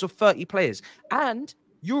squads of 30 players. And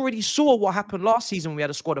you already saw what happened last season when we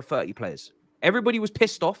had a squad of 30 players. Everybody was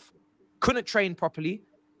pissed off, couldn't train properly,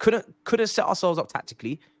 couldn't set ourselves up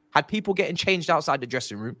tactically, had people getting changed outside the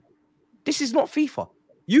dressing room. This is not FIFA.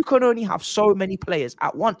 You can only have so many players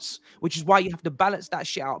at once, which is why you have to balance that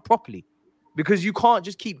shit out properly, because you can't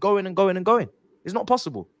just keep going and going and going. It's not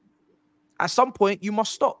possible. At some point, you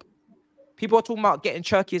must stop. People are talking about getting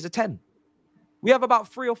Cherky as a 10. We have about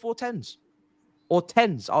 3 or 4 10s. Or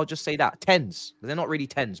 10s, I'll just say that. 10s. They're not really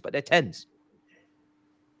 10s, but they're 10s.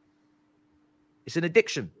 It's an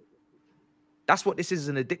addiction. That's what this is,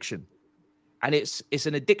 an addiction. And it's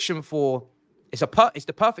an addiction for... It's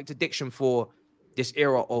the perfect addiction for this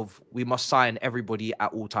era of we must sign everybody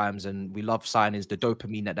at all times, and we love signings, the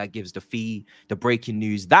dopamine that gives, the fee, the breaking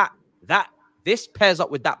news. This pairs up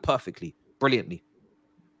with that perfectly, brilliantly,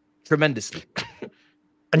 tremendously.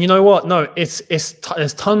 And you know what? No, there's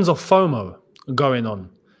tons of FOMO going on.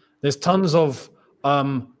 There's tons of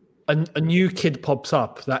a new kid pops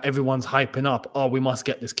up that everyone's hyping up. Oh, we must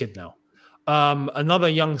get this kid now. Another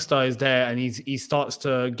youngster is there, and he starts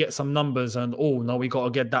to get some numbers, and oh no, we got to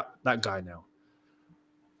get that guy now.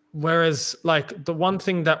 Whereas, like, the one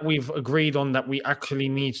thing that we've agreed on that we actually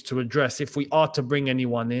need to address, if we are to bring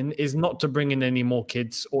anyone in, is not to bring in any more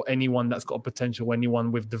kids or anyone that's got potential,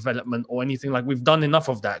 anyone with development or anything. Like, we've done enough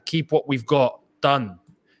of that. Keep what we've got done,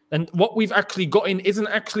 and what we've actually got in isn't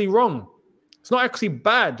actually wrong. It's not actually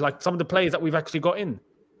bad. Like some of the players that we've actually got in,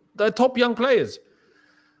 they're top young players.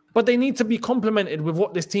 But they need to be complemented with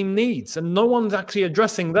what this team needs. And no one's actually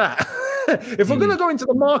addressing that. If we're going to go into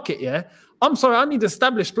the market, yeah, I'm sorry, I need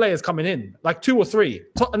established players coming in, like 2 or 3.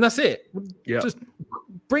 And that's it. Yeah. Just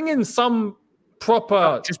bring in some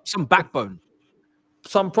proper... Just some backbone.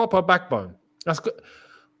 Some proper backbone. That's good.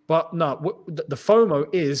 But no, the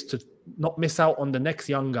FOMO is to not miss out on the next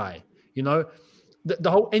young guy. You know,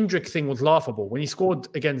 the whole Hendrick thing was laughable when he scored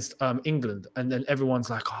against England, and then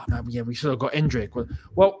everyone's like, "Oh man, yeah, we should have got Hendrick."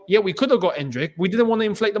 Well, yeah, we could have got Hendrick. We didn't want to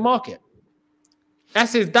inflate the market.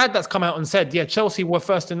 That's his dad that's come out and said, "Yeah, Chelsea were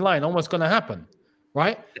first in line, almost going to happen,"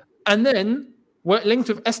 right? And then we're linked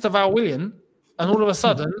with Willian, and all of a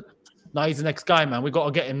sudden, no, he's the next guy, man. We got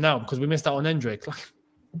to get him now because we missed out on Hendrick. Like,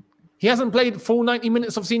 he hasn't played full 90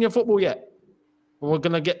 minutes of senior football yet. We're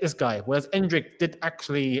gonna get this guy. Whereas Hendrick did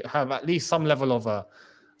actually have at least some level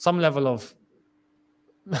of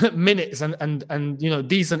minutes and you know,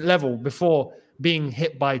 decent level before being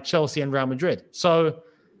hit by Chelsea and Real Madrid. So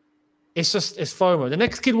it's FOMO. The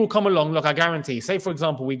next kid will come along. Look, I guarantee. Say for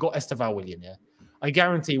example, we got Willian. Yeah, I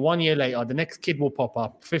guarantee 1 year later, the next kid will pop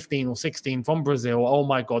up, 15 or 16 from Brazil. Oh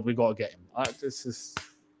my God, we got to get him. This is.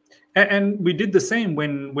 And we did the same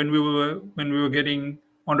when we were getting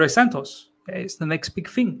Andre Santos. It's the next big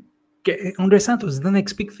thing. Andre Santos is the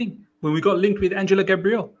next big thing. When we got linked with Angela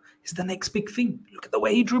Gabriel, it's the next big thing. Look at the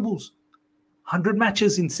way he dribbles. 100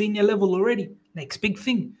 matches in senior level already. Next big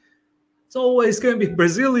thing. It's always going to be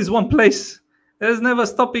Brazil is one place. There's never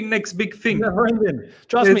stopping next big thing. Never ending.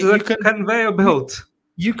 Trust me, you can conveyor belt.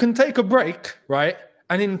 You can take a break, right?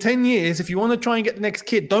 And in 10 years, if you want to try and get the next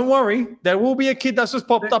kid, don't worry. There will be a kid that's just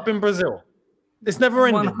popped up in Brazil. It's never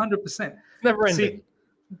ending. 100%. Never ending. See,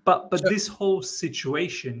 but this whole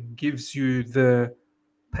situation gives you the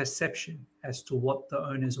perception as to what the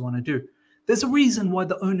owners want to do. There's a reason why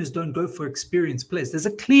the owners don't go for experienced players. There's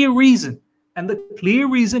a clear reason. And the clear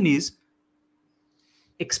reason is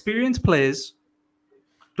experienced players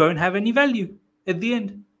don't have any value at the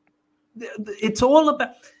end. It's all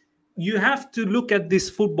about... You have to look at this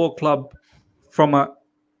football club from a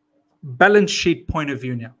balance sheet point of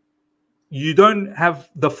view now. You don't have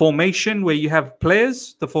the formation where you have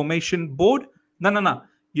players, the formation board. No.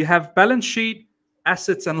 You have balance sheet,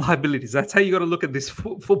 assets, and liabilities. That's how you got to look at this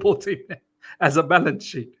football team as a balance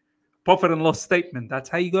sheet. Profit and loss statement. That's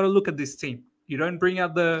how you got to look at this team. You don't bring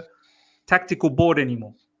out the tactical board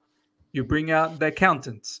anymore. You bring out the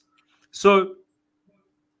accountants. So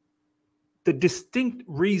the distinct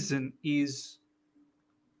reason is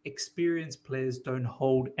experienced players don't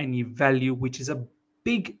hold any value, which is a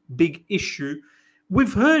big issue.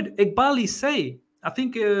 We've heard Iqbali say, I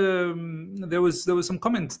think there was some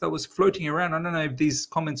comments that was floating around. I don't know if these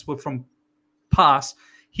comments were from past.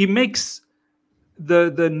 He makes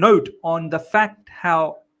the note on the fact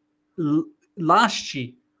how last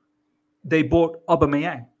year they bought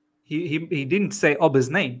Aubameyang. He didn't say Auba's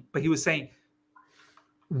name, but he was saying,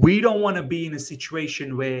 we don't want to be in a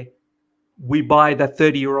situation where we buy that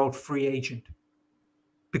 30-year-old free agent,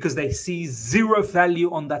 because they see zero value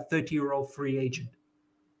on that 30-year-old free agent.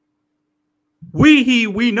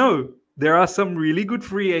 We know there are some really good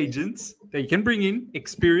free agents that you can bring in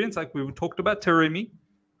experience, like we talked about Mehdi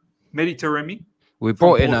Taremi. We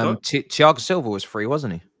brought in Thiago Silva was free,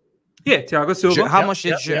 wasn't he? Yeah, Thiago Silva. How much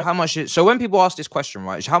did so when people ask this question,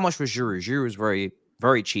 right? How much was Giroud? Giroud was very,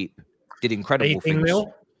 very cheap. Did incredible things.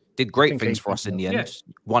 Did great things for us in the end.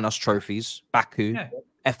 Yeah. Won us trophies. Baku,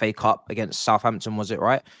 FA Cup against Southampton, was it,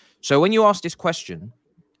 right? So when you ask this question,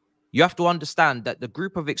 you have to understand that the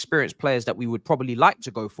group of experienced players that we would probably like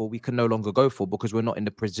to go for, we can no longer go for because we're not in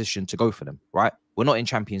the position to go for them, right? We're not in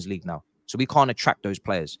Champions League now. So we can't attract those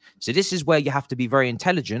players. So this is where you have to be very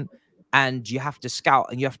intelligent, and you have to scout,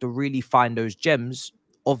 and you have to really find those gems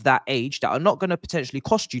of that age that are not going to potentially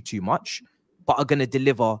cost you too much, but are going to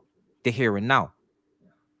deliver the here and now.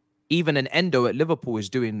 Even an Endo at Liverpool is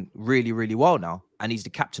doing really, really well now, and he's the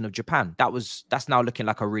captain of Japan. That's now looking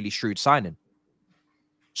like a really shrewd signing.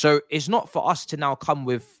 So it's not for us to now come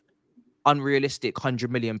with unrealistic £100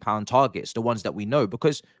 million targets, the ones that we know,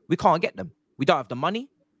 because we can't get them. We don't have the money,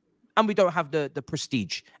 and we don't have the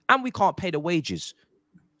prestige, and we can't pay the wages.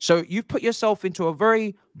 So you've put yourself into a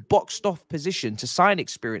very boxed off position to sign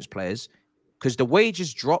experienced players because the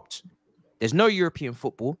wages dropped. There's no European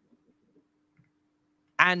football.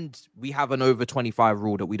 And we have an over 25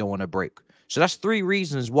 rule that we don't want to break. So that's 3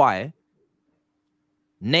 reasons why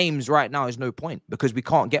names right now is no point, because we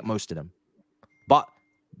can't get most of them. But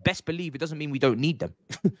best believe it doesn't mean we don't need them.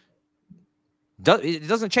 It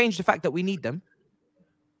doesn't change the fact that we need them.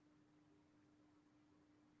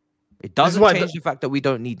 It doesn't change the fact that we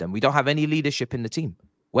don't need them. We don't have any leadership in the team.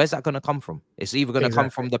 Where's that going to come from? It's either going to come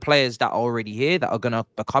from the players that are already here that are going to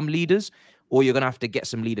become leaders, or you're going to have to get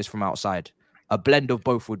some leaders from outside. A blend of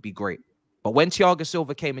both would be great. But when Thiago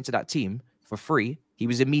Silva came into that team for free, he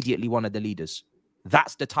was immediately one of the leaders.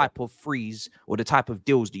 That's the type of freeze or the type of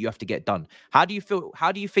deals that you have to get done. How do you feel?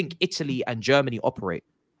 How do you think Italy and Germany operate?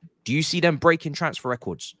 Do you see them breaking transfer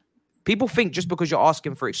records? People think just because you're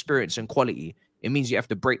asking for experience and quality, it means you have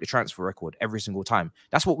to break the transfer record every single time.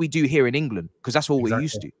 That's what we do here in England, because that's what we're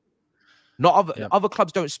used to. Not other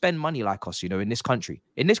clubs don't spend money like us, you know, in this country.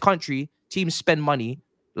 In this country, teams spend money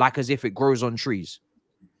like as if it grows on trees.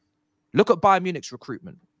 Look at Bayern Munich's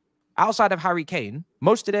recruitment. Outside of Harry Kane,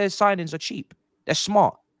 most of their signings are cheap. They're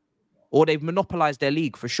smart. Or they've monopolized their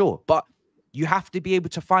league for sure. But you have to be able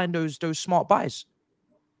to find those smart buys.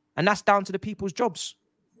 And that's down to the people's jobs.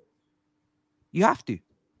 You have to.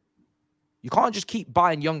 You can't just keep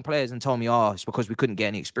buying young players and tell me, oh, it's because we couldn't get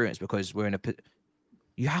any experience because we're in a pit.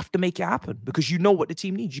 You have to make it happen because you know what the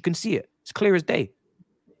team needs. You can see it. It's clear as day.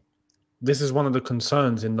 This is one of the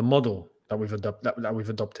concerns in the model that we've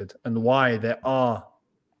adopted, and why there are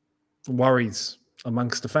worries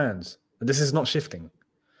amongst the fans. This is not shifting.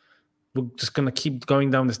 We're just going to keep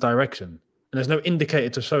going down this direction. And there's no indicator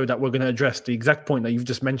to show that we're going to address the exact point that you've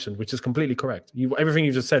just mentioned, which is completely correct. Everything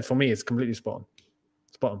you've just said for me is completely spot on.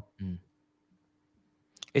 Spot on. Mm.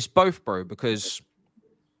 It's both, bro, because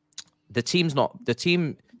the team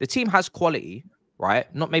has quality, right?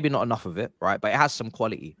 Maybe not enough of it, right? But it has some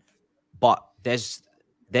quality. But there's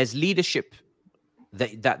leadership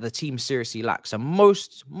that the team seriously lacks. And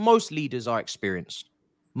most leaders are experienced.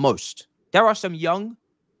 Most. There are some young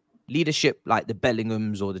leadership like the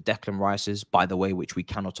Bellinghams or the Declan Rices, by the way, which we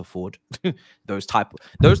cannot afford. Those type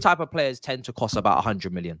of players tend to cost about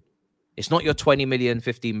 100 million. It's not your 20 million,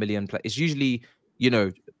 15 million. It's usually, you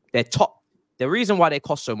know, they're top. The reason why they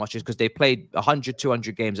cost so much is because they played 100,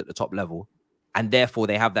 200 games at the top level. And therefore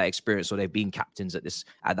they have that experience, or they've been captains at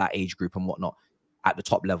that age group and whatnot at the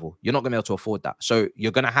top level. You're not going to be able to afford that. So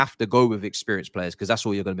you're going to have to go with experienced players because that's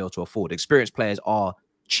all you're going to be able to afford. Experienced players are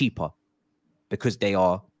cheaper because they're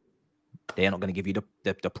not going to give you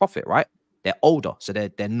the profit, right? They're older, so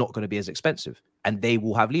they're not going to be as expensive, and they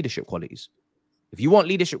will have leadership qualities. If you want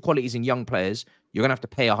leadership qualities in young players, you're going to have to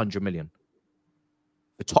pay 100 million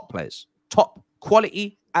for top players. Top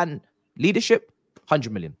quality and leadership,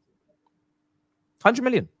 100 million. 100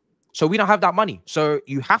 million. So we don't have that money. So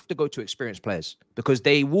you have to go to experienced players because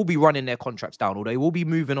they will be running their contracts down, or they will be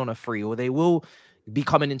moving on a free, or they will be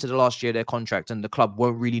coming into the last year of their contract and the club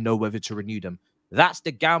won't really know whether to renew them. That's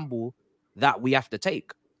the gamble that we have to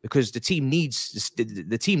take because the team needs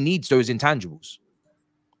those intangibles.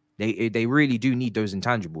 They really do need those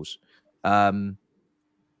intangibles. But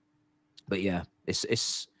yeah,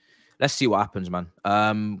 it's let's see what happens, man.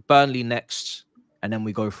 Burnley next, and then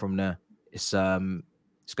we go from there. It's going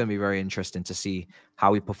to be very interesting to see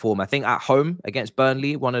how we perform. I think at home against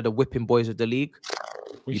Burnley, one of the whipping boys of the league,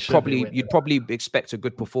 you'd probably expect a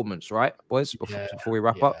good performance, right, boys? Before we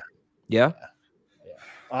wrap up, yeah.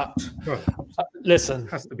 Listen,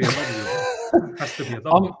 has to be a W. Has to be a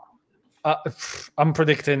W. I'm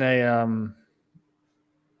predicting a.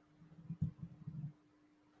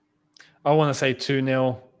 I want to say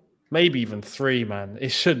 2-0, maybe even 3. Man, it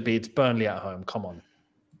should be. It's Burnley at home. Come on.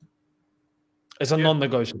 It's a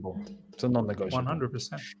non-negotiable. It's a non-negotiable.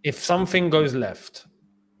 100%. If something goes left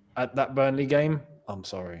at that Burnley game, I'm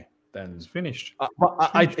sorry. Then it's finished.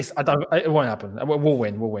 It won't happen. We'll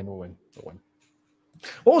win.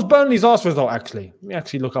 What was Burnley's last result actually? Let me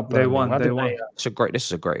actually look up. They won. This is a great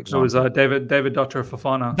example. It was David Datro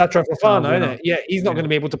Fofana. Datro Fofana, isn't it? Yeah, he's not going to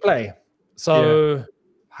be able to play. So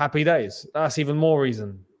happy days. That's even more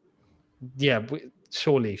reason. Yeah,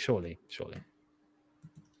 surely.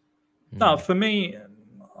 No, for me,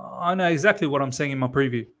 I know exactly what I'm saying in my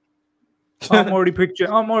preview. I'm already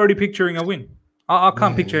picturing a win. I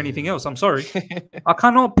can't picture anything else. I'm sorry. I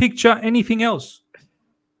cannot picture anything else.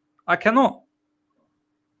 I cannot.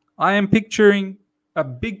 I am picturing a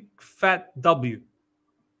big fat W.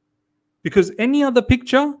 Because any other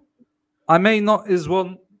picture, I may not as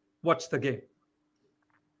well watch the game.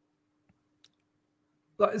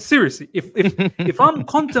 Like, seriously, if I'm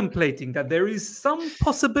contemplating that there is some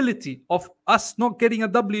possibility of us not getting a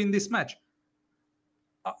W in this match,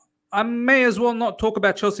 I may as well not talk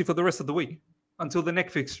about Chelsea for the rest of the week until the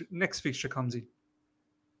next fixture comes in.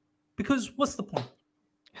 Because what's the point?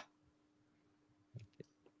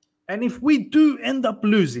 And if we do end up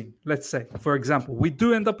losing, let's say, for example, we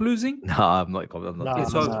do end up losing. No, I'm not.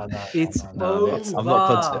 It's over.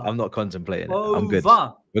 I'm not contemplating it. I'm good.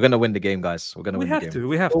 We're gonna win the game, guys. We're gonna win the game.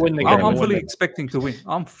 We have to. I'm fully expecting to win.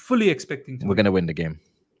 I'm fully expecting to. We're gonna win the game.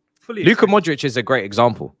 Luka Modric is a great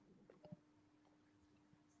example.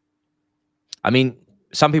 I mean,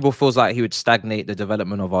 some people feels like he would stagnate the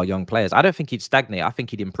development of our young players. I don't think he'd stagnate. I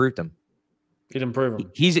think he'd improve them. He'd improve them.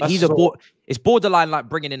 It's borderline like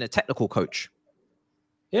bringing in a technical coach.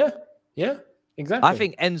 Yeah, exactly. I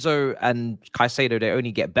think Enzo and Caicedo, they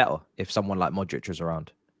only get better if someone like Modric is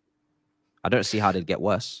around. I don't see how they'd get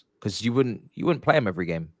worse because you wouldn't play him every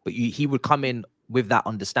game, but he would come in with that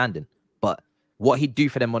understanding. But what he'd do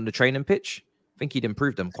for them on the training pitch, I think he'd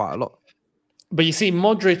improve them quite a lot. But you see,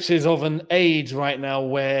 Modric is of an age right now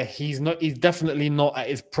where he's definitely not at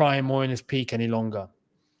his prime or in his peak any longer.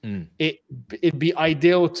 It'd be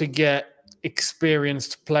ideal to get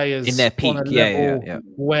experienced players in their peak, on a level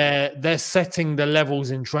where they're setting the levels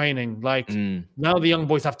in training. Like now the young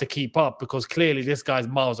boys have to keep up because clearly this guy's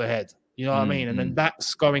miles ahead. You know what I mean? And then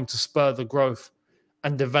that's going to spur the growth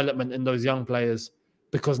and development in those young players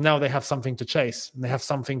because now they have something to chase and they have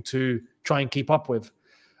something to try and keep up with.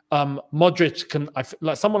 Modric can,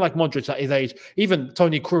 like someone like Modric at his age, even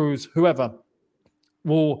Toni Kroos, whoever,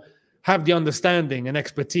 will have the understanding and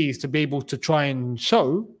expertise to be able to try and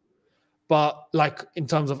show, but like in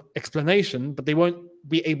terms of explanation, but they won't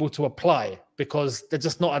be able to apply because they're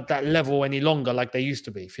just not at that level any longer like they used to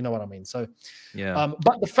be, if you know what I mean. So,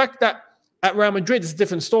 but the fact that at Real Madrid is a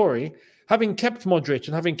different story, having kept Modric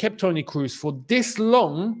and having kept Toni Kroos for this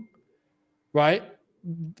long, right?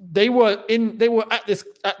 They were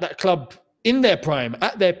at that club in their prime,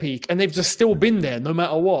 at their peak, and they've just still been there no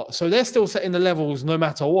matter what. So they're still setting the levels no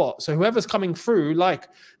matter what. So whoever's coming through, like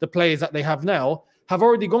the players that they have now, have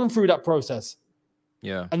already gone through that process.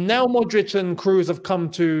 Yeah. And now Modric and Kroos have come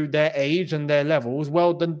to their age and their levels.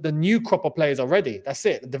 Well, the new crop of players are ready. That's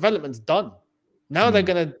it. The development's done. Now they're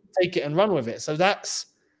going to take it and run with it. So that's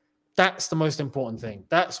the most important thing.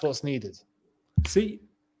 That's what's needed. See,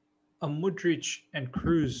 a Modric and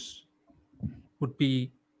Kroos would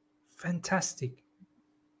be fantastic.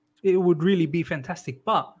 It would really be fantastic.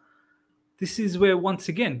 But this is where, once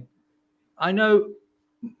again, I know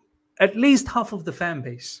at least half of the fan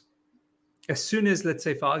base, as soon as, let's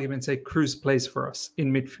say, for argument's sake, Kroos plays for us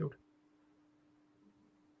in midfield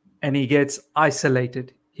and he gets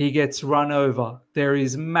isolated, he gets run over, there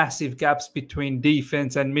is massive gaps between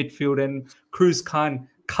defense and midfield and Kroos can't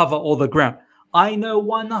cover all the ground. I know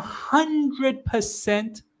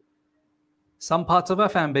 100% some parts of our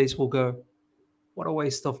fan base will go, what a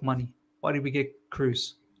waste of money. Why did we get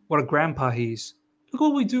Kroos? What a grandpa he is. Look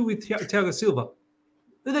what we do with Thiago Silva.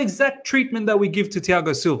 The exact treatment that we give to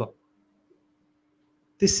Thiago Silva.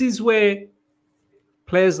 This is where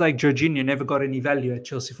players like Jorginho never got any value at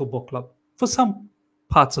Chelsea Football Club for some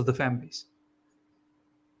parts of the fan base.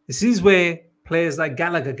 This is where players like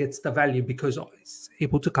Gallagher gets the value because he's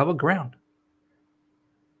able to cover ground.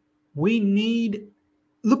 We need...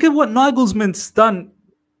 Look at what Nagelsmann's done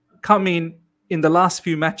coming in the last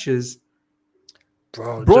few matches.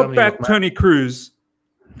 Bro, brought back Tony Cruz,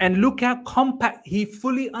 and look how compact. He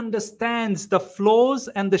fully understands the flaws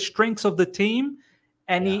and the strengths of the team,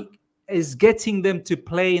 and he is getting them to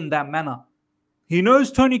play in that manner. He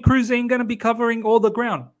knows Tony Cruz ain't going to be covering all the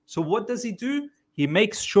ground. So what does he do? He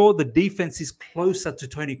makes sure the defense is closer to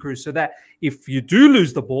Tony Cruz so that if you do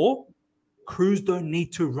lose the ball, Cruz don't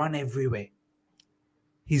need to run everywhere.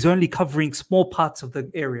 He's only covering small parts of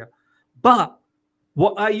the area. But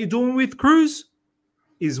what are you doing with Cruz?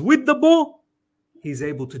 Is with the ball, he's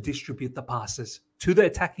able to distribute the passes to the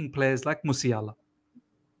attacking players like Musiala,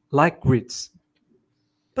 like Ritz.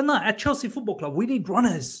 But no, at Chelsea Football Club, we need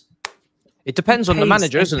runners. It depends on the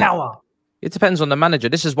manager, isn't power. It depends on the manager.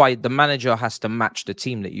 This is why the manager has to match the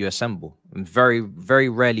team that you assemble. And very, very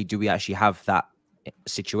rarely do we actually have that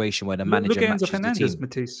situation where the manager matches the team.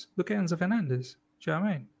 Matisse. Look at Enzo Fernandez. Do you know what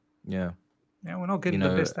I mean? Yeah. Yeah, we're not getting the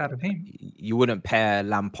best out of him. You wouldn't pair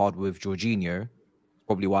Lampard with Jorginho.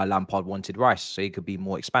 Probably why Lampard wanted Rice, so he could be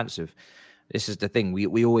more expansive. This is the thing.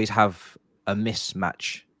 We always have a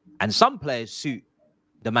mismatch. And some players suit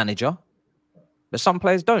the manager, but some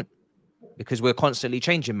players don't. Because we're constantly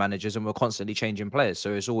changing managers and we're constantly changing players.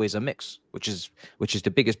 So it's always a mix, which is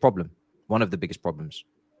the biggest problem. One of the biggest problems.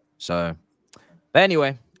 So, but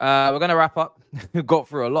anyway, we're going to wrap up. We've got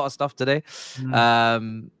through a lot of stuff today.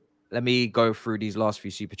 Let me go through these last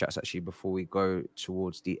few super chats actually before we go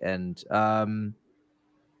towards the end.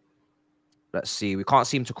 Let's see. We can't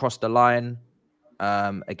seem to cross the line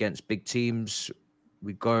against big teams.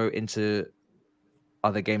 We go into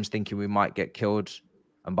other games thinking we might get killed.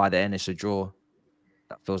 And by the end, it's a draw.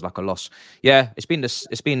 That feels like a loss. Yeah, it's been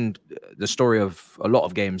the story of a lot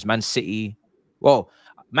of games. Man City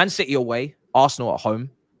away, Arsenal at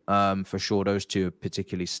home. For sure, those two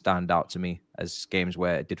particularly stand out to me as games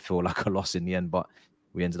where it did feel like a loss in the end, but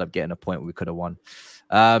we ended up getting a point where we could have won.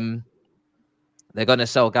 They're going to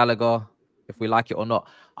sell Gallagher, if we like it or not.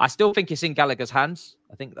 I still think it's in Gallagher's hands.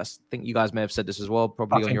 I think you guys may have said this as well,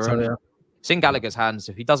 probably on your own. Yeah. It's in Gallagher's hands.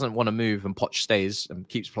 If he doesn't want to move and Poch stays and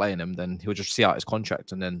keeps playing him, then he'll just see out his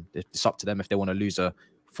contract, and then it's up to them if they want to lose a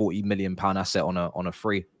 £40 million asset on a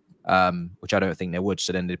free, which I don't think they would.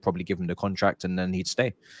 So then they'd probably give him the contract, and then he'd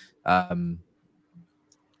stay. Now,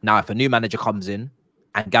 if a new manager comes in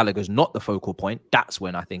and Gallagher's not the focal point, that's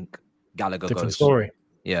when I think Gallagher goes. Story.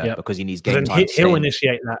 Yeah, because he needs game time. He'll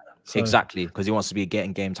initiate that. So. Exactly, because he wants to be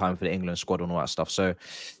getting game time for the England squad and all that stuff. So.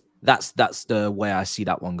 That's the way I see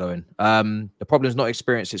that one going. The problem is not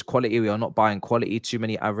experience, it's quality. We are not buying quality. Too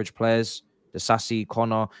many average players. The Sassy,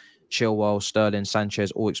 Connor, Chilwell, Sterling,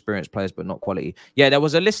 Sanchez, all experienced players, but not quality. Yeah, there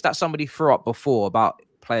was a list that somebody threw up before about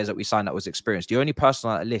players that we signed that was experienced. The only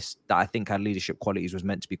person on that list that I think had leadership qualities was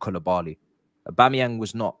meant to be Koulibaly. Aubameyang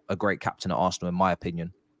was not a great captain at Arsenal, in my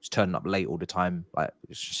opinion. He's turning up late all the time.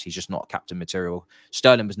 He's just not captain material.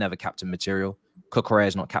 Sterling was never captain material. Cucurella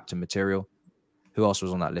is not captain material. Who else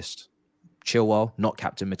was on that list? Chilwell, not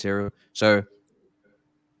captain material. So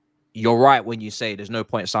you're right when you say there's no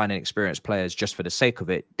point signing experienced players just for the sake of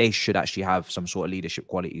it. They should actually have some sort of leadership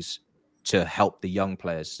qualities to help the young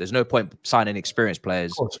players. There's no point signing experienced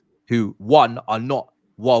players who, one, are not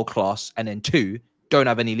world-class, and then two, don't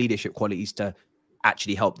have any leadership qualities to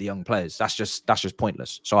actually help the young players. That's just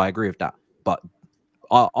pointless. So I agree with that. But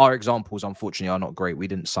our examples, unfortunately, are not great. We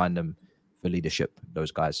didn't sign them for leadership,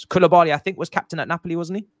 those guys. Koulibaly, I think, was captain at Napoli,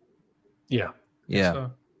 wasn't he? Yeah. Yeah.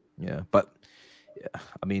 So. Yeah. But, yeah,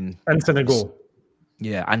 I mean... And Senegal.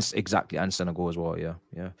 Yeah, and exactly. And Senegal as well. Yeah.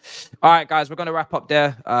 Yeah. All right, guys, we're going to wrap up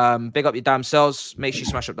there. Big up your damn selves. Make sure you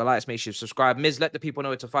smash up the likes. Make sure you subscribe. Miz, let the people know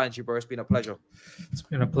where to find you, bro. It's been a pleasure. It's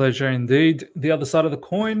been a pleasure indeed. The other side of the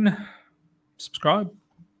coin, subscribe.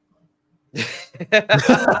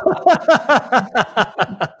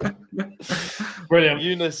 Brilliant.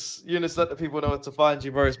 Younes, let the people know where to find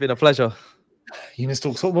you, bro. It's been a pleasure. Younes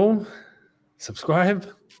Talks Football. Subscribe.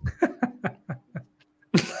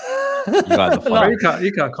 You guys are funny.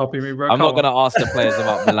 You can't copy me, bro. I'm not gonna ask the players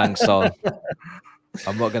about Malang Sarr.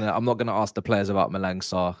 I'm not gonna ask the players about Malang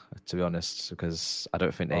Sarr, to be honest, because I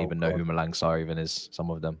don't think they even know who Malang Sarr even is. Some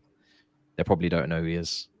of them, they probably don't know who he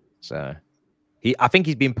is. So I think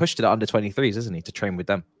he's been pushed to the under-23s, isn't he, to train with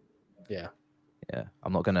them? Yeah. Yeah.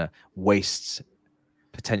 I'm not gonna waste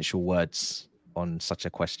potential words on such a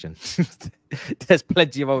question. There's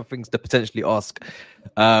plenty of other things to potentially ask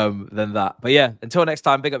than that. But yeah, until next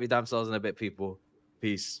time, big up your damn selves in a bit, people.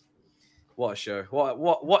 Peace. What a show.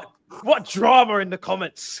 What drama in the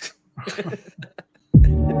comments.